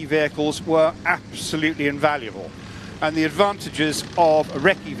 recce vehicles were absolutely invaluable, and the advantages of a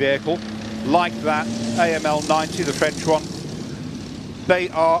recce vehicle like that AML 90, the French one, they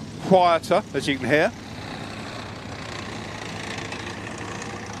are quieter, as you can hear.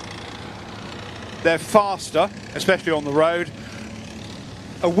 They're faster, especially on the road.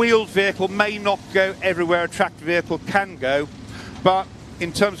 A wheeled vehicle may not go everywhere a tracked vehicle can go, but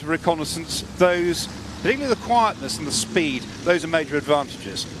in terms of reconnaissance, those, particularly the quietness and the speed, those are major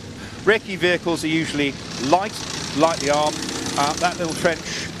advantages. Recce vehicles are usually lightly armed. That little French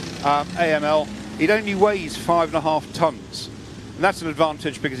AML, it only weighs 5.5 tons. And that's an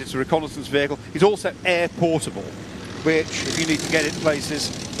advantage because it's a reconnaissance vehicle. It's also air portable, which, if you need to get it places,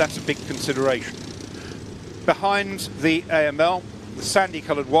 that's a big consideration. Behind the AML, the sandy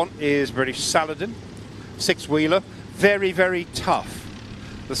coloured one is British Saladin, 6-wheeler, very, very tough.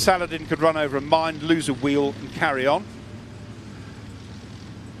 The Saladin could run over a mine, lose a wheel and carry on.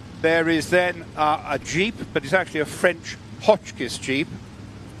 There is then a Jeep, but it's actually a French Hotchkiss Jeep.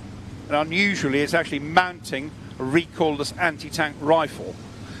 And unusually, it's actually mounting a recoilless anti-tank rifle.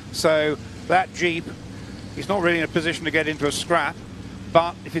 So that Jeep is not really in a position to get into a scrap,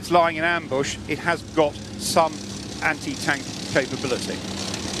 but if it's lying in ambush, it has got some anti-tank capability.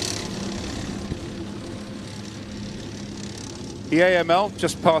 The AML,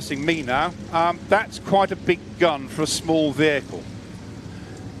 just passing me now, that's quite a big gun for a small vehicle.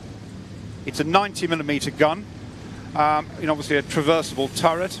 It's a 90mm gun, obviously a traversable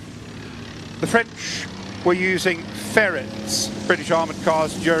turret. The French were using ferrets, British armoured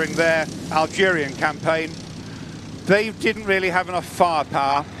cars, during their Algerian campaign. They didn't really have enough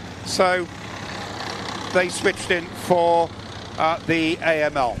firepower, so they switched in for the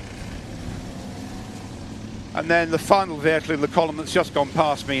AML. And then the final vehicle in the column that's just gone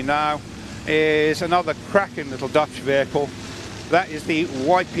past me now is another cracking little Dutch vehicle. That is the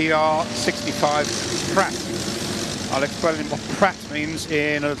YPR 65 Pratt. I'll explain what Pratt means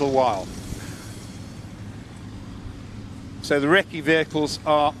in a little while. So the recce vehicles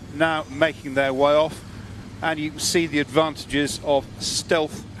are now making their way off, and you can see the advantages of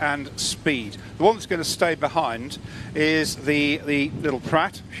stealth and speed. The one that's going to stay behind is the little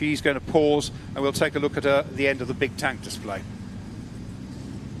Pratt. She's going to pause, and we'll take a look at her at the end of the big tank display.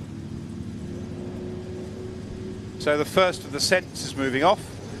 So the first of the Cents is moving off.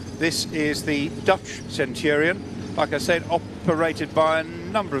 This is the Dutch Centurion, like I said, operated by a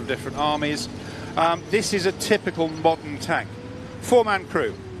number of different armies. This is a typical modern tank, 4-man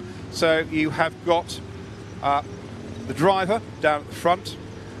crew. So you have got the driver down at the front,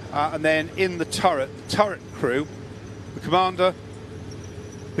 and then in the turret crew, the commander,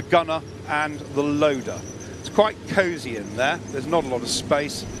 the gunner and the loader. It's quite cosy in there, there's not a lot of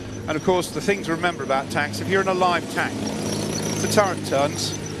space, and of course the thing to remember about tanks, if you're in a live tank, the turret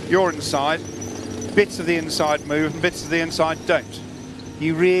turns, you're inside, bits of the inside move and bits of the inside don't.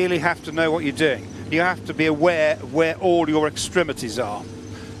 You really have to know what you're doing. You have to be aware of where all your extremities are.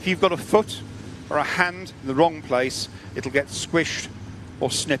 If you've got a foot or a hand in the wrong place, it'll get squished or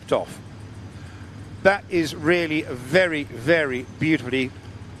snipped off. That is really a very, very beautifully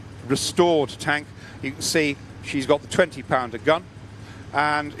restored tank. You can see she's got the 20-pounder gun,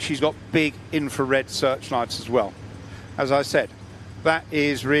 and she's got big infrared searchlights as well. As I said, that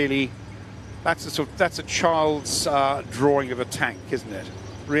is really, that's a child's drawing of a tank, isn't it?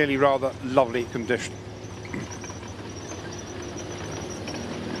 Really rather lovely condition.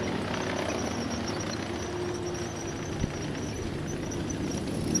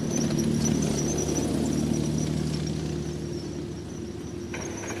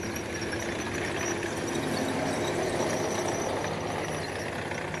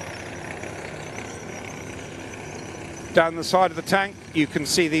 Down the side of the tank you can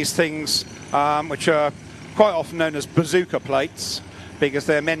see these things which are quite often known as bazooka plates, because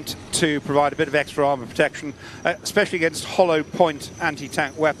they're meant to provide a bit of extra armour protection, especially against hollow point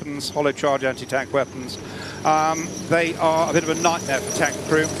anti-tank weapons, hollow charge anti-tank weapons. They are a bit of a nightmare for tank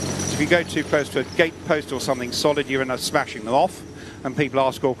crew. If you go too close to a gate post or something solid, you end up smashing them off, and people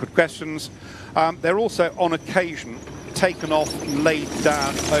ask awkward questions. They're also on occasion taken off and laid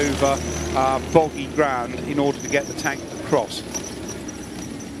down over boggy ground in order to get the tank across.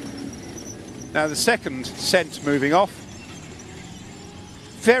 Now the second Cent moving off,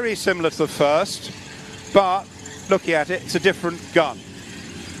 very similar to the first, but looking at it, it's a different gun.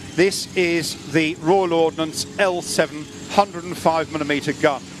 This is the Royal Ordnance L7 105mm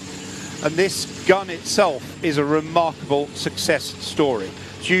gun, and this gun itself is a remarkable success story.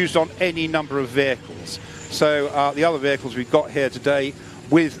 It's used on any number of vehicles. So the other vehicles we've got here today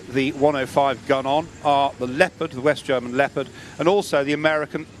with the 105 gun on are the Leopard, the West German Leopard, and also the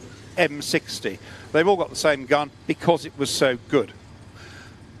American M60. They've all got the same gun because it was so good.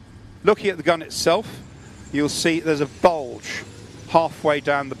 Looking at the gun itself, you'll see there's a bulge halfway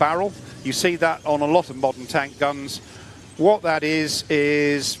down the barrel. You see that on a lot of modern tank guns. What that is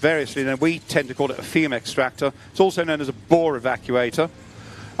variously known. We tend to call it a fume extractor. It's also known as a bore evacuator.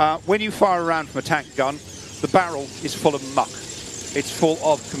 When you fire a round from a tank gun, the barrel is full of muck. It's full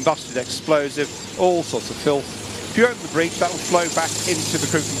of combusted explosive, all sorts of filth. If you open the breech, that will flow back into the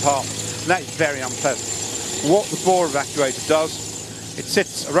crew compartment, and that is very unpleasant. What the bore evacuator does, it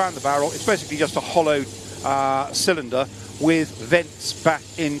sits around the barrel. It's basically just a hollow cylinder with vents back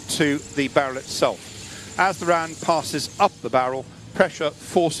into the barrel itself. As the round passes up the barrel, pressure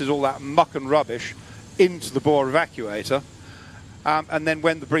forces all that muck and rubbish into the bore evacuator. And then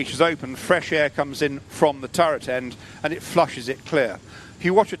when the breech is open, fresh air comes in from the turret end and it flushes it clear. If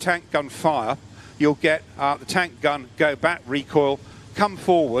you watch a tank gun fire, you'll get the tank gun go back, recoil, come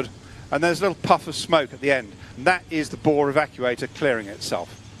forward, and there's a little puff of smoke at the end. And that is the bore evacuator clearing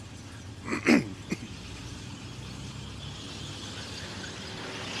itself.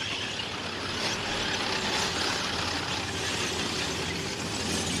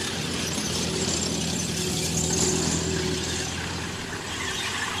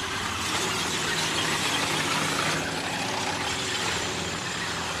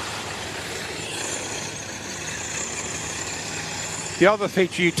 The other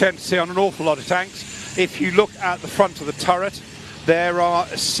feature you tend to see on an awful lot of tanks, if you look at the front of the turret, there are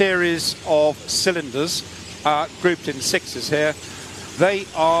a series of cylinders grouped in sixes here. They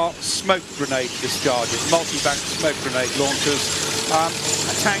are smoke grenade discharges, multi-bank smoke grenade launchers.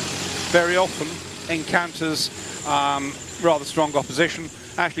 A tank very often encounters rather strong opposition,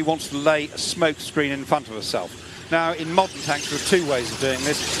 actually wants to lay a smoke screen in front of herself. Now, in modern tanks, there are two ways of doing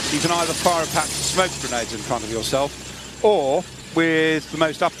this. You can either fire a patch of smoke grenades in front of yourself, or with the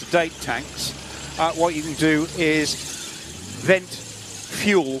most up-to-date tanks, what you can do is vent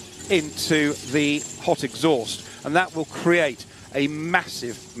fuel into the hot exhaust, and that will create a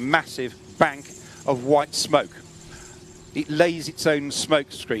massive, massive bank of white smoke. It lays its own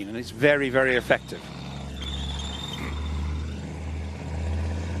smoke screen, and it's very, very effective.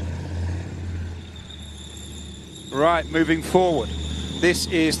 Right, moving forward. This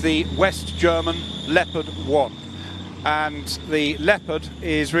is the West German Leopard 1. And the Leopard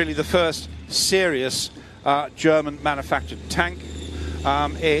is really the first serious German manufactured tank.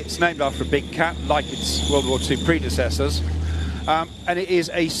 It's named after a big cat, like its World War II predecessors. And it is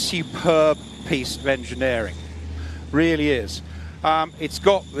a superb piece of engineering. Really is. It's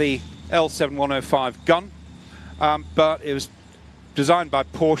got the L7105 gun, but it was designed by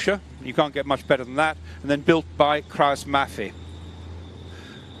Porsche. You can't get much better than that. And then built by Krauss-Maffei.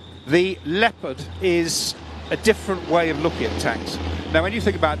 The Leopard is a different way of looking at tanks. Now, when you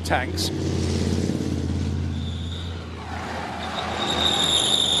think about tanks,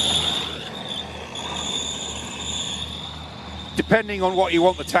 depending on what you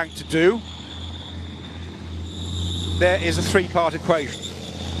want the tank to do, there is a three-part equation.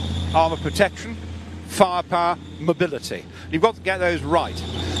 Armour protection, firepower, mobility. You've got to get those right.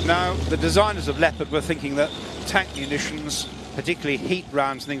 Now, the designers of Leopard were thinking that tank munitions, particularly heat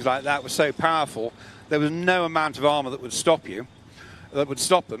rounds and things like that, were so powerful, there was no amount of armour that would stop you, that would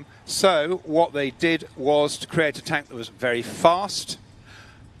stop them. So what they did was to create a tank that was very fast,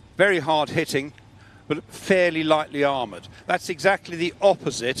 very hard-hitting, but fairly lightly armoured. That's exactly the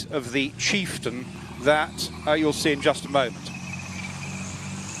opposite of the Chieftain that you'll see in just a moment.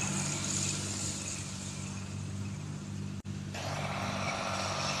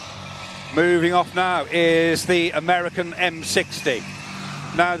 Moving off now is the American M60.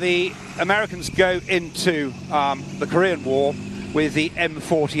 Now, the Americans go into the Korean War with the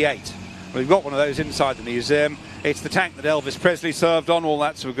M48. We've got one of those inside the museum. It's the tank that Elvis Presley served on, all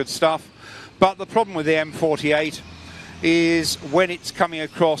that sort of good stuff. But the problem with the M48 is when it's coming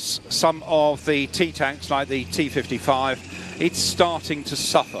across some of the T-tanks, like the T-55, it's starting to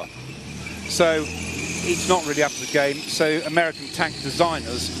suffer. So it's not really up to the game. So American tank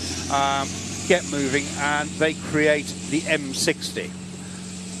designers get moving, and they create the M60.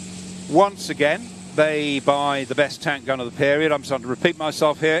 Once again, they buy the best tank gun of the period. I'm starting to repeat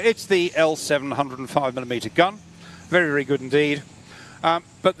myself here. It's the L705mm gun. Very, very good indeed.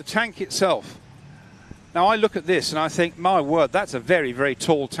 But the tank itself, now I look at this and I think, my word, that's a very, very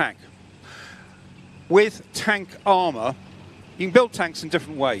tall tank. With tank armour, you can build tanks in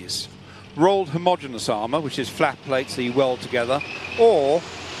different ways. Rolled homogeneous armour, which is flat plates that you weld together, or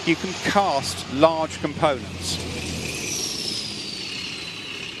you can cast large components.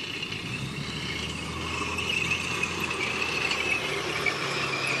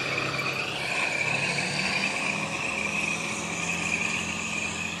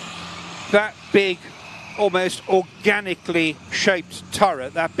 That big, almost organically shaped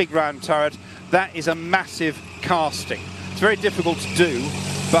turret, that big round turret, that is a massive casting. It's very difficult to do,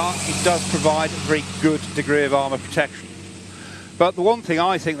 but it does provide a very good degree of armour protection. But the one thing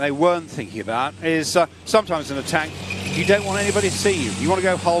I think they weren't thinking about is sometimes in a tank, you don't want anybody to see you. You want to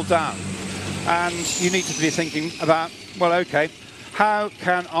go hull down. And you need to be thinking about, well, okay, how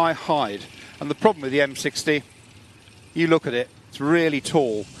can I hide? And the problem with the M60, you look at it, it's really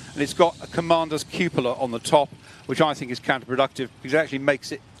tall. And it's got a commander's cupola on the top, which I think is counterproductive because it actually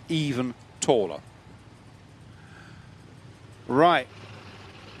makes it even taller. Right.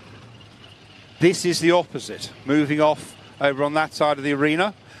 This is the opposite, moving off over on that side of the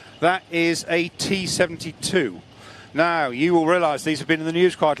arena. That is a T-72. Now, you will realise these have been in the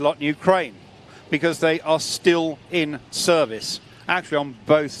news quite a lot in Ukraine because they are still in service, actually on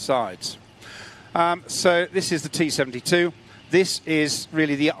both sides. So this is the T-72. This is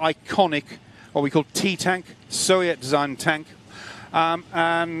really the iconic, what we call T-tank, Soviet-designed tank.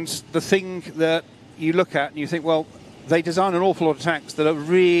 And the thing that you look at and you think, well, they design an awful lot of tanks that are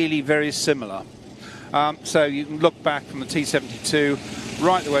really very similar. So you can look back from the T-72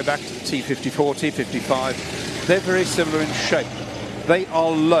 right the way back to the T-54, T-55. They're very similar in shape. They are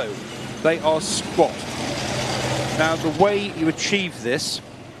low. They are squat. Now, the way you achieve this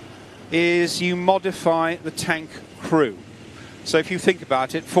is you modify the tank crew. So if you think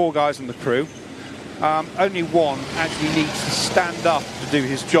about it, 4 guys in the crew, only one actually needs to stand up to do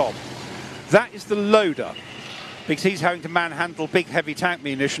his job. That is the loader, because he's having to manhandle big heavy tank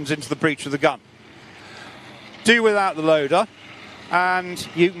munitions into the breech of the gun. Do without the loader, and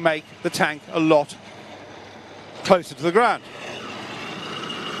you can make the tank a lot closer to the ground.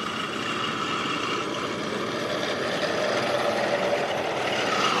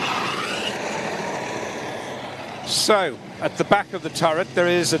 So, at the back of the turret there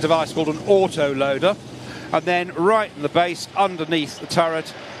is a device called an auto loader, and then right in the base underneath the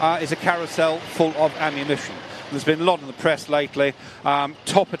turret is a carousel full of ammunition. There's been a lot in the press lately,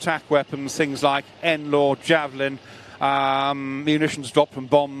 top attack weapons, things like N-Law, Javelin, munitions dropped from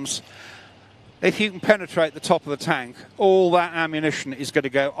bombs. If you can penetrate the top of the tank, all that ammunition is going to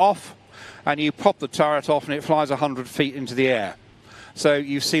go off, and you pop the turret off and it flies 100 feet into the air. So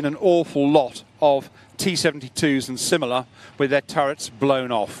you've seen an awful lot of T-72s and similar with their turrets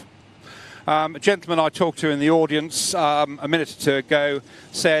blown off. A gentleman I talked to in the audience a minute or two ago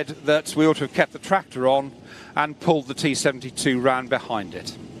said that we ought to have kept the tractor on and pulled the T-72 round behind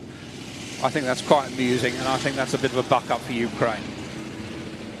it. I think that's quite amusing, and I think that's a bit of a buck up for Ukraine.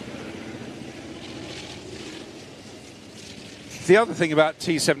 The other thing about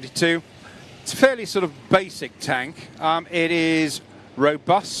T-72, it's a fairly sort of basic tank. It is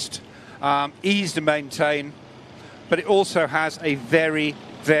robust, easy to maintain, but it also has a very,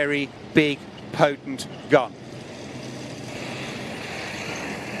 very big, potent gun.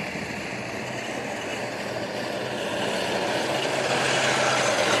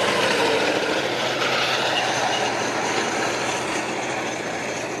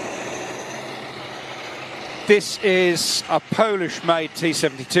 This is a Polish-made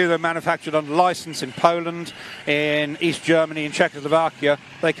T-72. They're manufactured under license in Poland, in East Germany, in Czechoslovakia.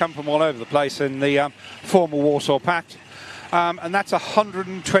 They come from all over the place in the former Warsaw Pact. And that's a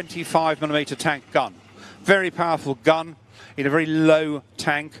 125mm tank gun. Very powerful gun in a very low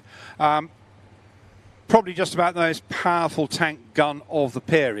tank. Probably just about the most powerful tank gun of the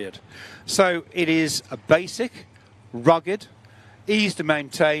period. So it is a basic, rugged, easy to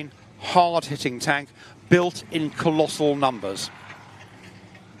maintain, hard-hitting tank, built in colossal numbers.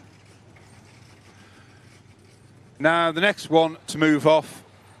 Now, the next one to move off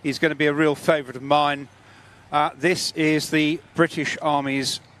is going to be a real favourite of mine. This is the British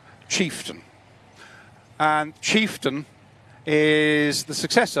Army's Chieftain. And Chieftain is the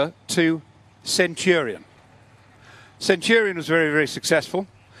successor to Centurion. Centurion was very, very successful.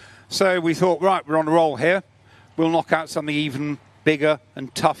 So we thought, right, we're on a roll here. We'll knock out something even bigger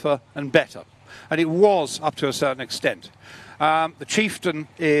and tougher and better. And it was up to a certain extent. The Chieftain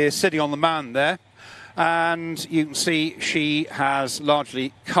is sitting on the mound there, and you can see she has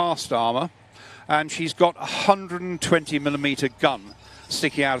largely cast armour, and she's got a 120mm gun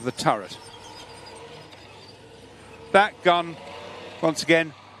sticking out of the turret. That gun, once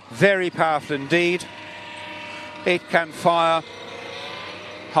again, very powerful indeed. It can fire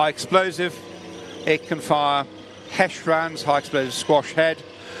high explosive, it can fire HESH rounds, high explosive squash head,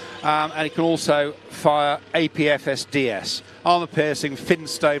 and it can also fire APFSDS, armour-piercing,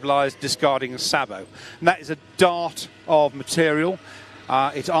 fin-stabilised, discarding sabot. And that is a dart of material.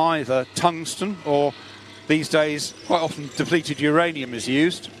 It's either tungsten or, these days, quite often depleted uranium is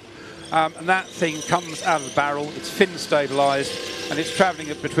used. And that thing comes out of the barrel, it's fin-stabilised, and it's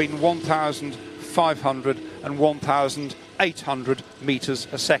travelling at between 1,500 and 1,800 metres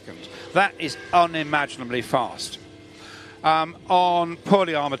a second. That is unimaginably fast. On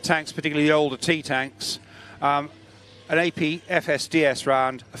poorly armoured tanks, particularly the older T-tanks, an APFSDS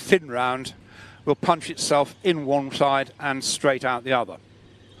round, a fin round, will punch itself in one side and straight out the other.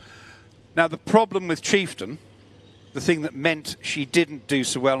 Now, the problem with Chieftain, the thing that meant she didn't do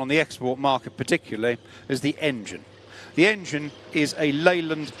so well on the export market particularly, is the engine. The engine is a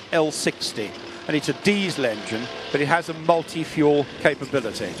Leyland L60, and it's a diesel engine, but it has a multi-fuel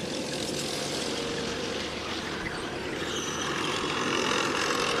capability.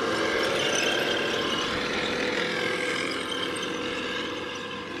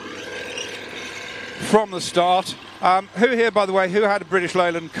 From the start, who here, by the way, who had a British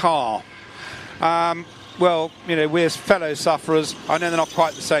Leyland car? Well, you know, we're fellow sufferers. I know they're not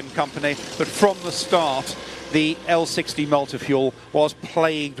quite the same company, but from the start, the L60 multi-fuel was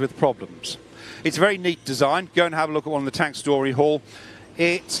plagued with problems. It's a very neat design. Go and have a look at one of the Tank Story Hall.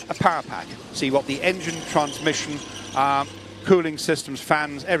 It's a power pack. So you've got the engine, transmission, cooling systems,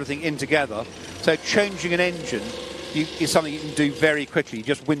 fans, everything in together. So changing an engine is something you can do very quickly. You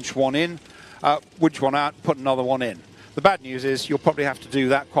just winch one in. which one out, put another one in. The bad news is you'll probably have to do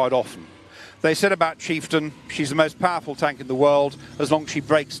that quite often. They said about Chieftain, she's the most powerful tank in the world as long as she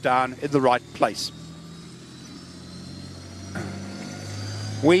breaks down in the right place.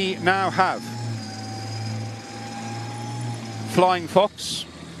 We now have Flying Fox.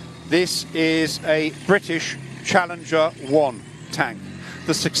 This is a British Challenger 1 tank,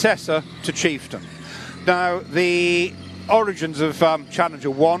 the successor to Chieftain. Now, the origins of Challenger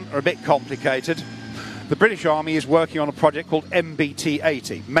 1 are a bit complicated. The British Army is working on a project called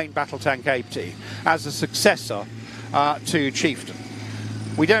MBT-80, Main Battle Tank 80, as a successor to Chieftain.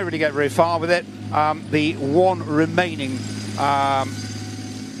 We don't really get very far with it. The one remaining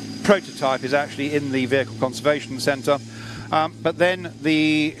prototype is actually in the Vehicle Conservation Centre. But then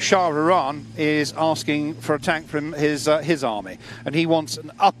the Shah of Iran is asking for a tank from his army, and he wants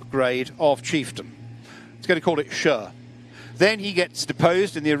an upgrade of Chieftain. He's going to call it Shah. Then he gets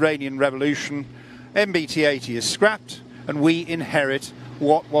deposed in the Iranian Revolution. MBT-80 is scrapped, and we inherit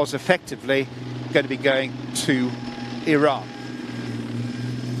what was effectively going to be going to Iran.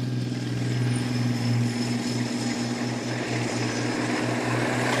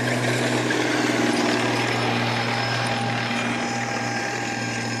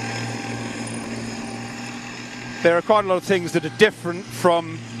 There are quite a lot of things that are different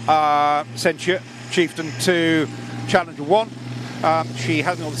from Chieftain to Challenger 1. She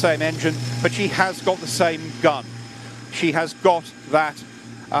hasn't got the same engine, but she has got the same gun. She has got that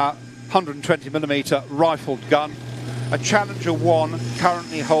 120mm rifled gun. A Challenger 1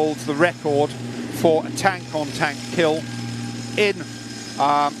 currently holds the record for a tank-on-tank kill in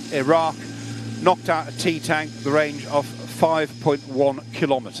Iraq. Knocked out a T-tank at the range of 5.1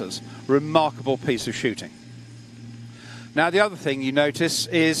 kilometres. Remarkable piece of shooting. Now, the other thing you notice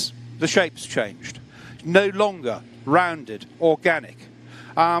is the shape's changed. No longer rounded, organic.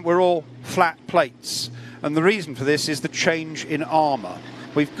 We're all flat plates. And the reason for this is the change in armour.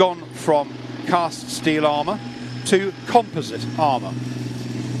 We've gone from cast steel armour to composite armour.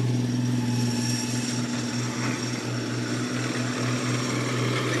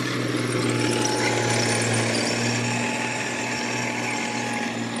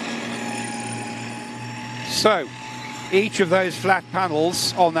 So, each of those flat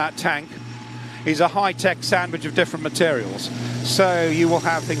panels on that tank is a high-tech sandwich of different materials. So you will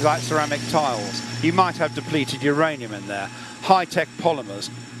have things like ceramic tiles. You might have depleted uranium in there. High-tech polymers.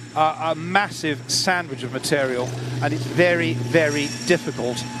 A massive sandwich of material, and it's very, very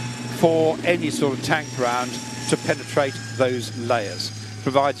difficult for any sort of tank round to penetrate those layers.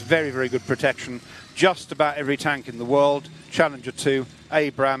 Provides very, very good protection. Just about every tank in the world, Challenger 2,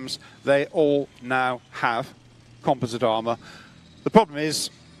 Abrams, they all now have composite armour. The problem is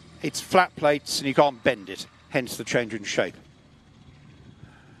it's flat plates and you can't bend it, hence the change in shape.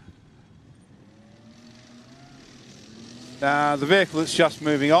 The vehicle that's just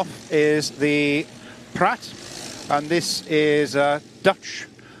moving off is the Pratt, and this is Dutch.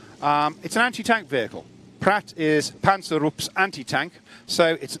 It's an anti-tank vehicle. Pratt is Panzerrupp's anti-tank,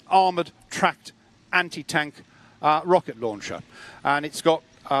 so it's an armoured, tracked anti-tank rocket launcher, and it's got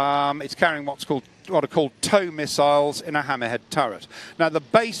it's carrying what are called tow missiles in a hammerhead turret. Now, the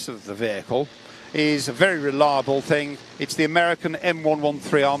base of the vehicle is a very reliable thing. It's the American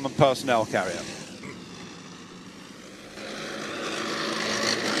M113 armoured personnel carrier.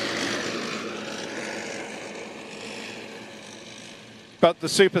 But the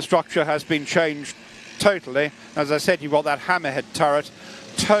superstructure has been changed totally. As I said, you've got that hammerhead turret,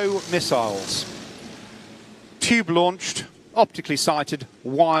 tow missiles, tube-launched, optically sighted,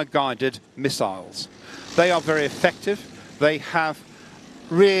 wire-guided missiles. They are very effective. They have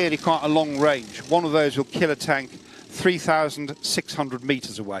really quite a long range. One of those will kill a tank 3,600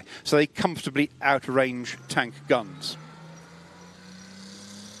 metres away. So they comfortably outrange tank guns.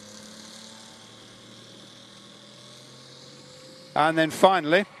 And then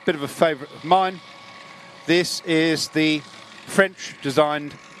finally, a bit of a favourite of mine, this is the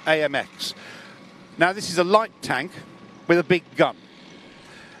French-designed AMX. Now, this is a light tank with a big gun.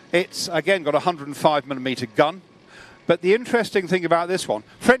 It's, again, got a 105mm gun. But the interesting thing about this one,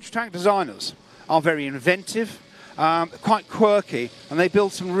 French tank designers are very inventive, quite quirky, and they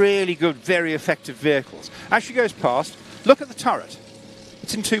build some really good, very effective vehicles. As she goes past, look at the turret.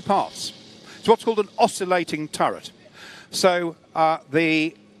 It's in two parts. It's what's called an oscillating turret. So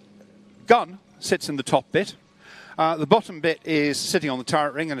the gun sits in the top bit. The bottom bit is sitting on the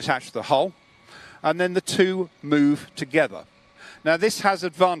turret ring and attached to the hull. And then the two move together. Now, this has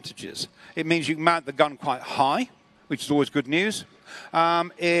advantages. It means you can mount the gun quite high, which is always good news.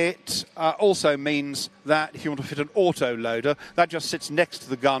 It also means that if you want to fit an auto loader, that just sits next to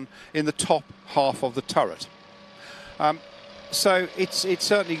the gun in the top half of the turret. So it's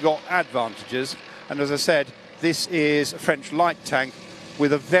certainly got advantages, and as I said, this is a French light tank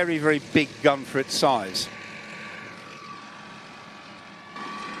with a very, very big gun for its size.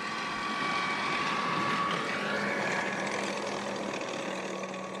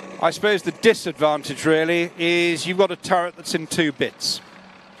 I suppose the disadvantage really is you've got a turret that's in 2 bits.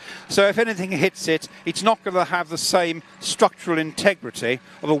 So if anything hits it, it's not going to have the same structural integrity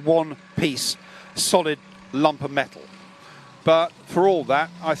of a one-piece solid lump of metal. But for all that,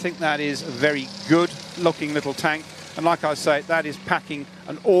 I think that is a very good-looking little tank. And like I say, that is packing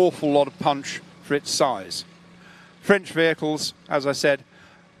an awful lot of punch for its size. French vehicles, as I said,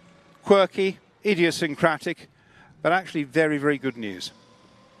 quirky, idiosyncratic, but actually very, very good news.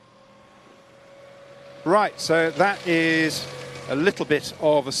 Right, so that is a little bit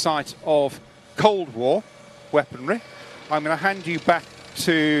of a sight of Cold War weaponry. I'm going to hand you back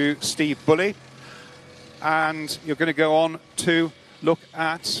to Steve Bully, and you're going to go on to look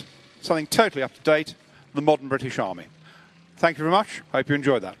at something totally up to date, the modern British Army. Thank you very much. Hope you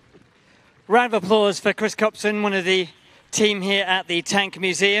enjoyed that. Round of applause for Chris Copson, one of the team here at the Tank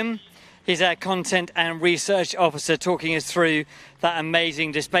Museum. He's our content and research officer, talking us through that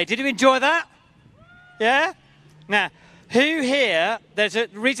amazing display. Did you enjoy that? Yeah? Now, who here, there's a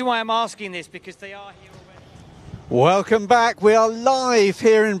reason why I'm asking this, because they are here already. Welcome back. We are live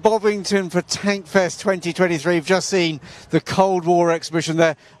here in Bovington for Tankfest 2023. We've just seen the Cold War exhibition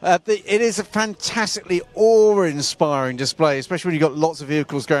there. It is a fantastically awe-inspiring display, especially when you've got lots of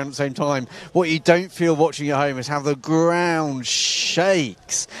vehicles going at the same time. What you don't feel watching at home is how the ground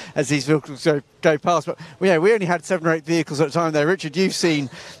shakes as these vehicles go past. But yeah, we only had 7 or 8 vehicles at a time there. Richard, you've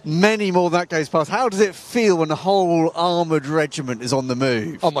seen many more that goes past. How does it feel when the whole armoured regiment is on the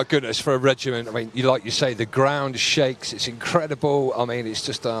move? Oh my goodness, for a regiment, I mean, like you say, the ground shakes. It's incredible. I mean, it's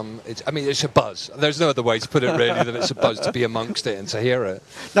just, it's a buzz. There's no other way to put it really than it's a buzz to be amongst it and to hear it.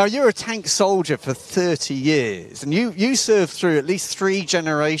 Now, you're a tank soldier for 30 years, and you served through at least 3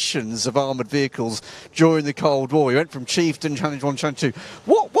 generations of armoured vehicles during the Cold War. You went from Chieftain, Challenge 1, Challenge 2.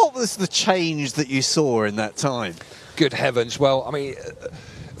 What was the change that you saw in that time? Good heavens. Well, I mean,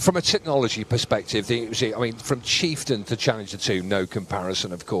 from a technology perspective, from Chieftain to Challenger 2, no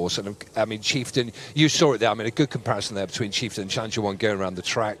comparison, of course. And I mean, Chieftain, you saw it there. I mean, a good comparison there between Chieftain and Challenger 1 going around the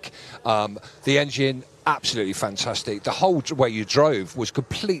track. The engine, absolutely fantastic. The whole way you drove was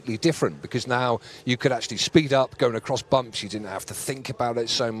completely different, because now you could actually speed up going across bumps. You didn't have to think about it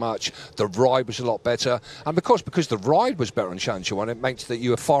so much. The ride was a lot better, and because the ride was better on Challenger 1, it meant that you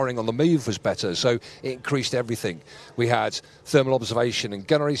were firing on the move was better, so it increased everything. We had thermal observation and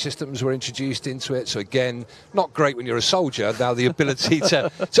gunnery systems were introduced into it, so again, not great when you're a soldier. Now the ability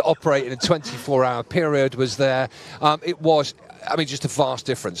to operate in a 24-hour period was there. It was, I mean, just a vast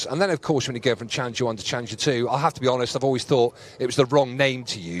difference. And then, of course, when you go from Challenger 1 to Challenger 2, I'll have to be honest, I've always thought it was the wrong name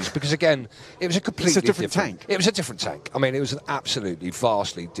to use, because, again, it was a completely different tank. It was a different tank. I mean, it was an absolutely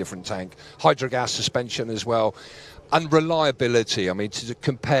vastly different tank. Hydrogas suspension as well. And reliability, I mean, to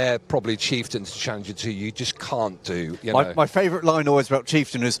compare probably Chieftain to Challenger 2, you just can't do. My favourite line always about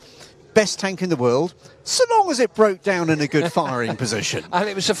Chieftain is, best tank in the world, so long as it broke down in a good firing position. And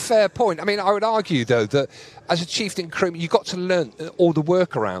it was a fair point. I mean, I would argue, though, that as a Chieftain crewman, you got to learn all the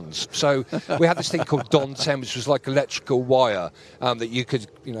workarounds. So we had this thing called Don 10, which was like electrical wire that you could,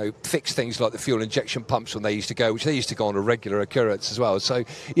 fix things like the fuel injection pumps when they used to go, which they used to go on a regular occurrence as well. So,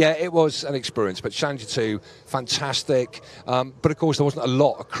 yeah, it was an experience. But Challenger 2, fantastic. But, of course, there wasn't a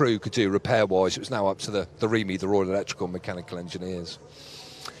lot a crew could do repair-wise. It was now up to the REME, the Royal Electrical and Mechanical Engineers.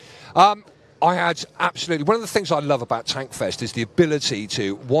 I had absolutely, one of the things I love about Tankfest is the ability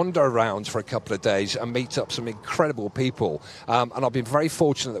to wander around for a couple of days and meet up some incredible people. And I've been very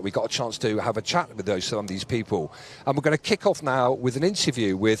fortunate that we got a chance to have a chat with some of these people. And we're going to kick off now with an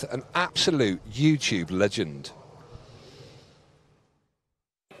interview with an absolute YouTube legend.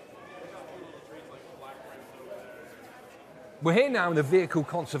 We're here now in the Vehicle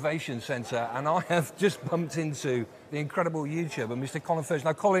Conservation Centre, and I have just bumped into the incredible YouTuber, Mr. Colin First.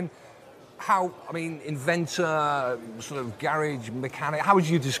 Now, Colin, inventor, sort of garage mechanic, how would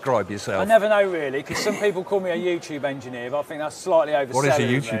you describe yourself? I never know, really, because some people call me a YouTube engineer, but I think that's slightly overselling. What is a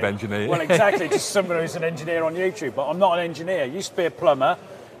YouTube engineer? Well, exactly, just someone who's an engineer on YouTube, but I'm not an engineer. I used to be a plumber.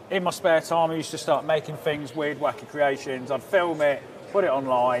 In my spare time, I used to start making things, weird, wacky creations. I'd film it, put it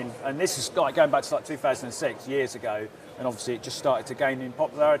online, and this is like going back to like 2006, years ago. And obviously it just started to gain in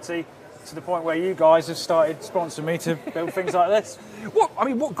popularity. to the point where you guys have started sponsoring me to build things like this.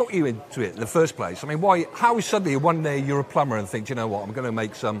 What got you into it in the first place? I mean, why? How suddenly one day you're a plumber and think, you know what, I'm going to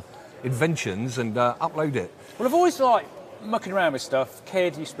make some inventions and upload it? Well, I've always liked mucking around with stuff.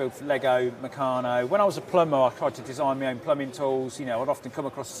 Kid used to build Lego, Meccano. When I was a plumber, I tried to design my own plumbing tools. You know, I'd often come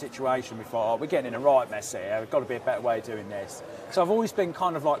across a situation before, oh, we're getting in a right mess here. There's got to be a better way of doing this. So I've always been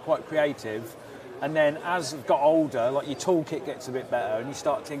kind of like quite creative. And then as I've got older, like your toolkit gets a bit better and you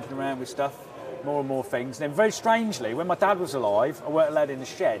start tinkering around with stuff, more and more things. And then very strangely, when my dad was alive, I worked allowed in the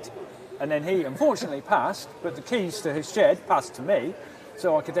shed. And then he unfortunately passed, but the keys to his shed passed to me.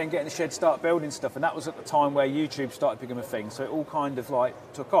 So I could then get in the shed, start building stuff. And that was at the time where YouTube started becoming a thing. So it all kind of like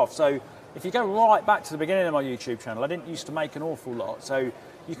took off. So if you go right back to the beginning of my YouTube channel, I didn't used to make an awful lot. So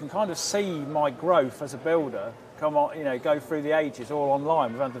you can kind of see my growth as a builder come on, you know, go through the ages all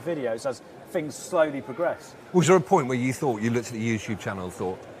online with other videos as things slowly progress. Was there a point where you thought, you looked at the YouTube channel and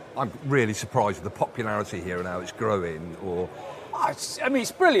thought, I'm really surprised with the popularity here and how it's growing, or... I mean,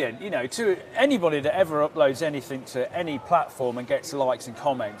 it's brilliant, you know, to anybody that ever uploads anything to any platform and gets likes and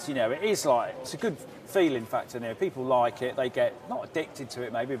comments, you know, it is like, it's a good feeling factor, you know, people like it, they get, not addicted to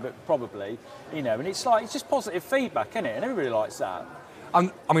it maybe, but probably, you know, and it's like, it's just positive feedback, isn't it? And everybody likes that. I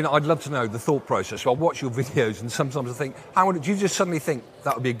mean, I'd love to know the thought process. So I watch your videos and sometimes I think, do you just suddenly think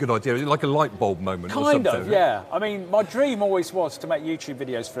that would be a good idea? Is it like a light bulb moment or something? Kind of, yeah. I mean, my dream always was to make YouTube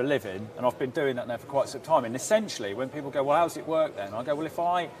videos for a living, and I've been doing that now for quite some time. And essentially, when people go, well, how does it work then? I go, well, if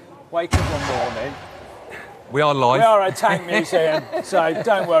I wake up one morning... We are live. We are a tank museum, so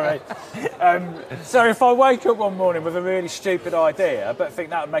don't worry. So if I wake up one morning with a really stupid idea, but think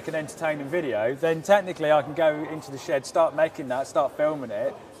that would make an entertaining video, then technically I can go into the shed, start making that, start filming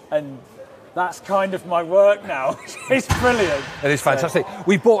it, and that's kind of my work now. It's brilliant. It is fantastic.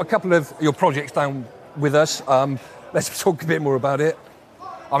 We brought a couple of your projects down with us. Let's talk a bit more about it.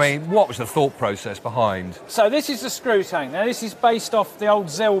 I mean, what was the thought process behind? So this is the screw tank. Now this is based off the old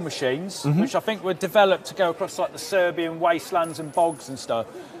Zill machines, which I think were developed to go across like the Serbian wastelands and bogs and stuff.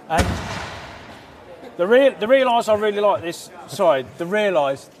 And the reason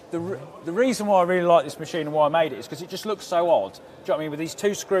why I really like this machine and why I made it is because it just looks so odd. Do you know what I mean? With these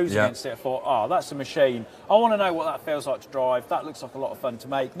two screws against it, I thought, oh, that's a machine. I want to know what that feels like to drive. That looks like a lot of fun to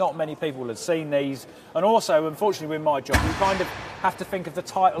make. Not many people have seen these. And also, unfortunately, with my job, you kind of have to think of the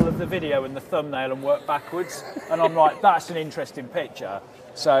title of the video and the thumbnail and work backwards. And I'm like, that's an interesting picture.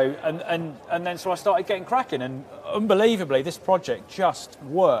 So, and then so I started getting cracking. And unbelievably, this project just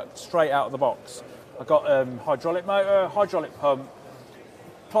worked straight out of the box. I got hydraulic motor, hydraulic pump,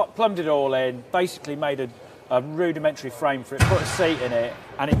 plumbed it all in, basically made a rudimentary frame for it, put a seat in it,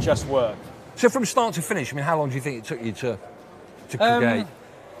 and it just worked. So from start to finish, I mean, how long do you think it took you to create?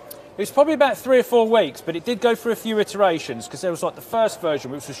 It was probably about 3 or 4 weeks, but it did go through a few iterations, because there was like the first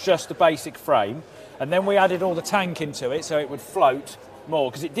version, which was just the basic frame, and then we added all the tank into it so it would float more,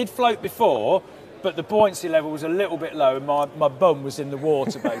 because it did float before, but the buoyancy level was a little bit low and my bum was in the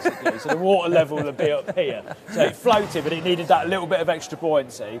water, basically. So the water level would be up here. So it floated, but it needed that little bit of extra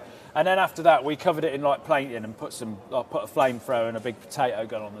buoyancy. And then after that, we covered it in like plating and put a flamethrower and a big potato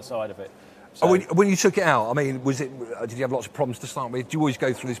gun on the side of it. So, when you took it out, I mean, did you have lots of problems to start with? Do you always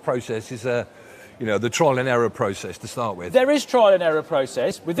go through this process? Is the trial and error process to start with? There is trial and error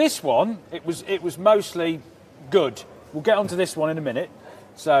process. With this one, it was mostly good. We'll get onto this one in a minute.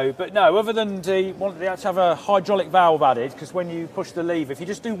 So, but no, other than they had to have a hydraulic valve added, because when you push the lever, if you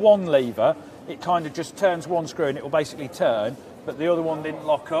just do one lever, it kind of just turns one screw and it will basically turn, but the other one didn't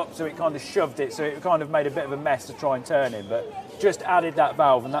lock up, so it kind of shoved it, so it kind of made a bit of a mess to try and turn it, but just added that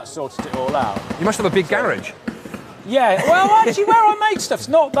valve and that sorted it all out. You must have a big garage. Yeah, well, actually, where I make stuff's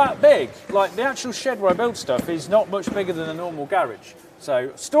not that big. Like, the actual shed where I build stuff is not much bigger than a normal garage.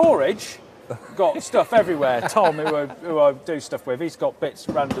 So, storage... got stuff everywhere. Tom, who I do stuff with, he's got bits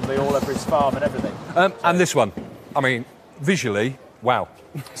randomly all over his farm and everything. And this one, I mean, visually, wow.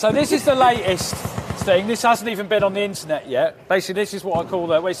 So this is the latest thing. This hasn't even been on the internet yet. Basically, this is what I call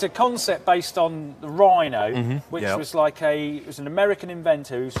it's a concept based on the Rhino, which was like it was an American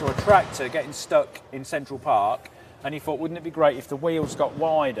inventor who saw a tractor getting stuck in Central Park, and he thought, wouldn't it be great if the wheels got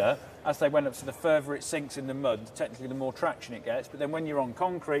wider as they went up, so the further it sinks in the mud, technically the more traction it gets. But then when you're on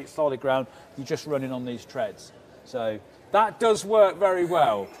concrete, solid ground, you're just running on these treads. So that does work very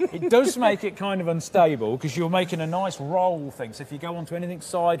well. It does make it kind of unstable, because you're making a nice roll thing. So if you go onto anything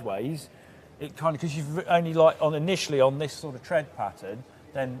sideways, it kind of, because you've only initially on this sort of tread pattern,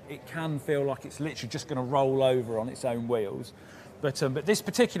 then it can feel like it's literally just going to roll over on its own wheels. But this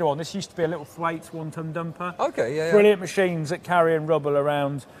particular one, this used to be a little Thwaites 1-ton dumper. Okay, yeah. Brilliant machines at carrying rubble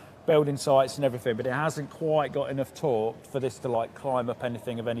around building sites and everything, but it hasn't quite got enough torque for this to like climb up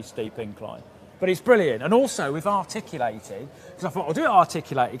anything of any steep incline. But it's brilliant. And also we've articulated, because I thought I'll do it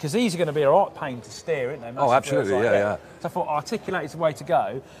articulated, because these are going to be a right pain to steer, aren't they? Oh, absolutely, like yeah. So I thought articulated is the way to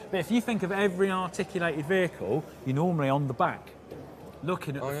go. But if you think of every articulated vehicle, you're normally on the back,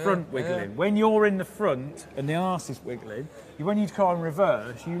 looking at the front wiggling. Yeah. When you're in the front and the arse is wiggling, when you try and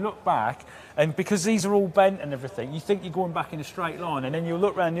reverse, you look back, and because these are all bent and everything, you think you're going back in a straight line, and then you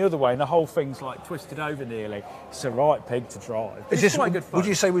look round the other way and the whole thing's like twisted over nearly. It's a right pig to drive. It's quite good fun. Would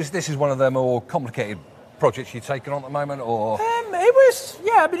you say this is one of the more complicated projects you've taken on at the moment, or? It was,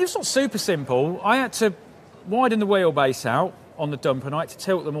 yeah, I mean, it's not super simple. I had to widen the wheelbase out on the dumper, and I had to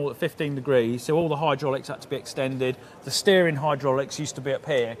tilt them all at 15 degrees, so all the hydraulics had to be extended. The steering hydraulics used to be up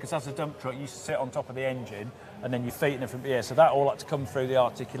here, because as a dump truck, you used to sit on top of the engine, and then your feet in from here, so that all had to come through the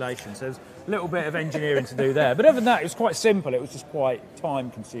articulation. So there's a little bit of engineering to do there. But other than that, it was quite simple. It was just quite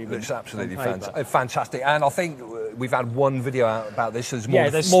time-consuming. It's absolutely fantastic. And I think we've had one video out about this. There's more,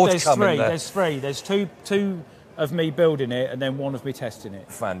 there's to come three. in there. There's three. There's two of me building it, and then one of me testing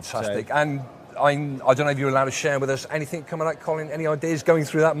it. Fantastic. So, and I don't know if you're allowed to share with us anything coming out, Colin, any ideas going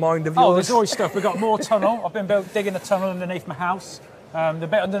through that mind of yours? Oh, there's always stuff. We've got more tunnel. I've been digging a tunnel underneath my house. The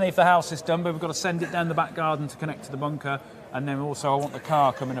bit underneath the house is done, but we've got to send it down the back garden to connect to the bunker. And then also I want the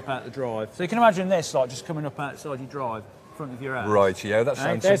car coming up out the drive. So you can imagine this, like just coming up outside your drive, in front of your house. Right, yeah, that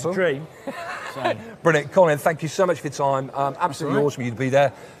sounds there's simple. a dream. So. Brilliant. Colin, thank you so much for your time. Absolutely awesome of you to be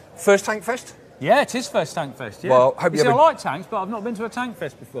there. First Tankfest? Yeah, it is first Tankfest, yeah. Well, hope I like tanks, but I've not been to a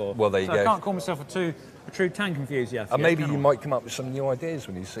Tankfest before. Well, there you go. I can't call myself a true tank enthusiast. And maybe you might come up with some new ideas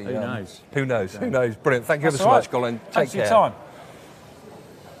when you see... Who knows? Who knows? Yeah. Who knows? Brilliant. Thank you ever so much, Colin. Take Thanks care. for your time.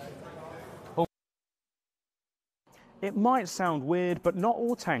 It might sound weird, but not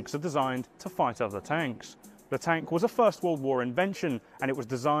all tanks are designed to fight other tanks. The tank was a First World War invention, and it was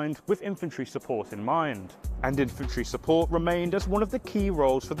designed with infantry support in mind. And infantry support remained as one of the key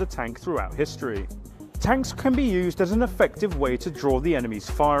roles for the tank throughout history. Tanks can be used as an effective way to draw the enemy's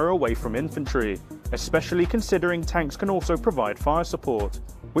fire away from infantry, especially considering tanks can also provide fire support,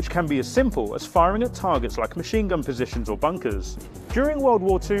 which can be as simple as firing at targets like machine gun positions or bunkers. During World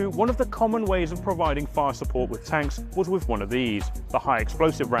War II, one of the common ways of providing fire support with tanks was with one of these, the high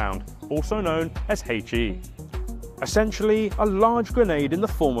explosive round, also known as HE. Essentially, a large grenade in the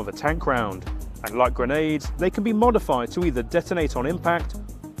form of a tank round, and like grenades, they can be modified to either detonate on impact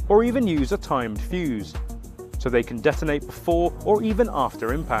or even use a timed fuse, so they can detonate before or even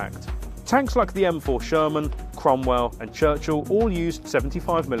after impact. Tanks like the M4 Sherman, Cromwell and Churchill all used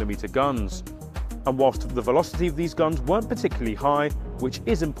 75mm guns, and whilst the velocity of these guns weren't particularly high, which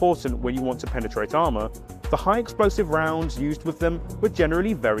is important when you want to penetrate armour, the high explosive rounds used with them were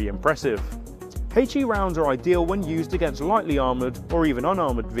generally very impressive. HE rounds are ideal when used against lightly armoured or even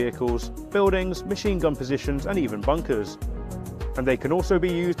unarmoured vehicles, buildings, machine gun positions and even bunkers. And they can also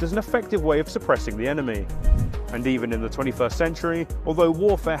be used as an effective way of suppressing the enemy. And even in the 21st century, although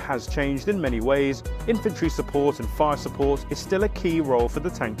warfare has changed in many ways, infantry support and fire support is still a key role for the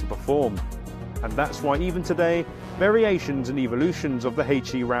tank to perform. And that's why even today, variations and evolutions of the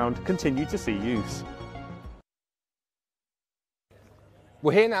HE round continue to see use.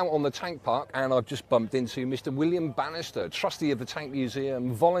 We're here now on the Tank Park, and I've just bumped into Mr. William Bannister, trustee of the Tank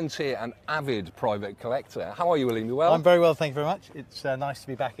Museum, volunteer and avid private collector. How are you, William? You well? I'm very well, thank you very much. It's nice to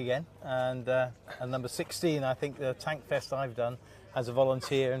be back again. And number 16, I think the Tank Fest I've done as a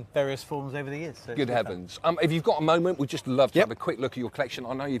volunteer in various forms over the years. So good heavens. If you've got a moment, we'd just love to have a quick look at your collection.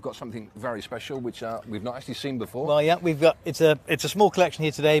 I know you've got something very special, which we've not actually seen before. Well, yeah, we've got, it's a small collection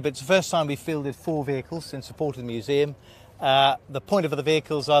here today, but it's the first time we've fielded 4 vehicles in support of the museum. The point of the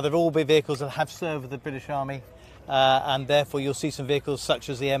vehicles are they'll all be vehicles that have served with the British Army, and therefore you'll see some vehicles such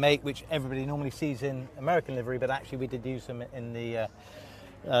as the M8, which everybody normally sees in American livery, but actually we did use them in the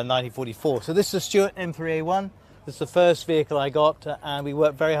 1944. So this is a Stuart M3A1. This is the first vehicle I got, and we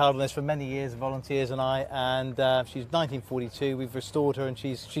worked very hard on this for many years, volunteers and I, and she's 1942. We've restored her, and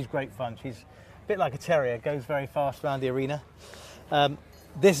she's great fun. She's a bit like a terrier, goes very fast around the arena.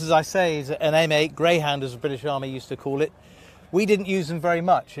 This, as I say, is an M8 Greyhound, as the British Army used to call it. We didn't use them very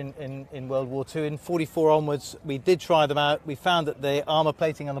much in World War II. In 44 onwards, we did try them out. We found that the armour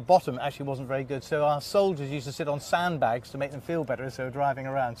plating on the bottom actually wasn't very good, so our soldiers used to sit on sandbags to make them feel better as they were driving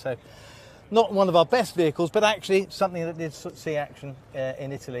around. So not one of our best vehicles, but actually something that did see action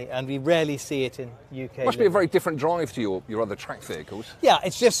in Italy, and we rarely see it in UK. Must be a very different drive to your other track vehicles. Yeah,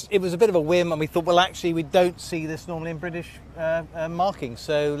 it was a bit of a whim, and we thought, well, actually, we don't see this normally in British marking,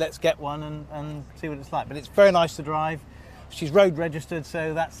 so let's get one and see what it's like. But it's very nice to drive. She's road registered,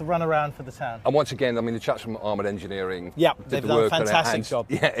 so that's the runaround for the town. And once again, I mean, the chaps from Armoured Engineering they've the done a work on it, fantastic and, job.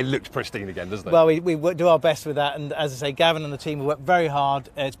 Yeah, it looks pristine again, doesn't it? Well, we do our best with that, and as I say, Gavin and the team have worked very hard.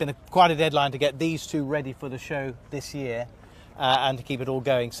 It's been quite a deadline to get these two ready for the show this year. And to keep it all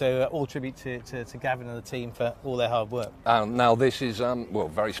going. So all tribute to Gavin and the team for all their hard work. Now this is, well,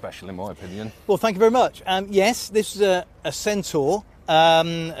 very special in my opinion. Well, thank you very much. Yes, this is a Centaur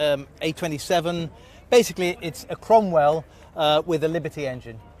A27. Basically, it's a Cromwell with a Liberty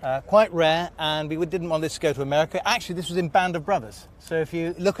engine. Quite rare, and we didn't want this to go to America. Actually, this was in Band of Brothers. So if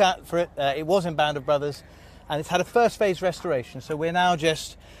you look out for it, it was in Band of Brothers, and it's had a first phase restoration. So we're now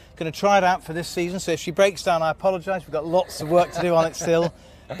just going to try it out for this season. So if she breaks down, I apologise. We've got lots of work to do on it still,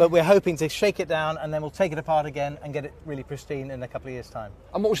 but we're hoping to shake it down and then we'll take it apart again and get it really pristine in a couple of years' time.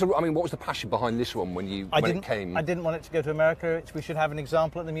 And what was the passion behind this one when it came? I didn't want it to go to America. We should have an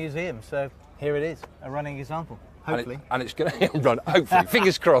example at the museum. So here it is, a running example. Hopefully. And it's going to run, hopefully,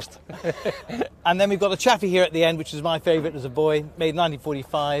 fingers crossed. And then we've got the Chaffee here at the end, which is my favourite as a boy, made in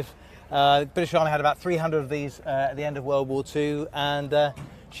 1945. The British Army had about 300 of these at the end of World War II, and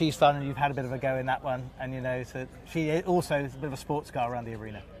she's fun, and you've had a bit of a go in that one, and you know, so she also is a bit of a sports car around the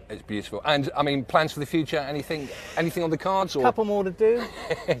arena. It's beautiful. And I mean, plans for the future? Anything on the cards? Or? A couple more to do.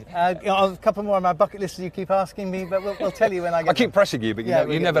 A couple more on my bucket list. You keep asking me, but we'll tell you when I get. I keep pressing you, but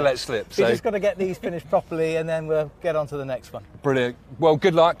you never let slip. So. We just got to get these finished properly, and then we'll get on to the next one. Brilliant. Well,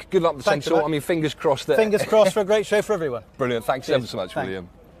 good luck. Good luck with the Centaur. I mean, fingers crossed. Fingers crossed for a great show for everyone. Brilliant. Thanks ever so much, William.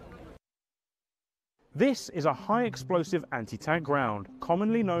 This is a high-explosive anti-tank round,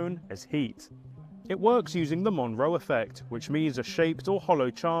 commonly known as heat. It works using the Monroe effect, which means a shaped or hollow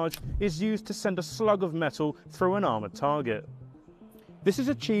charge is used to send a slug of metal through an armoured target. This is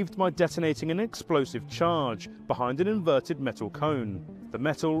achieved by detonating an explosive charge behind an inverted metal cone. The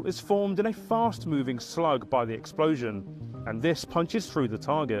metal is formed in a fast-moving slug by the explosion, and this punches through the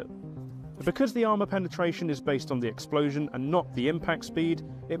target. Because the armour penetration is based on the explosion and not the impact speed,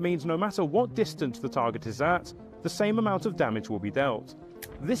 it means no matter what distance the target is at, the same amount of damage will be dealt.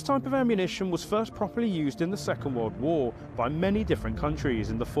 This type of ammunition was first properly used in the Second World War by many different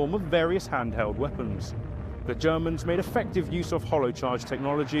countries in the form of various handheld weapons. The Germans made effective use of hollow charge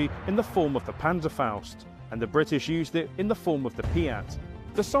technology in the form of the Panzerfaust, and the British used it in the form of the Piat.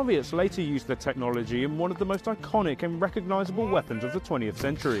 The Soviets later used the technology in one of the most iconic and recognisable weapons of the 20th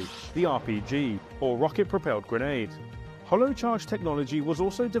century, the RPG, or rocket-propelled grenade. Hollow charge technology was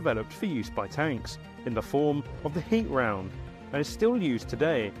also developed for use by tanks, in the form of the heat round, and is still used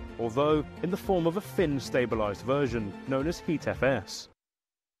today, although in the form of a fin-stabilised version, known as Heat FS.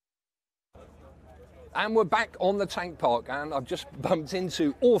 And we're back on the Tank Park, and I've just bumped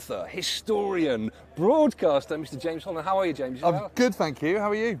into author, historian, broadcaster, Mr. James Holland. How are you, James? I'm good, thank you.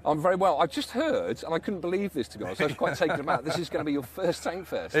 How are you? I'm very well. I just heard, and I couldn't believe this, to be honest. I was quite taken aback. This is going to be your first Tank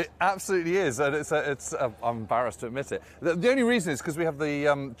Fest. It absolutely is, and I'm embarrassed to admit it. The only reason is because we have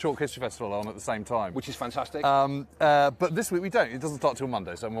the Chalk History Festival on at the same time. Which is fantastic. But this week we don't. It doesn't start till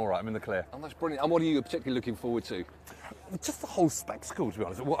Monday, so I'm all right. I'm in the clear. Oh, that's brilliant. And what are you particularly looking forward to? Just the whole spectacle, to be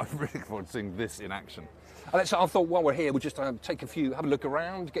honest. What I'm really looking forward to seeing this in action. And so I thought, while we're here, we'll just have a look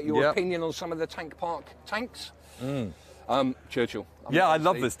around, get your opinion on some of the Tank Park tanks. Churchill. Yeah, I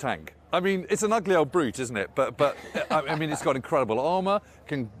love this tank. I mean, it's an ugly old brute, isn't it? But I mean, it's got incredible armour,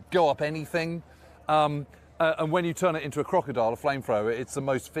 can go up anything. And when you turn it into a crocodile, a flamethrower, it's the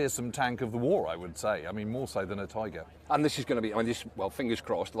most fearsome tank of the war, I would say. I mean, more so than a Tiger. And this is going to be, well, fingers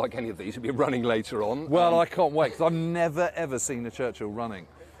crossed, like any of these, it'll be running later on. Well, I can't wait, because I've never, ever seen a Churchill running.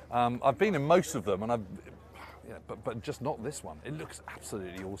 I've been in most of them, and but just not this one. It looks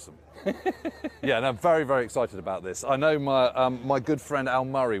absolutely awesome. Yeah, and I'm very, very excited about this. I know my good friend Al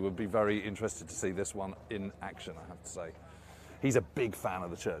Murray would be very interested to see this one in action, I have to say. He's a big fan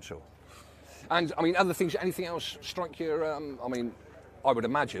of the Churchill. And, I mean, other things, anything else strike your, I mean, I would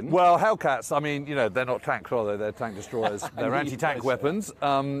imagine. Well, Hellcats, I mean, you know, they're not tanks, are they? They're tank destroyers. They're anti-tank weapons.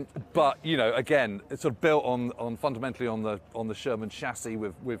 But, you know, again, it's sort of built on fundamentally on the Sherman chassis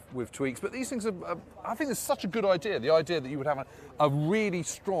with tweaks. But these things are, I think it's such a good idea. The idea that you would have a really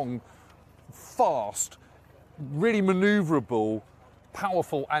strong, fast, really manoeuvrable,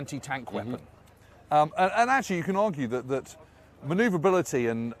 powerful anti-tank weapon. And actually, you can argue that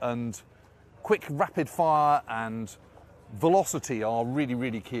manoeuvrability and quick, rapid fire and velocity are really,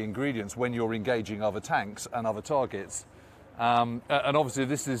 really key ingredients when you're engaging other tanks and other targets. And obviously,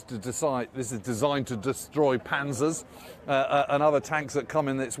 this is designed to destroy Panzers and other tanks that come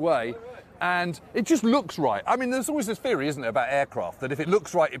in its way. And it just looks right. I mean, there's always this theory, isn't it, about aircraft, that if it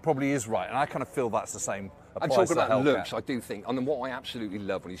looks right, it probably is right. And I kind of feel that's the same And talking about looks, I do think, and what I absolutely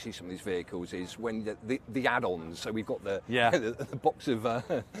love when you see some of these vehicles is when the add-ons. So we've got the the box of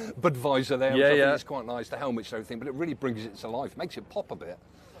Budweiser there, which I think is quite nice, the helmets and everything, but it really brings it to life, makes it pop a bit.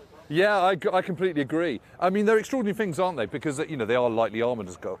 Yeah, I completely agree. I mean, they're extraordinary things, aren't they? Because, you know, they are lightly armoured,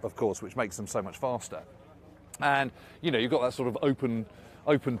 of course, which makes them so much faster. And, you know, you've got that sort of open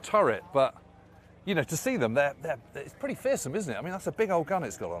turret, but, you know, to see them, it's pretty fearsome, isn't it? I mean, that's a big old gun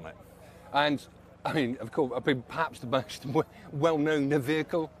it's got on it. And, I mean, of course, perhaps the most well-known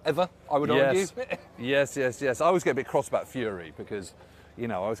vehicle ever, I would argue. Yes. I always get a bit cross about Fury because, you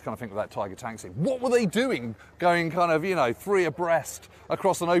know, I always kind of think of that Tiger tank scene. What were they doing going kind of, you know, 3 abreast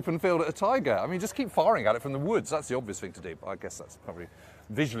across an open field at a Tiger? I mean, just keep firing at it from the woods. That's the obvious thing to do. But I guess that's probably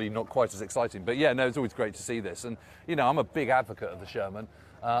visually not quite as exciting. But yeah, no, it's always great to see this. And, you know, I'm a big advocate of the Sherman,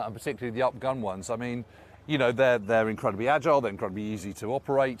 and particularly the upgun ones. I mean, you know, they're incredibly agile, they're incredibly easy to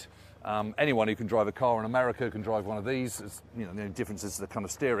operate. Anyone who can drive a car in America can drive one of these. It's, you know, the only difference is the kind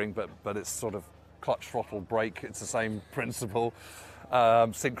of steering, but it's sort of clutch, throttle, brake. It's the same principle.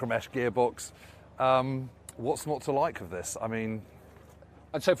 Synchromesh gearbox. What's not to like of this? I mean...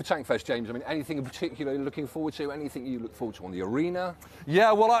 And so for Tankfest, James, I mean, anything in particular you're looking forward to? Anything you look forward to on the arena?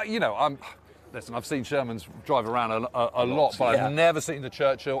 Yeah, well, listen, I've seen Shermans drive around a lot, but I've never seen the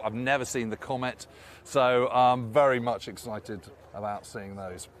Churchill, I've never seen the Comet, so I'm very much excited about seeing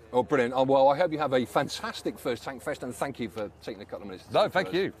those. Oh, brilliant. Oh, well, I hope you have a fantastic first Tankfest, and thank you for taking a couple of minutes. No,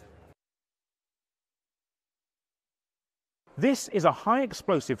 thank you. This is a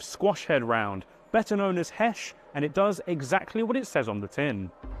high-explosive squash head round, better known as HESH, and it does exactly what it says on the tin.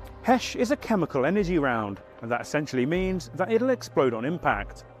 HESH is a chemical energy round, and that essentially means that it'll explode on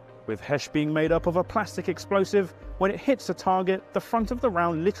impact. With HESH being made up of a plastic explosive, when it hits a target, the front of the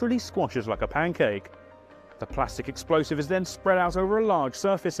round literally squashes like a pancake. The plastic explosive is then spread out over a large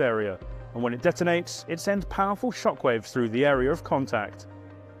surface area, and when it detonates, it sends powerful shockwaves through the area of contact.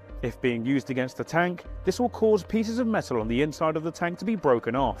 If being used against the tank, this will cause pieces of metal on the inside of the tank to be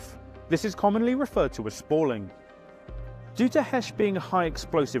broken off. This is commonly referred to as spalling. Due to HESH being a high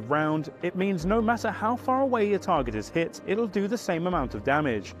explosive round, it means no matter how far away your target is hit, it'll do the same amount of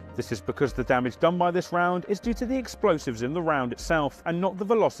damage. This is because the damage done by this round is due to the explosives in the round itself and not the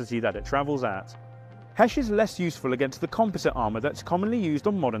velocity that it travels at. HESH is less useful against the composite armour that's commonly used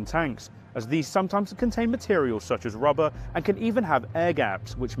on modern tanks, as these sometimes contain materials such as rubber and can even have air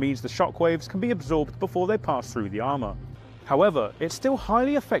gaps, which means the shockwaves can be absorbed before they pass through the armour. However, it's still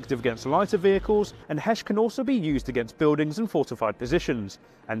highly effective against lighter vehicles, and HESH can also be used against buildings and fortified positions,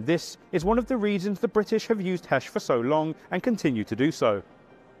 and this is one of the reasons the British have used HESH for so long and continue to do so.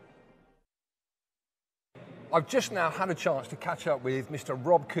 I've just now had a chance to catch up with Mr.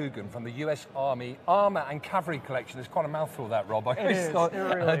 Rob Coogan from the US Army Armour and Cavalry Collection. It's quite a mouthful, that, Rob. It really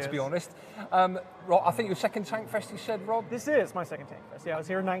is. To be honest. Rob, I think your second Tankfest, you said, Rob? This is my second Tankfest. Yeah, I was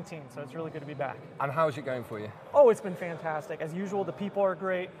here in 19, so it's really good to be back. And how is it going for you? Oh, it's been fantastic. As usual, the people are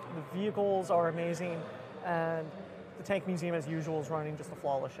great, the vehicles are amazing, and the Tank Museum, as usual, is running just a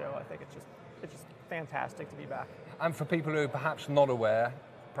flawless show. I think it's just fantastic to be back. And for people who are perhaps not aware,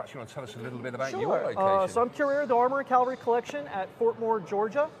 perhaps you want to tell us a little bit about your Sure. location. So I'm curator of the Armour and Cavalry Collection at Fort Moore,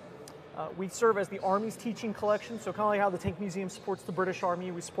 Georgia. We serve as the Army's teaching collection, so kind of like how the Tank Museum supports the British Army,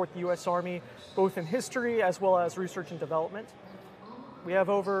 we support the US Army, both in history as well as research and development. We have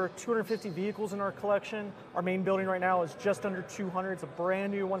over 250 vehicles in our collection. Our main building right now is just under 200. It's a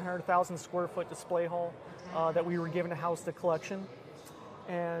brand new 100,000 square foot display hall that we were given to house the collection.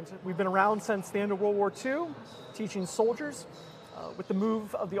 And we've been around since the end of World War II, teaching soldiers. With the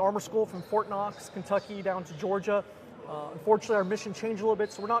move of the Armor School from Fort Knox, Kentucky down to Georgia, unfortunately our mission changed a little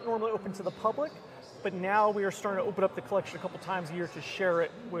bit, so we're not normally open to the public, but now we are starting to open up the collection a couple times a year to share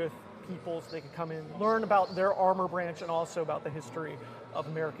it with people so they can come in, learn about their armor branch and also about the history of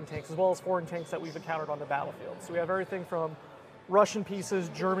American tanks, as well as foreign tanks that we've encountered on the battlefield. So we have everything from Russian pieces,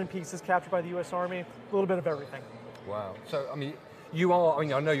 German pieces captured by the US Army, a little bit of everything. Wow. So, I mean, you are, I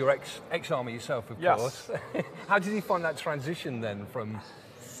mean, I know you're ex-Army yourself, of course. How did you find that transition then from...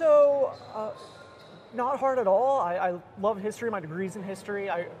 So, not hard at all. I love history, my degree's in history.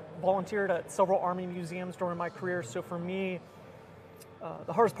 I volunteered at several Army museums during my career, so for me,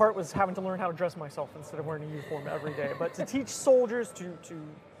 the hardest part was having to learn how to dress myself instead of wearing a uniform every day. But to teach soldiers, to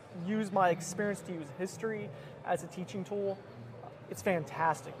use my experience to use history as a teaching tool, it's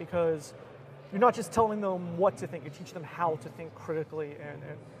fantastic because you're not just telling them what to think, you're teaching them how to think critically. And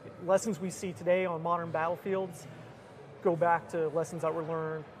lessons we see today on modern battlefields go back to lessons that were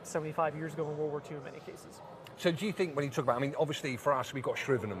learned 75 years ago in World War II in many cases. So do you think when you talk about, I mean, obviously for us, we've got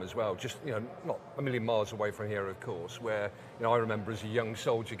Shrivenham as well, just, you know, not a million miles away from here, of course, where, you know, I remember as a young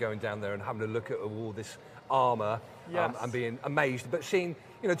soldier going down there and having a look at all this armour and being amazed, but seeing,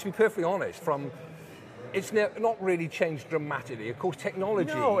 you know, to be perfectly honest, it's not really changed dramatically. Of course,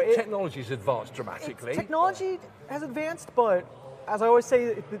 technology's advanced dramatically. Technology has advanced, but as I always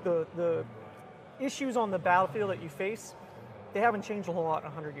say, the issues on the battlefield that you face, they haven't changed a whole lot in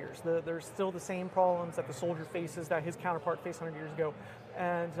 100 years. There's still the same problems that the soldier faces that his counterpart faced 100 years ago.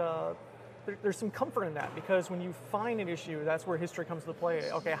 And there's some comfort in that, because when you find an issue, that's where history comes into play.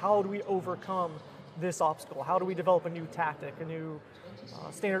 Okay, how do we overcome this obstacle? How do we develop a new tactic, a new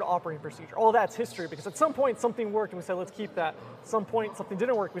standard operating procedure? All that's history, because at some point something worked and we said, let's keep that. At some point something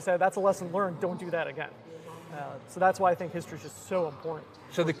didn't work, we said, that's a lesson learned, don't do that again. So that's why I think history is just so important.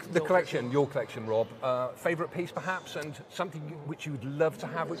 So the collection, your collection, Rob, favourite piece perhaps, and something which you would love to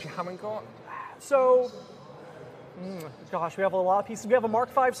have which you haven't got? So, gosh, we have a lot of pieces. We have a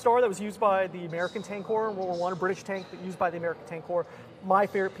Mark V Star that was used by the American Tank Corps in World War I, a British tank that used by the American Tank Corps. My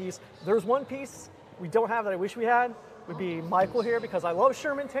favourite piece. There's one piece we don't have that I wish we had, would be Michael here, because I love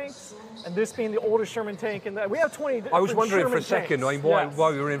Sherman tanks, and this being the oldest Sherman tank, and we have 20 different I was wondering Sherman for a second, tanks.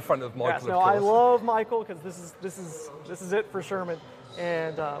 why we were in front of Michael. Yes, no, I love Michael, because this is it for Sherman,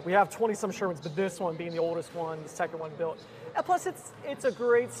 and we have 20-some Shermans, but this one being the oldest one, the second one built, and plus it's a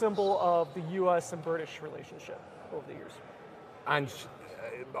great symbol of the U.S. and British relationship over the years. And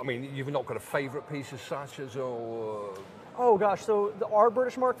I mean, you've not got a favourite piece as such as, or? Oh gosh, so our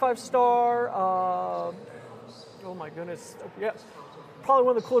British Mark V Star. Oh my goodness, yeah. Probably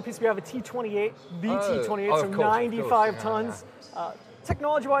one of the cooler pieces, we have a T-28, T-28, so 95 tons.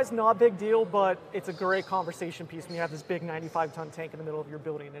 Technology-wise, not a big deal, but it's a great conversation piece when you have this big 95-ton tank in the middle of your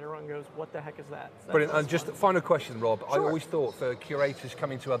building and everyone goes, what the heck is that? So brilliant, and just a final question, Rob. Sure. I always thought for curators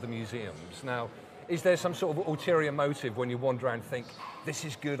coming to other museums, now, is there some sort of ulterior motive when you wander around and think, this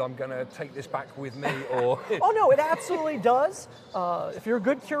is good, I'm going to take this back with me, or? Oh no, it absolutely does. If you're a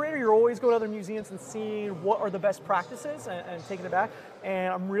good curator, you're always going to other museums and seeing what are the best practices and taking it back.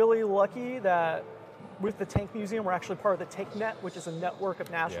 And I'm really lucky that with the Tank Museum, we're actually part of the Tank Net, which is a network of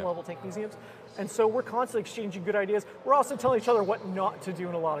national level tank museums. And so we're constantly exchanging good ideas. We're also telling each other what not to do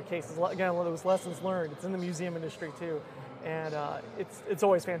in a lot of cases. Again, one of those lessons learned. It's in the museum industry too. And it's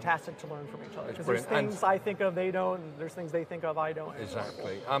always fantastic to learn from each other, because there's things I think of they don't, and there's things they think of I don't.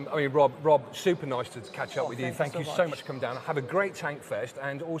 Exactly. I mean, Rob, super nice to catch up with you. Thank you so much for coming down. Have a great Tankfest,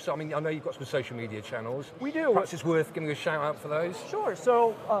 and also, I mean, I know you've got some social media channels. We do. Perhaps it's worth giving a shout out for those. Sure.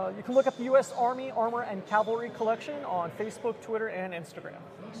 So you can look up the U.S. Army Armor and Cavalry Collection on Facebook, Twitter, and Instagram.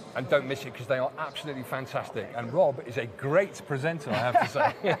 And don't miss it, because they are absolutely fantastic. And Rob is a great presenter, I have to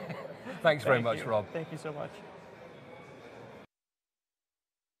say. Thanks very much, Rob. Thank you so much.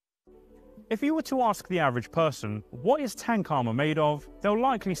 If you were to ask the average person, what is tank armour made of, they'll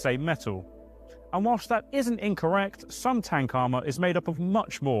likely say metal. And whilst that isn't incorrect, some tank armour is made up of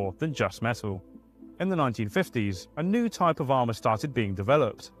much more than just metal. In the 1950s, a new type of armour started being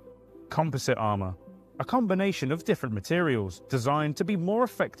developed. Composite armour, a combination of different materials designed to be more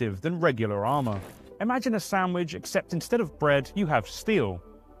effective than regular armour. Imagine a sandwich, except instead of bread, you have steel.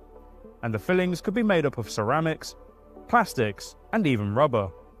 And the fillings could be made up of ceramics, plastics, and even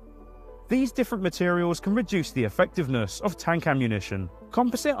rubber. These different materials can reduce the effectiveness of tank ammunition.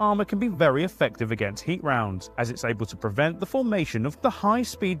 Composite armour can be very effective against heat rounds, as it's able to prevent the formation of the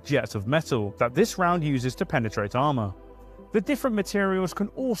high-speed jets of metal that this round uses to penetrate armour. The different materials can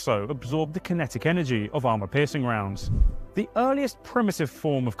also absorb the kinetic energy of armour-piercing rounds. The earliest primitive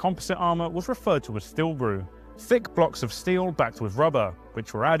form of composite armour was referred to as steel brew, thick blocks of steel backed with rubber,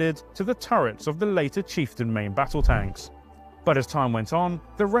 which were added to the turrets of the later Chieftain main battle tanks. But as time went on,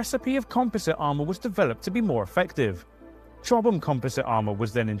 the recipe of composite armour was developed to be more effective. Chobham composite armour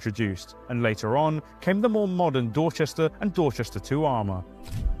was then introduced, and later on came the more modern Dorchester and Dorchester II armour.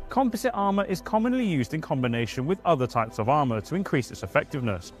 Composite armour is commonly used in combination with other types of armour to increase its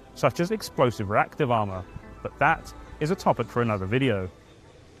effectiveness, such as explosive reactive armour, but that is a topic for another video.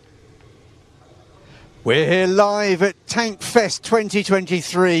 We're here live at Tankfest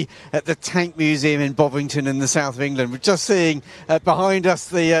 2023 at the Tank Museum in Bovington in the south of England. We're just seeing behind us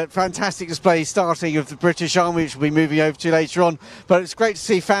the fantastic display starting of the British Army, which we'll be moving over to later on. But it's great to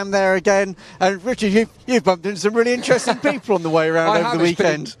see Fam there again. And Richard, you've bumped into some really interesting people on the way around over the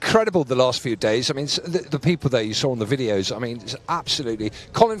weekend. It's been incredible the last few days. I mean, the people there you saw on the videos, I mean, it's absolutely...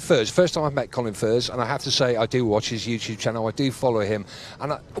 Colin Furze, first time I've met Colin Furze, and I have to say I do watch his YouTube channel, I do follow him,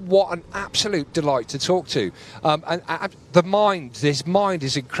 and what an absolute delight to talk to. His mind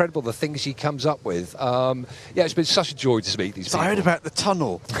is incredible, the things he comes up with. Yeah, it's been such a joy to meet these people. I heard about the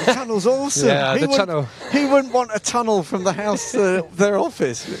tunnel. The tunnel's awesome. Yeah, the tunnel. Who wouldn't want a tunnel from the house to their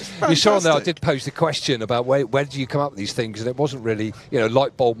office? You saw on there, I did pose the question about where did you come up with these things, and it wasn't really,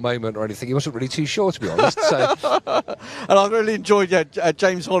 light bulb moment or anything. He wasn't really too sure, to be honest. So. And I really enjoyed,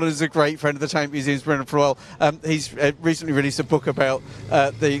 James Holland is a great friend of the Tank Museum's been around for a while. He's recently released a book about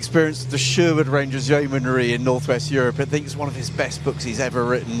the experience of the Sherwood Rangers Yeomanry in Northwest Europe. I think it's one of his best books he's ever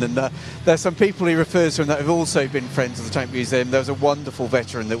written. And there's some people he refers to that have also been friends of the Tank Museum. There was a wonderful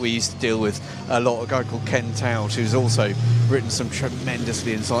veteran that we used to deal with a lot, a guy called Ken Towse, who's also written some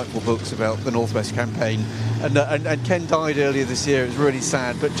tremendously insightful books about the Northwest Campaign. And Ken died earlier this year. It was really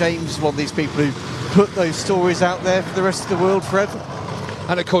sad. But James is one of these people who put those stories out there for the rest of the world forever.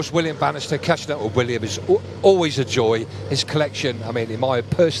 And of course, William Bannister, catching up with William is always a joy. His collection, I mean, in my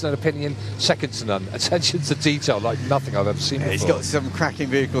personal opinion, second to none. Attention to detail like nothing I've ever seen before. He's got some cracking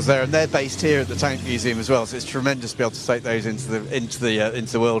vehicles there, and they're based here at the Tank Museum as well. So it's tremendous to be able to take those into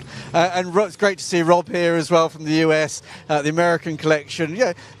the world. And it's great to see Rob here as well from the US, the American collection.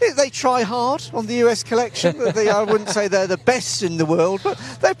 Yeah, they try hard on the US collection. I wouldn't say they're the best in the world, but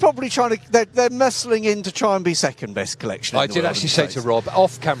they're probably trying to. They're muscling in to try and be second best collection. I did actually say to Rob,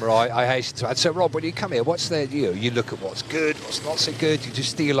 off camera, I hastened to add, so Rob, when you come here, what's there? You look at what's good, what's not so good, you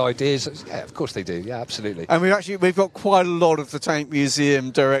just steal ideas. Yeah, of course they do. Yeah, absolutely. And we've got quite a lot of the Tank Museum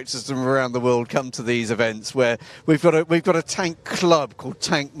directors from around the world come to these events where we've got a tank club called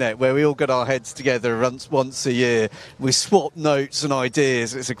TankNet where we all get our heads together once a year. We swap notes and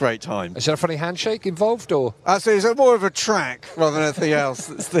ideas. It's a great time. Is there a funny handshake involved, or? So it's more of a track rather than anything else.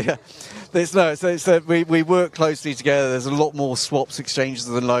 We work closely together. There's a lot more swaps, exchanges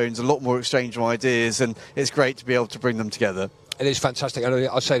than loans, a lot more exchange of ideas, and it's great to be able to bring them together. It is fantastic.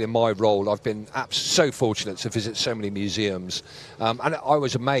 I say in my role, I've been so fortunate to visit so many museums. And I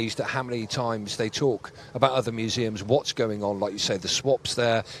was amazed at how many times they talk about other museums, what's going on, like you say, the swaps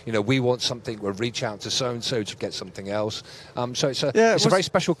there. We want something, we'll reach out to so-and-so to get something else. So it's a very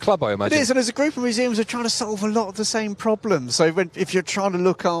special club, I imagine. It is, and as a group of museums are trying to solve a lot of the same problems. So if you're trying to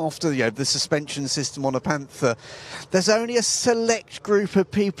look after the suspension system on a Panther, there's only a select group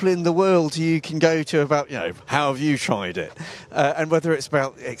of people in the world who you can go to about, how have you tried it? And whether it's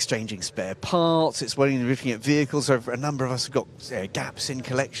about exchanging spare parts, it's when you're looking at vehicles. So a number of us have got gaps in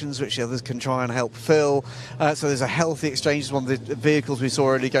collections which the others can try and help fill. So there's a healthy exchange. One of the vehicles we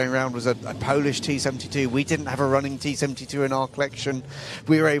saw earlier going around was a Polish T-72. We didn't have a running T-72 in our collection.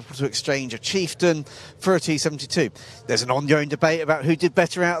 We were able to exchange a Chieftain for a T-72. There's an ongoing debate about who did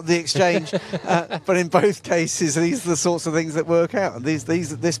better out of the exchange, but in both cases, these are the sorts of things that work out. And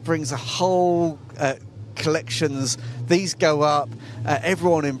this brings a whole collections. These go up,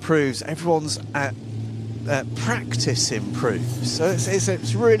 everyone improves, everyone's practice improves, so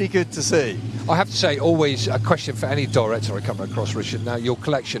it's really good to see. I have to say, always a question for any director I come across, Richard. Now, your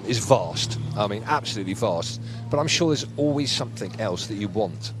collection is vast, I mean absolutely vast, but I'm sure there's always something else that you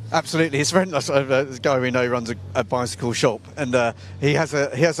want. Absolutely, it's very nice. This guy we know runs a bicycle shop, and he has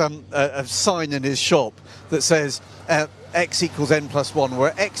a sign in his shop that says X equals N+1,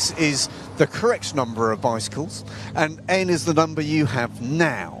 where X is the correct number of bicycles and N is the number you have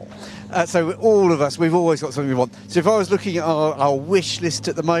now. So all of us, we've always got something we want. So if I was looking at our wish list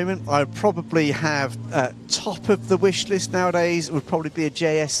at the moment, I'd probably have top of the wish list nowadays, it would probably be a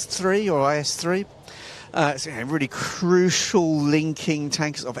JS3 or IS3. It's a really crucial linking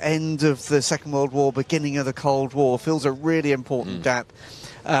tank of end of the Second World War, beginning of the Cold War, fills a really important gap.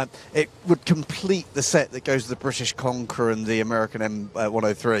 It would complete the set that goes to the British Conqueror and the American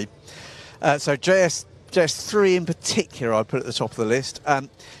M103. So JS3 in particular I'd put at the top of the list.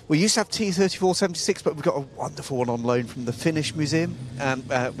 We used to have T-34-76, but we've got a wonderful one on loan from the Finnish Museum,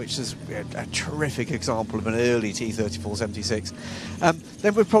 which is a terrific example of an early T-34-76.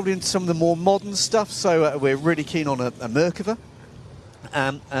 Then we're probably into some of the more modern stuff, so we're really keen on a Merkava.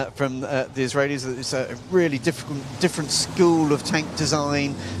 From the Israelis. It's a really different school of tank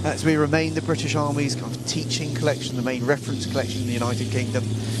design. As we remain the British Army's kind of teaching collection, the main reference collection in the United Kingdom,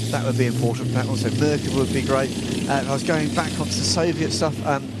 that would be important. That also Merkava would be great. I was going back onto the Soviet stuff.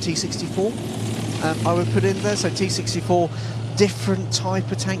 T-64 I would put in there. So T-64, different type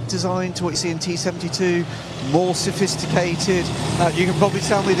of tank design to what you see in T-72, more sophisticated. You can probably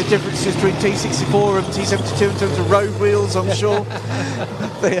tell me the differences between T-64 and T-72 in terms of road wheels, I'm sure.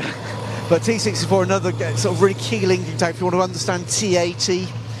 But T-64, another sort of really key linking tank. If you want to understand T-80,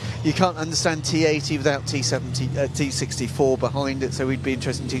 you can't understand T-80 without T-64 behind it, so we'd be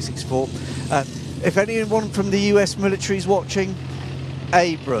interested in T-64. If anyone from the US military is watching,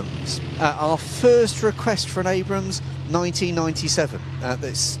 Abrams. Our first request for an Abrams, 1997.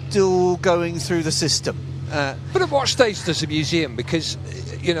 That's still going through the system. But at what stage does the museum, because,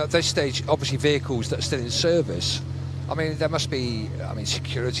 you know, at this stage, obviously vehicles that are still in service, I mean, there must be, I mean,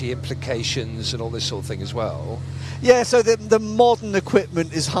 security implications and all this sort of thing as well. Yeah, so the modern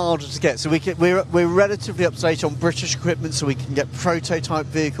equipment is harder to get. So we're relatively up to date on British equipment, so we can get prototype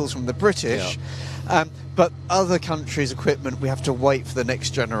vehicles from the British. Yeah. But other countries' equipment, we have to wait for the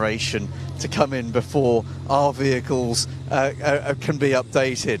next generation to come in before our vehicles can be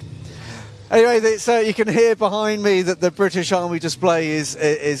updated. Anyway, so you can hear behind me that the British Army display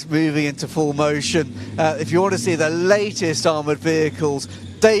is moving into full motion. If you want to see the latest armoured vehicles,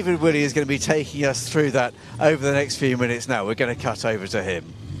 David Willey is going to be taking us through that over the next few minutes now. We're going to cut over to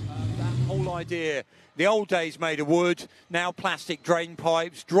him. That whole idea, the old days made of wood, now plastic drain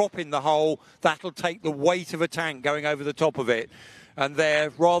pipes, drop in the hole, that'll take the weight of a tank going over the top of it. And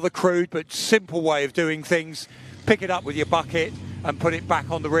they're rather crude but simple way of doing things. Pick it up with your bucket and put it back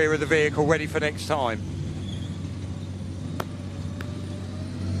on the rear of the vehicle, ready for next time.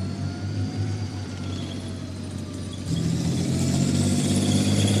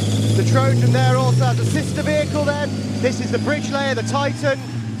 The Trojan there also has a sister vehicle then. This is the bridge layer, the Titan.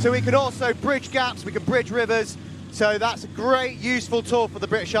 So we can also bridge gaps, we can bridge rivers. So that's a great, useful tool for the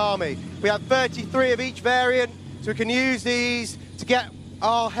British Army. We have 33 of each variant, so we can use these to get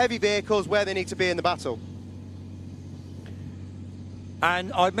our heavy vehicles where they need to be in the battle.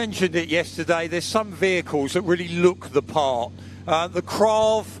 And I mentioned it yesterday, there's some vehicles that really look the part. The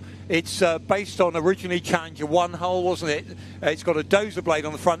Krav, it's based on originally Challenger 1 hull, wasn't it? It's got a dozer blade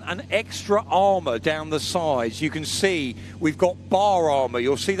on the front and extra armour down the sides. You can see we've got bar armour.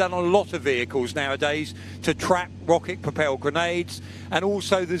 You'll see that on a lot of vehicles nowadays to trap rocket-propelled grenades. And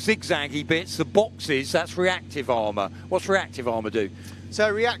also the zigzaggy bits, the boxes, that's reactive armour. What's reactive armour do? So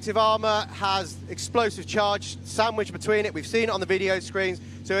reactive armour has explosive charge sandwiched between it. We've seen it on the video screens.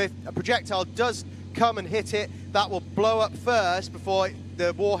 So if a projectile does come and hit it, that will blow up first before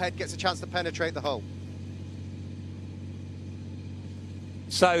the warhead gets a chance to penetrate the hull.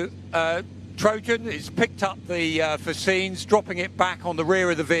 So Trojan has picked up the fascines, dropping it back on the rear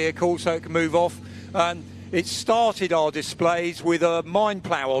of the vehicle so it can move off. It started our displays with a mine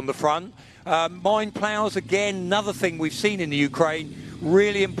plough on the front. Mine ploughs, again, another thing we've seen in the Ukraine,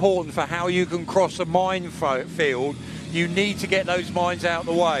 really important for how you can cross a minefield. You need to get those mines out of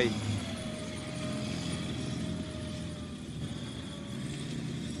the way.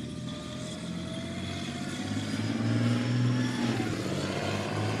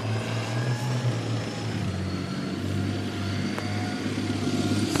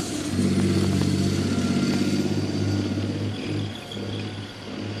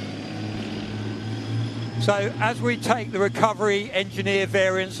 So as we take the recovery engineer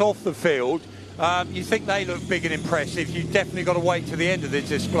variants off the field, you think they look big and impressive. You've definitely got to wait to the end of the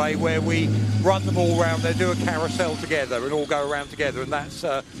display where we run them all around. They do a carousel together and all go around together, and that's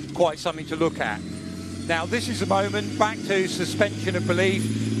quite something to look at. Now this is a moment back to suspension of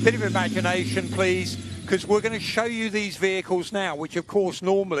belief. Bit of imagination, please, because we're going to show you these vehicles now, which of course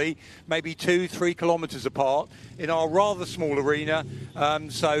normally maybe 2-3 kilometres apart in our rather small arena.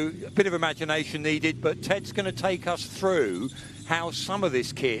 So a bit of imagination needed, but Ted's going to take us through how some of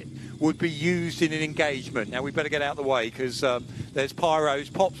this kit would be used in an engagement. Now we better get out of the way because there's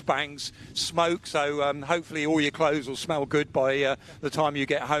pyros, pops, bangs, smoke, so hopefully all your clothes will smell good by the time you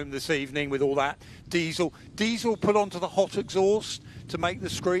get home this evening with all that diesel. Diesel put onto the hot exhaust to make the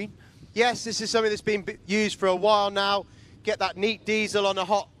screen? Yes, this is something that's been used for a while now. Get that neat diesel on a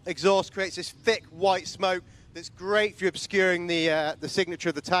hot exhaust, creates this thick white smoke that's great for obscuring the signature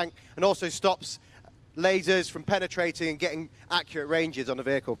of the tank, and also stops lasers from penetrating and getting accurate ranges on a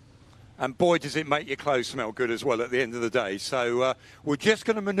vehicle. And boy, does it make your clothes smell good as well at the end of the day. So we're just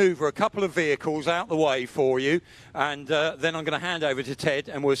going to manoeuvre a couple of vehicles out the way for you, and then I'm going to hand over to Ted,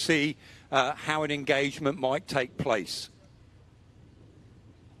 and we'll see how an engagement might take place.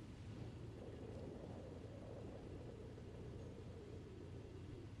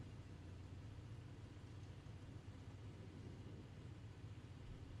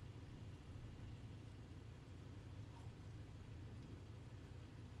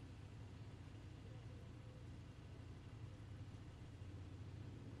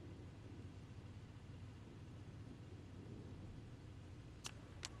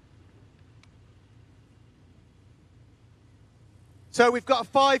 So we've got a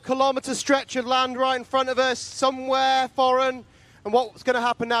 5-kilometre stretch of land right in front of us, somewhere foreign. And what's going to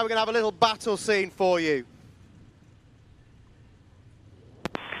happen now, we're going to have a little battle scene for you.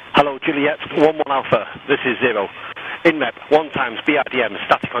 Hello, Juliet, 1-1 Alpha, this is 0. INMEP, 1 times BRDM,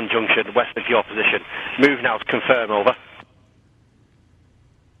 static on junction, west of your position. Move now to confirm, over.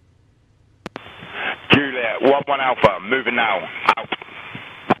 Juliet, 1-1 Alpha, moving now. Out.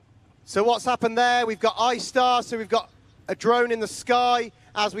 So what's happened there? We've got iStar, so we've got a drone in the sky.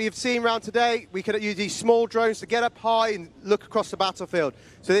 As we have seen around today, we can use these small drones to get up high and look across the battlefield.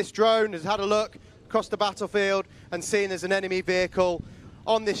 So this drone has had a look across the battlefield and seen there's an enemy vehicle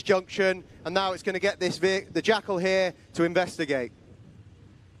on this junction, and now it's going to get the Jackal here to investigate.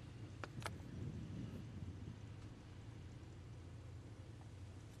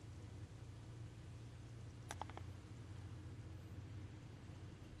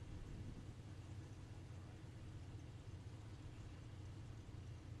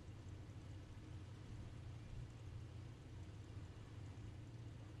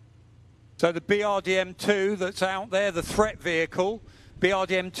 So the BRDM-2 that's out there, the threat vehicle,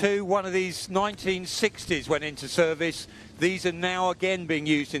 BRDM-2, one of these 1960s went into service. These are now again being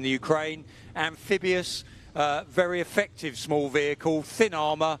used in the Ukraine. Amphibious, very effective small vehicle, thin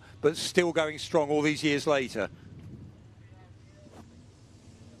armour, but still going strong all these years later.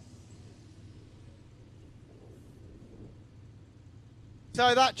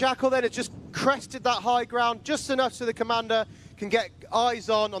 So that Jackal then has just crested that high ground just enough so the commander can get eyes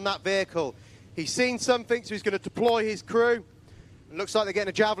on that vehicle. He's seen something, so he's going to deploy his crew. It looks like they're getting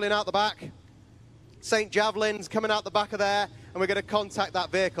a Javelin out the back. St. Javelin's coming out the back of there, and we're going to contact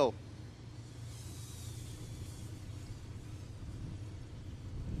that vehicle.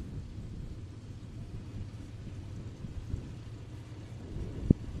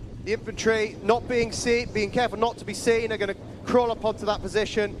 The infantry not being seen, being careful not to be seen, are going to crawl up onto that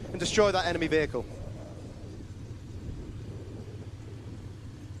position and destroy that enemy vehicle.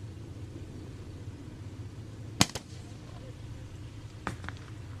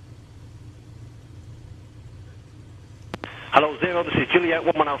 Hello, Zero, this is Juliet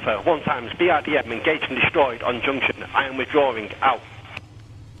 1-1 Alpha. 1 times, BRDM engaged and destroyed on junction. I am withdrawing, out.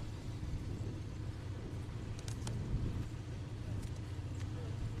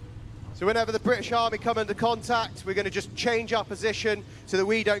 So whenever the British Army come under contact, we're going to just change our position so that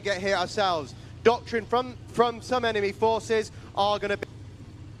we don't get hit ourselves. Doctrine from some enemy forces are going to be...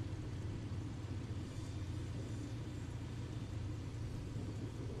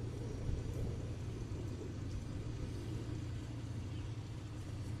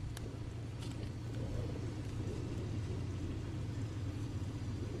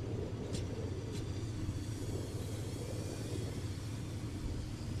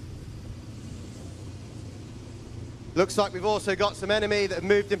 Looks like we've also got some enemy that have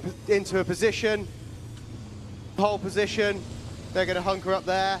moved into a position, whole position. They're going to hunker up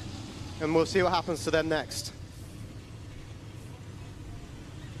there, and we'll see what happens to them next.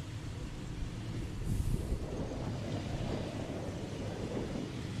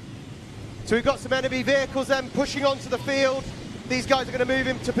 So we've got some enemy vehicles then pushing onto the field. These guys are going to move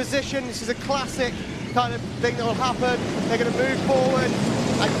into position. This is a classic kind of thing that will happen. They're going to move forward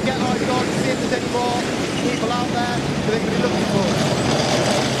and get eyes on to see if there's any more people out there that they're going to be looking for.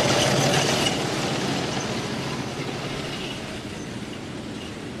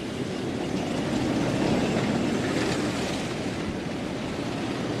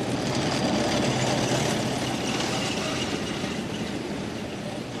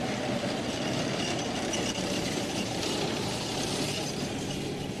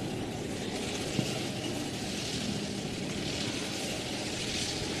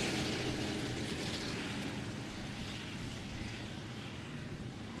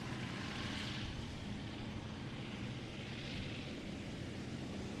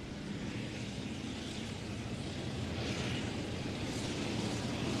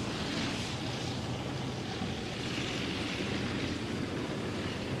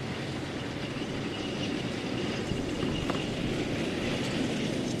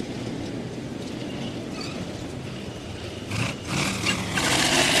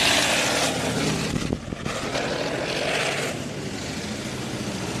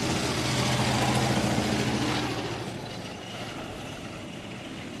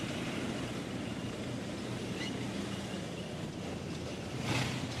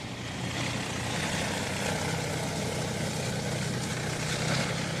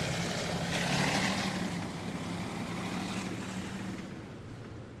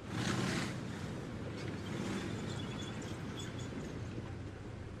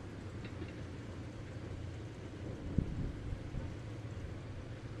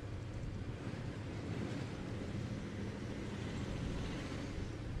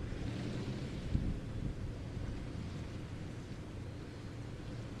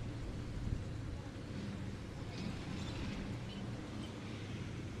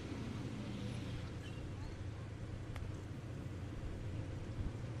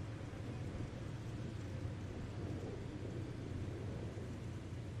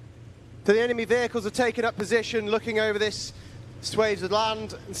 So the enemy vehicles are taking up position, looking over this swathes of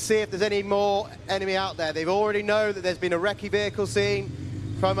land and see if there's any more enemy out there. They've already know that there's been a recce vehicle seen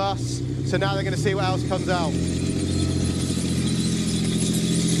from us, so now they're going to see what else comes out.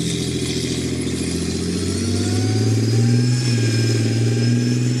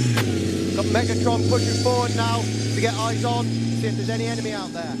 Got Megatron pushing forward now to get eyes on, see if there's any enemy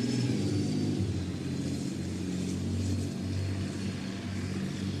out there.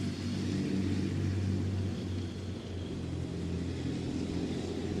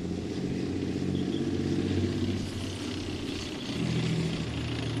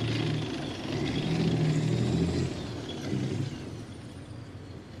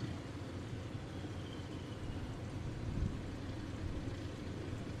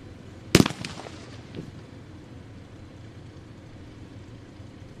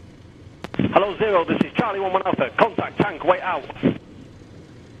 Hello, Zero, this is Charlie 11 Alpha. Contact tank, way out.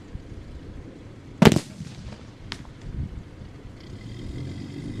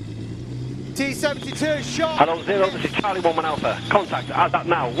 T-72 shot. Hello, Zero, this is Charlie 11 Alpha. Contact as at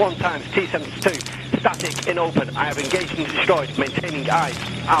now, 1 times T-72. Static in open. I have engaged and destroyed. Maintaining eyes.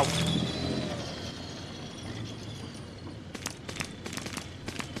 Out.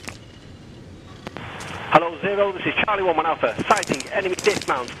 Hello, Zero, this is Charlie 11 Alpha. Sighting enemy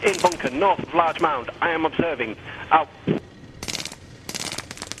dismount in bunker north of large mound. I am observing. Out.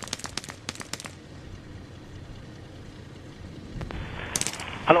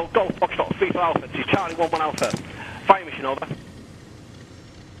 Hello, Golf Foxtrot 3 for Alpha. This is Charlie 11 Alpha. Fire mission, over.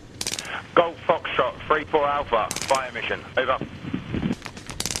 Golf Foxtrot 3-4 Alpha. Fire mission. Over.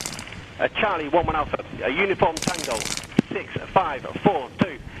 Charlie 11 Alpha. A uniform Tango. 6, 5, 4,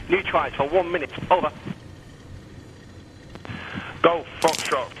 2. Neutralize for 1 minute. Over. Golf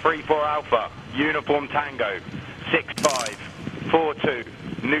Foxtrot 3-4 Alpha. Uniform Tango. 6-5,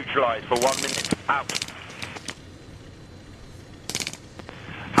 4-2. Neutralize for 1 minute. Out.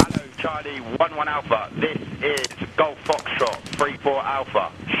 Hello, Charlie 11 Alpha. This is Golf Foxtrot 3-4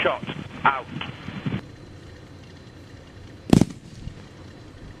 Alpha. Shot. Out.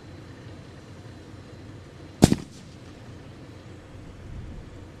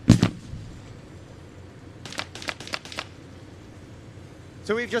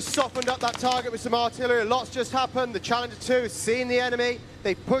 So we've just softened up that target with some artillery. A lot's just happened. The Challenger 2 has seen the enemy.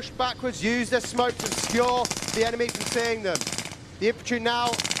 They pushed backwards, used their smoke to obscure the enemy from seeing them. The infantry now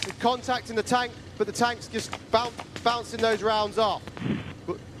is contacting the tank, but the tank's just bouncing those rounds off.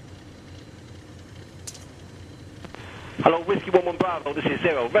 Hello, Whiskey 11 Bravo, this is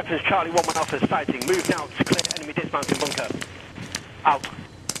Zero. Reference Charlie 11 Alpha sighting. Move now to clear enemy dismounting bunker. Out.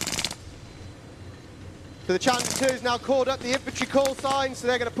 So the Challenger 2 is now called up the infantry call sign, so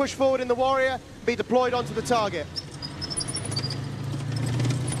they're going to push forward in the Warrior and be deployed onto the target.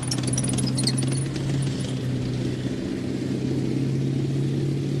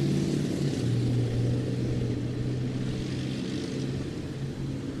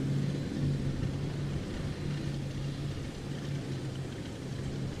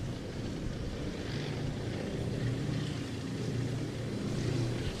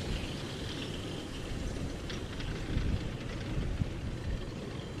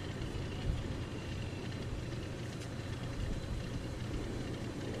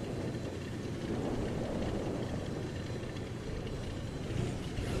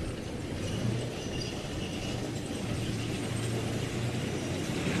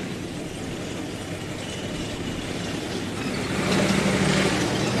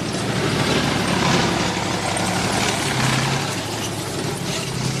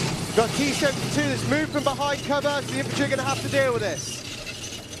 Got T-72 that's moved from behind cover, so the infantry are going to have to deal with this.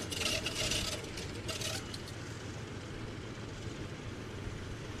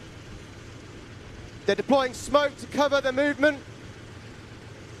 They're deploying smoke to cover their movement.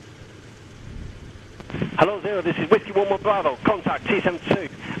 Hello, Zero, this is Whiskey 11 Bravo. Contact T-72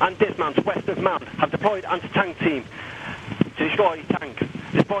 and dismount west of Mount. Have deployed anti-tank team to destroy tank.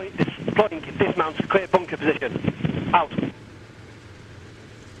 Deploying dismount to clear bunker position. Out.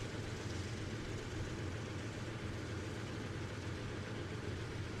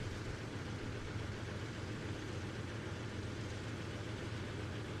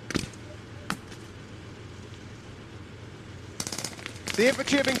 The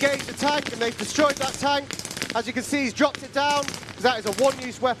infantry have engaged the tank and they've destroyed that tank. As you can see, he's dropped it down because that is a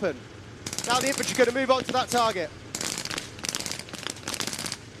one-use weapon. Now the infantry are going to move on to that target.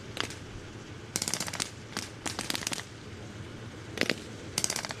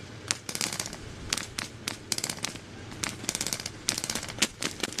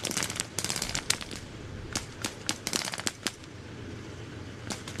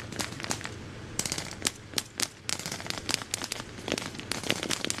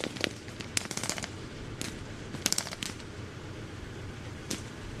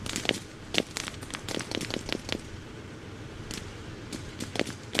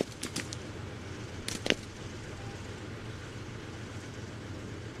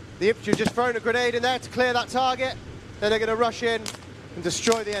 The infantry have just thrown a grenade in there to clear that target. Then they're going to rush in and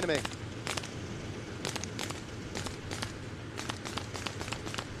destroy the enemy.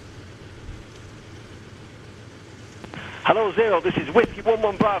 Hello, Zero. This is Whiskey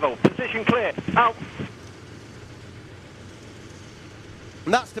 1-1 Bravo. Position clear. Out.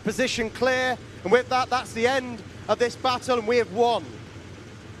 And that's the position clear. And with that, that's the end of this battle, and we have won.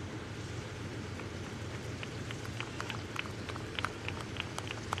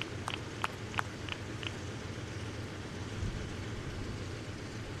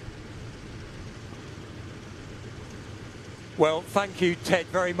 Well, thank you, Ted,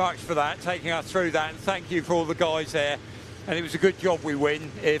 very much for that, taking us through that, and thank you for all the guys there. And it was a good job we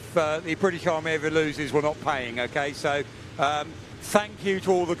win. If the British Army ever loses, we're not paying, okay? So thank you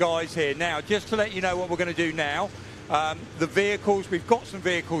to all the guys here. Now, just to let you know what we're going to do now, the vehicles, we've got some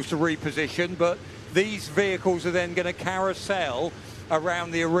vehicles to reposition, but these vehicles are then going to carousel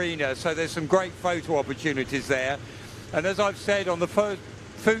around the arena. So there's some great photo opportunities there. And as I've said on the first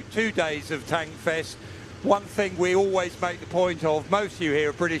 2 days of Tankfest, one thing we always make the point of, most of you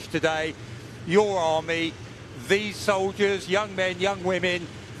here are British today, your army, these soldiers, young men, young women,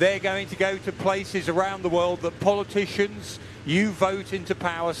 they're going to go to places around the world that politicians, you vote into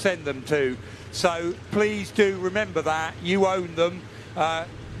power, send them to. So please do remember that, you own them,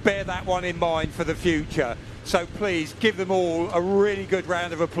 bear that one in mind for the future. So please give them all a really good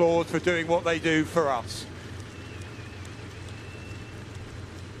round of applause for doing what they do for us.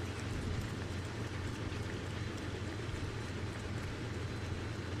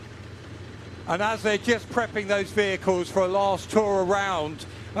 And as they're just prepping those vehicles for a last tour around,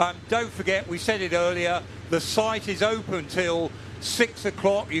 don't forget, we said it earlier, the site is open till 6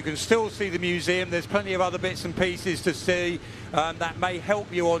 o'clock. You can still see the museum. There's plenty of other bits and pieces to see that may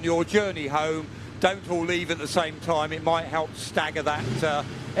help you on your journey home. Don't all leave at the same time. It might help stagger that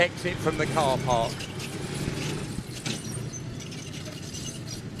exit from the car park.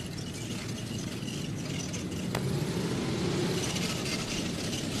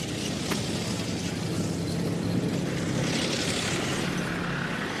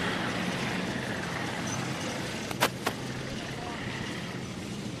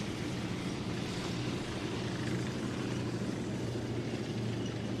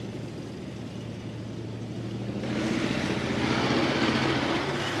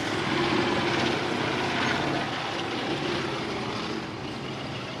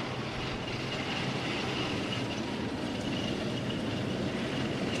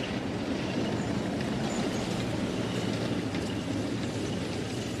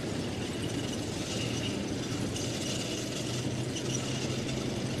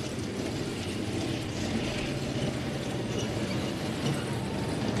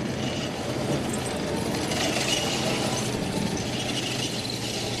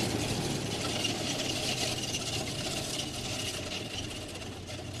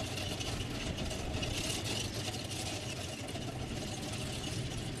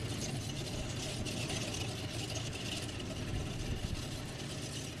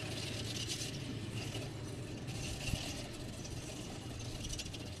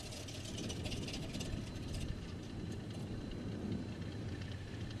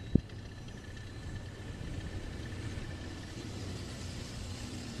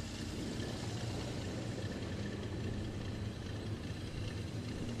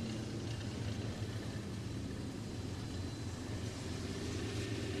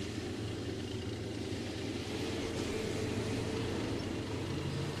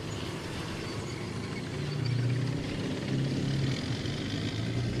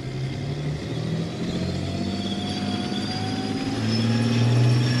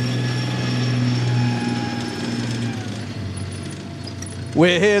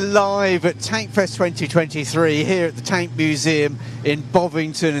 We're here live at Tankfest 2023 here at the Tank Museum in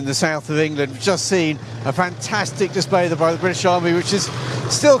Bovington in the south of England. We've just seen a fantastic display by the British Army, which is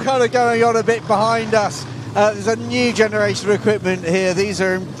still kind of going on a bit behind us. There's a new generation of equipment here. These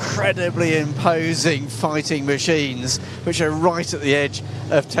are incredibly imposing fighting machines, which are right at the edge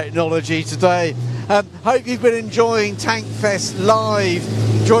of technology today. Hope you've been enjoying Tankfest live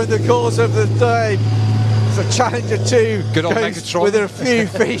during the course of the day. It's a Challenger 2 Good old Megatron. within a few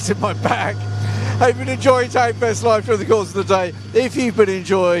feet of my back. Hope you've been enjoying Tankfest live through the course of the day. If you've been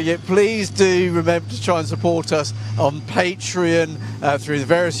enjoying it, please do remember to try and support us on Patreon, through the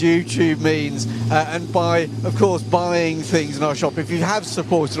various YouTube means, and by, of course, buying things in our shop. If you have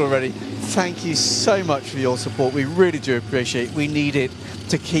supported already, thank you so much for your support. We really do appreciate it. We need it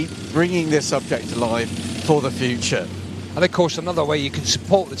to keep bringing this subject alive for the future. And of course, another way you can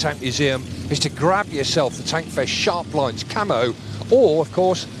support the Tank Museum is to grab yourself the Tankfest Sharp Lines camo, or of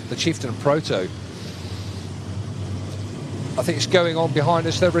course, the Chieftain Proto. I think it's going on behind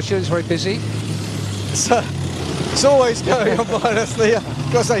us there, Richard. It's very busy. It's always going on behind us, Leah.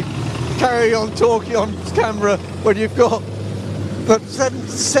 I've got to say, carry on talking on camera when you've got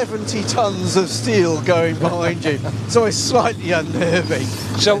 70 tons of steel going behind you. It's always slightly unnerving.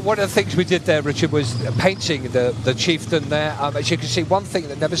 So one of the things we did there, Richard, was painting the Chieftain there. As you can see, one thing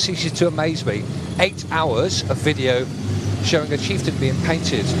that never ceases to amaze me, 8 hours of video showing a Chieftain being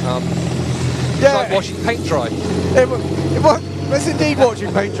painted. It's like watching paint dry. It's indeed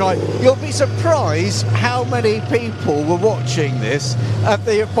watching paint dry. You'll be surprised how many people were watching this.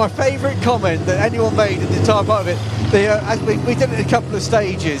 My favourite comment that anyone made in the entire part of it, we did it in a couple of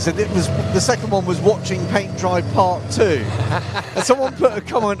stages, and the second one was watching paint dry part 2. And someone put a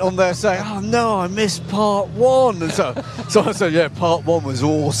comment on there saying, "Oh no, I missed part 1." And so I said, "Yeah, part 1 was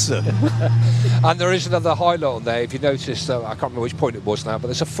awesome." And there is another highlight on there. If you notice, I can't remember which point it was now, but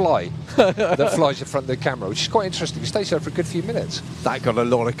there's a fly that flies in front of the camera, which is quite interesting. It stays there for a good few minutes. That got a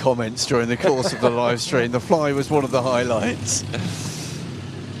lot of comments during the course of the live stream. The fly was one of the highlights.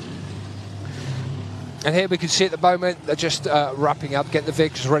 And here we can see at the moment they're just wrapping up, getting the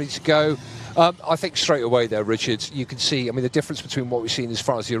vehicles ready to go. I think straight away there, Richard, you can see, I mean, the difference between what we've seen as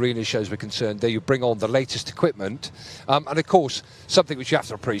far as the arena shows were concerned. There you bring on the latest equipment. And of course, something which you have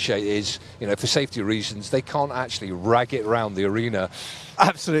to appreciate is, you know, for safety reasons, they can't actually rag it around the arena.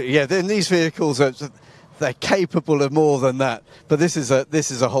 Absolutely, yeah. Then these vehicles they're capable of more than that. But this is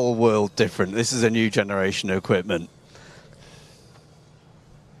a whole world different. This is a new generation of equipment.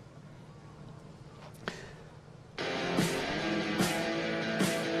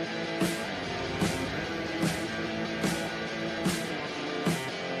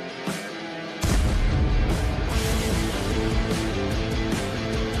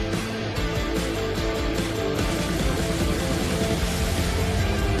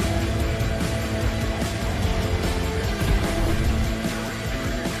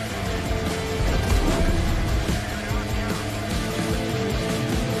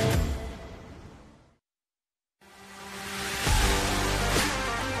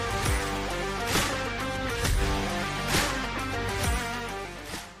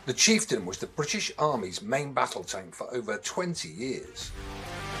 The Chieftain was the British Army's main battle tank for over 20 years.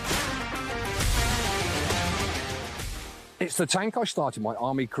 It's the tank I started my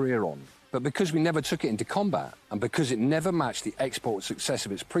army career on, but because we never took it into combat and because it never matched the export success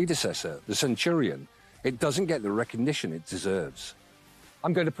of its predecessor, the Centurion, it doesn't get the recognition it deserves.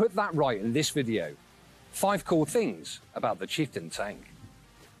 I'm going to put that right in this video. 5 cool things about the Chieftain tank.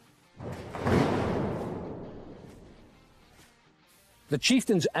 The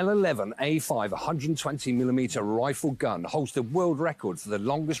Chieftain's L11A5 120mm rifle gun holds the world record for the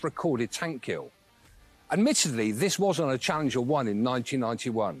longest recorded tank kill. Admittedly, this was on a Challenger 1 in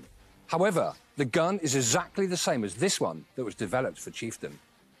 1991. However, the gun is exactly the same as this one that was developed for Chieftain.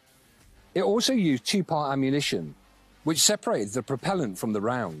 It also used 2-part ammunition, which separated the propellant from the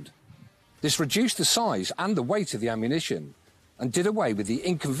round. This reduced the size and the weight of the ammunition and did away with the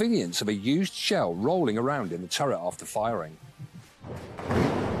inconvenience of a used shell rolling around in the turret after firing.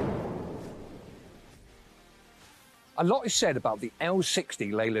 A lot is said about the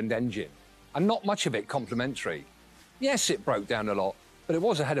L60 Leyland engine, and not much of it complimentary. Yes, it broke down a lot, but it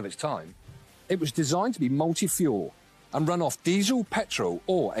was ahead of its time. It was designed to be multi-fuel and run off diesel, petrol,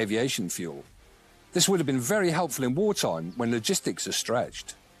 or aviation fuel. This would have been very helpful in wartime when logistics are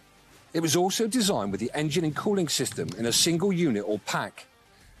stretched. It was also designed with the engine and cooling system in a single unit or pack,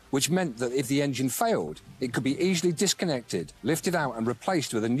 which meant that if the engine failed, it could be easily disconnected, lifted out and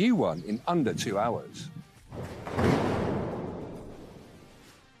replaced with a new one in under 2 hours.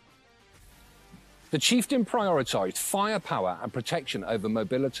 The Chieftain prioritised firepower and protection over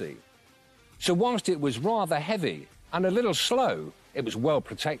mobility. So whilst it was rather heavy and a little slow, it was well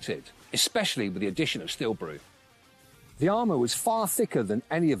protected, especially with the addition of steel brew. The armour was far thicker than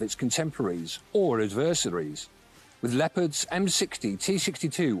any of its contemporaries or adversaries, with Leopard's M60,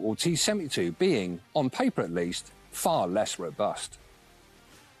 T62 or T72 being, on paper at least, far less robust.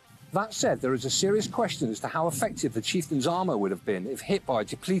 That said, there is a serious question as to how effective the Chieftain's armour would have been if hit by a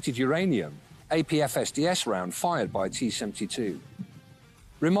depleted uranium APF-SDS round fired by a T72,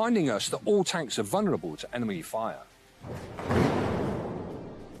 reminding us that all tanks are vulnerable to enemy fire.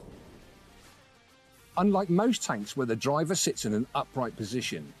 Unlike most tanks where the driver sits in an upright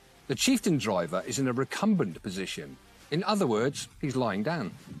position, the Chieftain driver is in a recumbent position. In other words, he's lying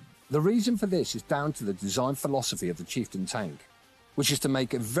down. The reason for this is down to the design philosophy of the Chieftain tank, which is to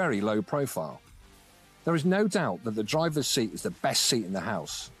make a very low profile. There is no doubt that the driver's seat is the best seat in the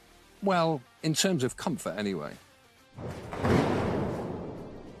house. Well, in terms of comfort anyway.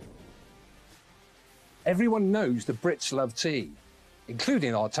 Everyone knows the Brits love tea,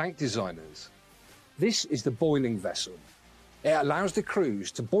 including our tank designers. This is the boiling vessel. It allows the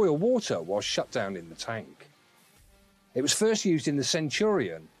crews to boil water while shut down in the tank. It was first used in the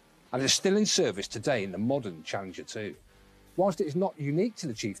Centurion and is still in service today in the modern Challenger 2. Whilst it is not unique to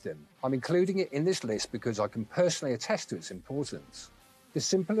the Chieftain, I'm including it in this list because I can personally attest to its importance. This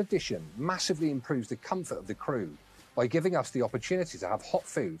simple addition massively improves the comfort of the crew by giving us the opportunity to have hot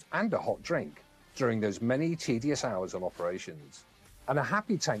food and a hot drink during those many tedious hours on operations. And a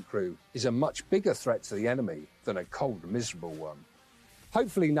happy tank crew is a much bigger threat to the enemy than a cold, miserable one.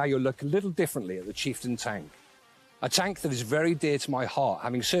 Hopefully now you'll look a little differently at the Chieftain tank. A tank that is very dear to my heart,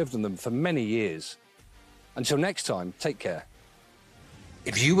 having served on them for many years. Until next time, take care.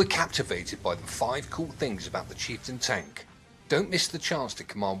 If you were captivated by the 5 cool things about the Chieftain tank, don't miss the chance to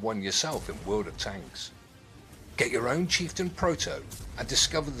command one yourself in World of Tanks. Get your own Chieftain Proto and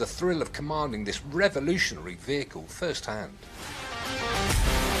discover the thrill of commanding this revolutionary vehicle firsthand.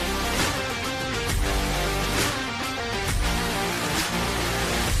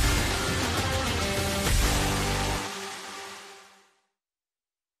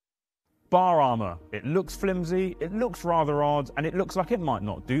 Bar armour. It looks flimsy, it looks rather odd, and it looks like it might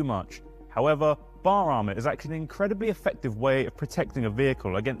not do much. However, bar armour is actually an incredibly effective way of protecting a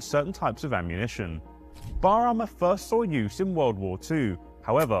vehicle against certain types of ammunition. Bar armour first saw use in World War II,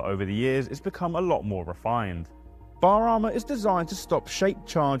 however over the years it's become a lot more refined. Bar armour is designed to stop shaped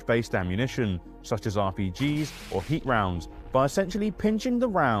charge based ammunition, such as RPGs or heat rounds, by essentially pinching the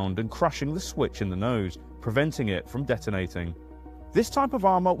round and crushing the switch in the nose, preventing it from detonating. This type of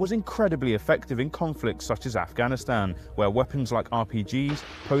armour was incredibly effective in conflicts such as Afghanistan, where weapons like RPGs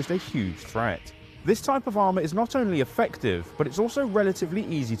posed a huge threat. This type of armour is not only effective, but it's also relatively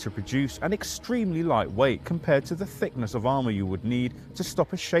easy to produce and extremely lightweight compared to the thickness of armour you would need to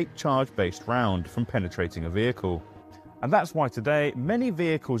stop a shaped charge-based round from penetrating a vehicle. And that's why today, many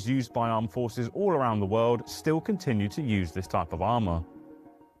vehicles used by armed forces all around the world still continue to use this type of armour.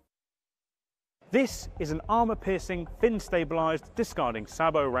 This is an armour-piercing, fin-stabilised, discarding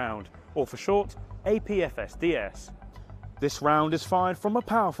sabot round, or for short, APFSDS. This round is fired from a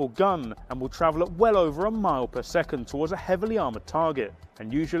powerful gun and will travel at well over a mile per second towards a heavily armoured target,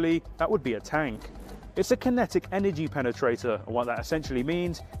 and usually that would be a tank. It's a kinetic energy penetrator, and what that essentially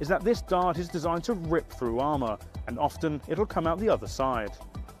means is that this dart is designed to rip through armour, and often it'll come out the other side.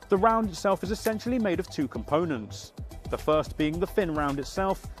 The round itself is essentially made of 2 components. The first being the fin round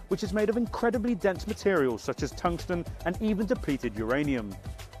itself, which is made of incredibly dense materials such as tungsten and even depleted uranium.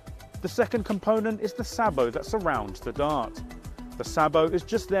 The second component is the sabot that surrounds the dart. The sabot is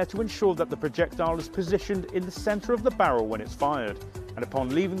just there to ensure that the projectile is positioned in the centre of the barrel when it's fired, and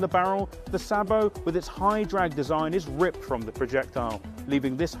upon leaving the barrel, the sabot with its high drag design is ripped from the projectile,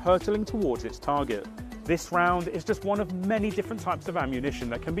 leaving this hurtling towards its target. This round is just one of many different types of ammunition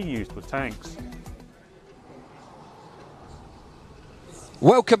that can be used with tanks.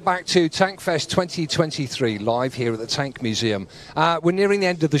 Welcome back to Tankfest 2023, live here at the Tank Museum. We're nearing the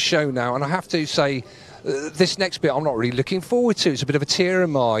end of the show now, and I have to say, this next bit I'm not really looking forward to. It's a bit of a tear in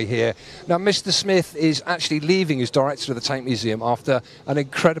my eye here. Now, Mr. Smith is actually leaving as director of the Tank Museum after an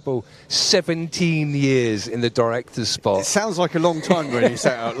incredible 17 years in the director's spot. It sounds like a long time when you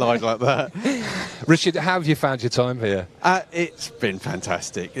say it out loud like that. Richard, how have you found your time here? It's been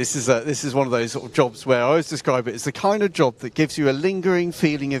fantastic. This is one of those sort of jobs where I always describe it as the kind of job that gives you a lingering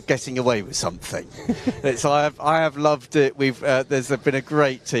feeling of getting away with something. I have loved it. There's been a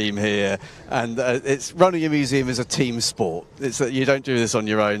great team here, and it's running a museum is a team sport. You don't do this on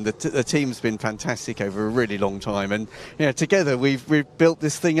your own. The team's been fantastic over a really long time, and together we've built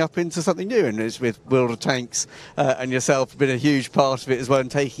this thing up into something new. And it's with World of Tanks and yourself have been a huge part of it as well, and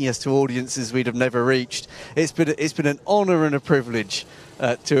taking us to audiences we'd have never reached. It's been an honour and a privilege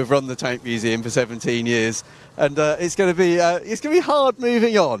to have run the Tank Museum for 17 years. And it's going to be hard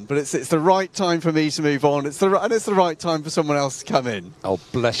moving on, but it's the right time for me to move on. It's the right time for someone else to come in. Oh,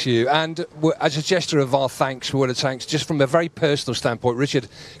 bless you! And as a gesture of our thanks for World of Tanks, just from a very personal standpoint, Richard,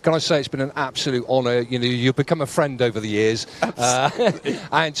 can I say it's been an absolute honour. You've become a friend over the years,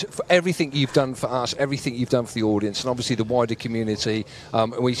 and for everything you've done for us, everything you've done for the audience, and obviously the wider community.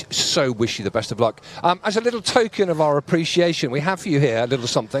 We so wish you the best of luck. As a little token of our appreciation, we have for you here a little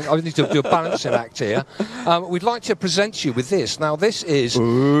something. I need to do a balancing act here. we'd like to present you with this. Now, this is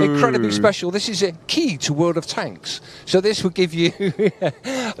incredibly special. This is a key to World of Tanks. So this will give you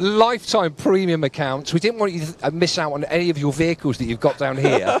lifetime premium accounts. We didn't want you to miss out on any of your vehicles that you've got down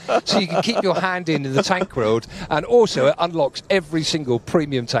here. So you can keep your hand in the tank world. And also, it unlocks every single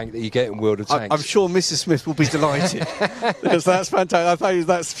premium tank that you get in World of Tanks. I'm sure Mrs. Smith will be delighted. Because that's fantastic. I think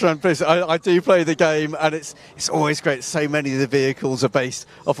that's fantastic. I do play the game, and it's always great. So many of the vehicles are based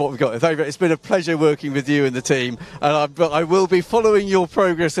off what we've got. It's been a pleasure working with you and the team, and I will be following your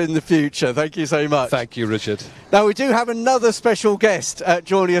progress in the future. Thank you so much. Thank you, Richard. Now, we do have another special guest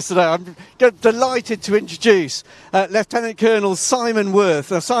joining us today. I'm delighted to introduce Lieutenant Colonel Simon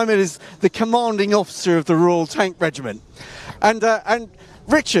Worth. Now, Simon is the commanding officer of the Royal Tank Regiment, and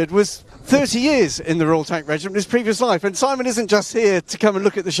Richard was 30 years in the Royal Tank Regiment in his previous life. And Simon isn't just here to come and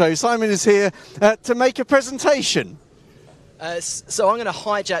look at the show. Simon is here to make a presentation. So I'm going to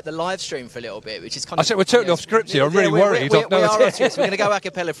hijack the live stream for a little bit, which is kind of... I said we're totally off script here. I'm really worried. We are off script. We're going to go a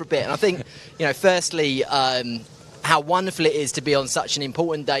cappella for a bit. And I think, firstly, how wonderful it is to be on such an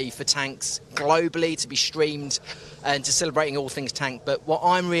important day for tanks globally, to be streamed and to celebrating all things tank. But what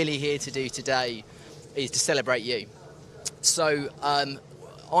I'm really here to do today is to celebrate you. So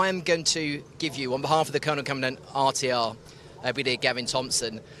I am going to give you, on behalf of the Colonel Commandant RTR, Brigadier Gavin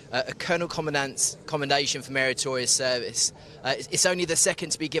Thompson, a Colonel Commandant's commendation for meritorious service. It's only the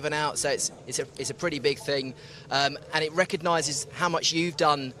second to be given out, so it's a pretty big thing, and it recognises how much you've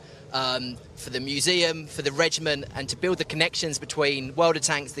done for the museum, for the regiment, and to build the connections between World of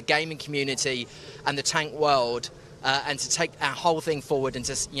Tanks, the gaming community, and the tank world. And to take our whole thing forward, and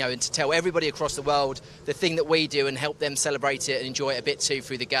to tell everybody across the world the thing that we do and help them celebrate it and enjoy it a bit too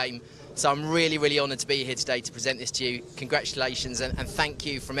through the game. So I'm really, really honoured to be here today to present this to you. Congratulations and thank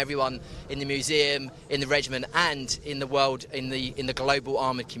you from everyone in the museum, in the regiment, and in the world, in the global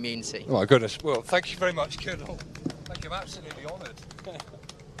armoured community. Oh my goodness! Well, thank you very much, Colonel. Thank you. I'm absolutely honoured.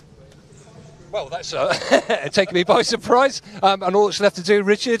 Well, that's taking me by surprise. And all that's left to do,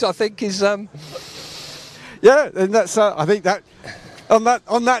 Richard, I think, is. Yeah, and that's. I think that. On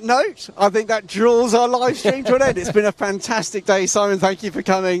that note, I think that draws our live stream to an end. It's been a fantastic day, Simon. Thank you for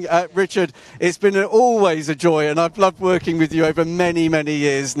coming, Richard. It's been always a joy, and I've loved working with you over many, many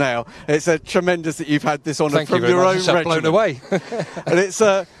years now. It's tremendous that you've had this honour from your own regiment. Blown away.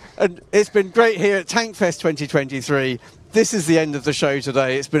 And it's been great here at Tankfest 2023. This is the end of the show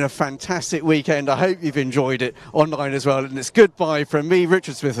today. It's been a fantastic weekend. I hope you've enjoyed it online as well. And it's goodbye from me,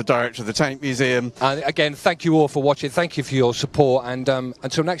 Richard Smith, the director of the Tank Museum. And again, thank you all for watching. Thank you for your support. And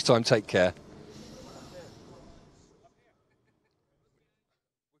until next time, take care.